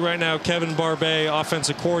promise you right now, Kevin Barbay,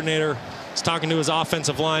 offensive coordinator, is talking to his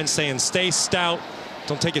offensive line saying, stay stout.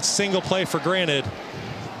 Don't take a single play for granted.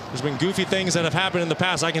 There's been goofy things that have happened in the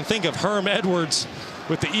past. I can think of Herm Edwards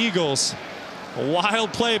with the Eagles. A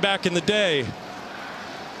wild play back in the day.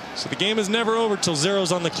 So the game is never over till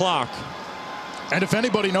 0's on the clock. And if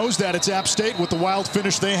anybody knows that, it's App State with the wild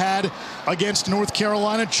finish they had against North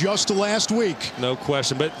Carolina just last week. No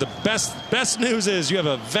question. But the best news is you have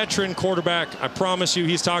a veteran quarterback. I promise you,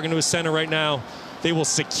 he's talking to his center right now. They will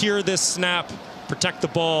secure this snap, protect the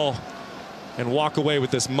ball, and walk away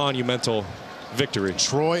with this monumental victory.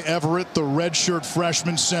 Troy Everett, the redshirt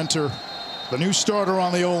freshman center, the new starter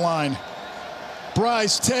on the O-line.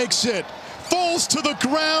 Bryce takes it, falls to the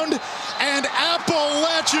ground, and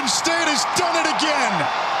Appalachian State has done it again.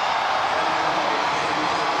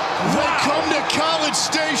 They come to College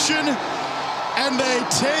Station and they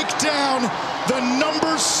take down the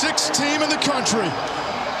number 6 team in the country.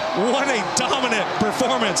 What a dominant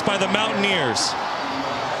performance by the Mountaineers.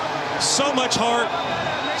 So much heart,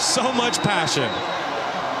 so much passion.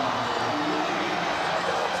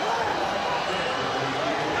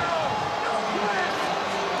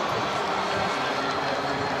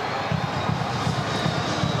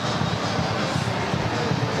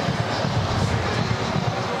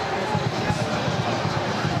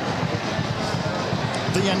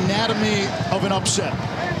 The anatomy of an upset.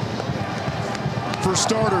 For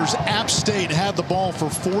starters, App State had the ball for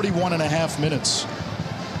 41.5 minutes.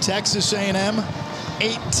 Texas A&M,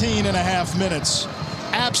 18.5 minutes.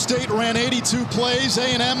 App State ran 82 plays,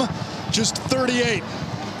 A&M just 38.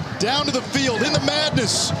 Down to the field in the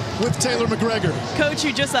madness with Taylor McGregor. Coach,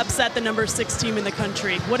 you just upset the number 6 team in the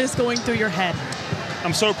country. What is going through your head?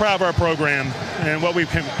 I'm so proud of our program and what we've.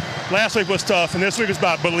 Last week was tough, and this week is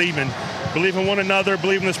about believing. Believe in one another,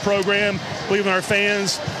 believe in this program, believe in our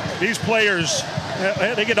fans. These players,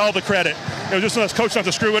 they get all the credit. It was just us coach not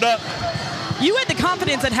to screw it up. You had the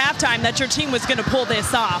confidence at halftime that your team was going to pull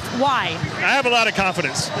this off. Why? I have a lot of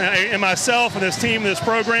confidence in myself and this team, this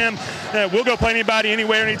program. We'll go play anybody,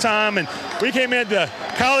 anywhere, anytime. And we came into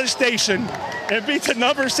College Station and beat the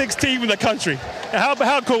number 6 team in the country.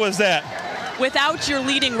 How cool is that? Without your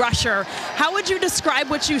leading rusher, how would you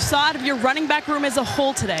describe what you saw out of your running back room as a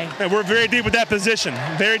whole today? And we're very deep with that position.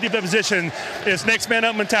 Very deep with that position. It's next man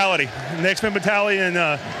up mentality. Next man mentality, and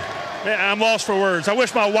I'm lost for words. I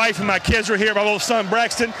wish my wife and my kids were here, my little son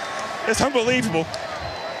Braxton. It's unbelievable.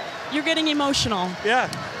 You're getting emotional. Yeah.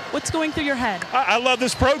 What's going through your head? I love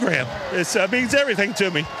this program. It means everything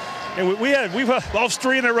to me. And we've lost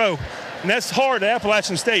 3 in a row, and that's hard at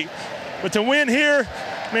Appalachian State. But to win here,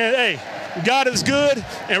 man, hey, God is good,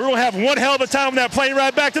 and we're going to have one hell of a time on that plane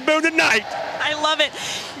ride back to Boone tonight. I love it.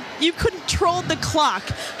 You controlled the clock.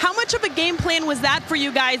 How much of a game plan was that for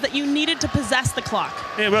you guys that you needed to possess the clock?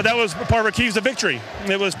 Yeah, well, that was part of our keys to victory.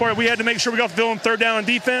 It was we had to make sure we got the field on 3rd down on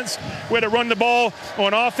defense. We had to run the ball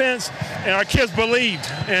on offense, and our kids believed.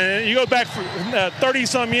 And you go back for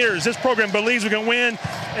 30-some years, this program believes we can win,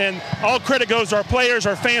 and all credit goes to our players,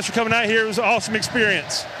 our fans for coming out here. It was an awesome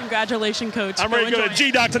experience. Congratulations, Coach. I'm ready to go to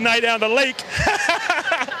G-Doc tonight down the lake.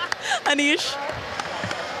 Anish?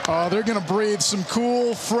 They're going to breathe some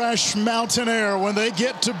cool, fresh mountain air when they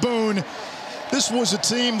get to Boone. This was a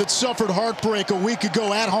team that suffered heartbreak a week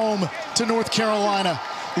ago at home to North Carolina,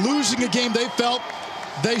 losing a game they felt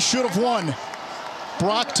they should have won.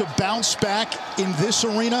 Brock, to bounce back in this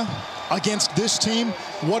arena against this team,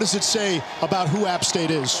 what does it say about who App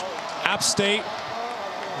State is? App State,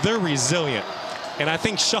 they're resilient. And I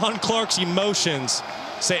think Sean Clark's emotions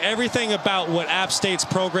say everything about what App State's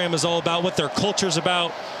program is all about, what their culture's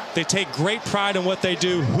about. They take great pride in what they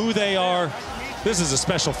do, who they are. This is a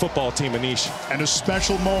special football team, Anish. And a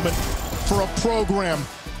special moment for a program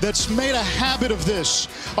that's made a habit of this.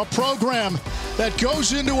 A program that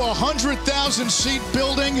goes into a 100,000-seat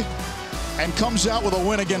building and comes out with a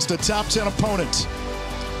win against a top 10 opponent.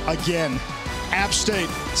 Again, App State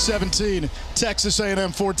 17, Texas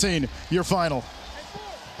A&M 14, your final.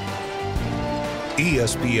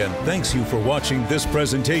 ESPN thanks you for watching this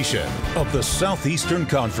presentation of the Southeastern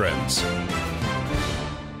Conference.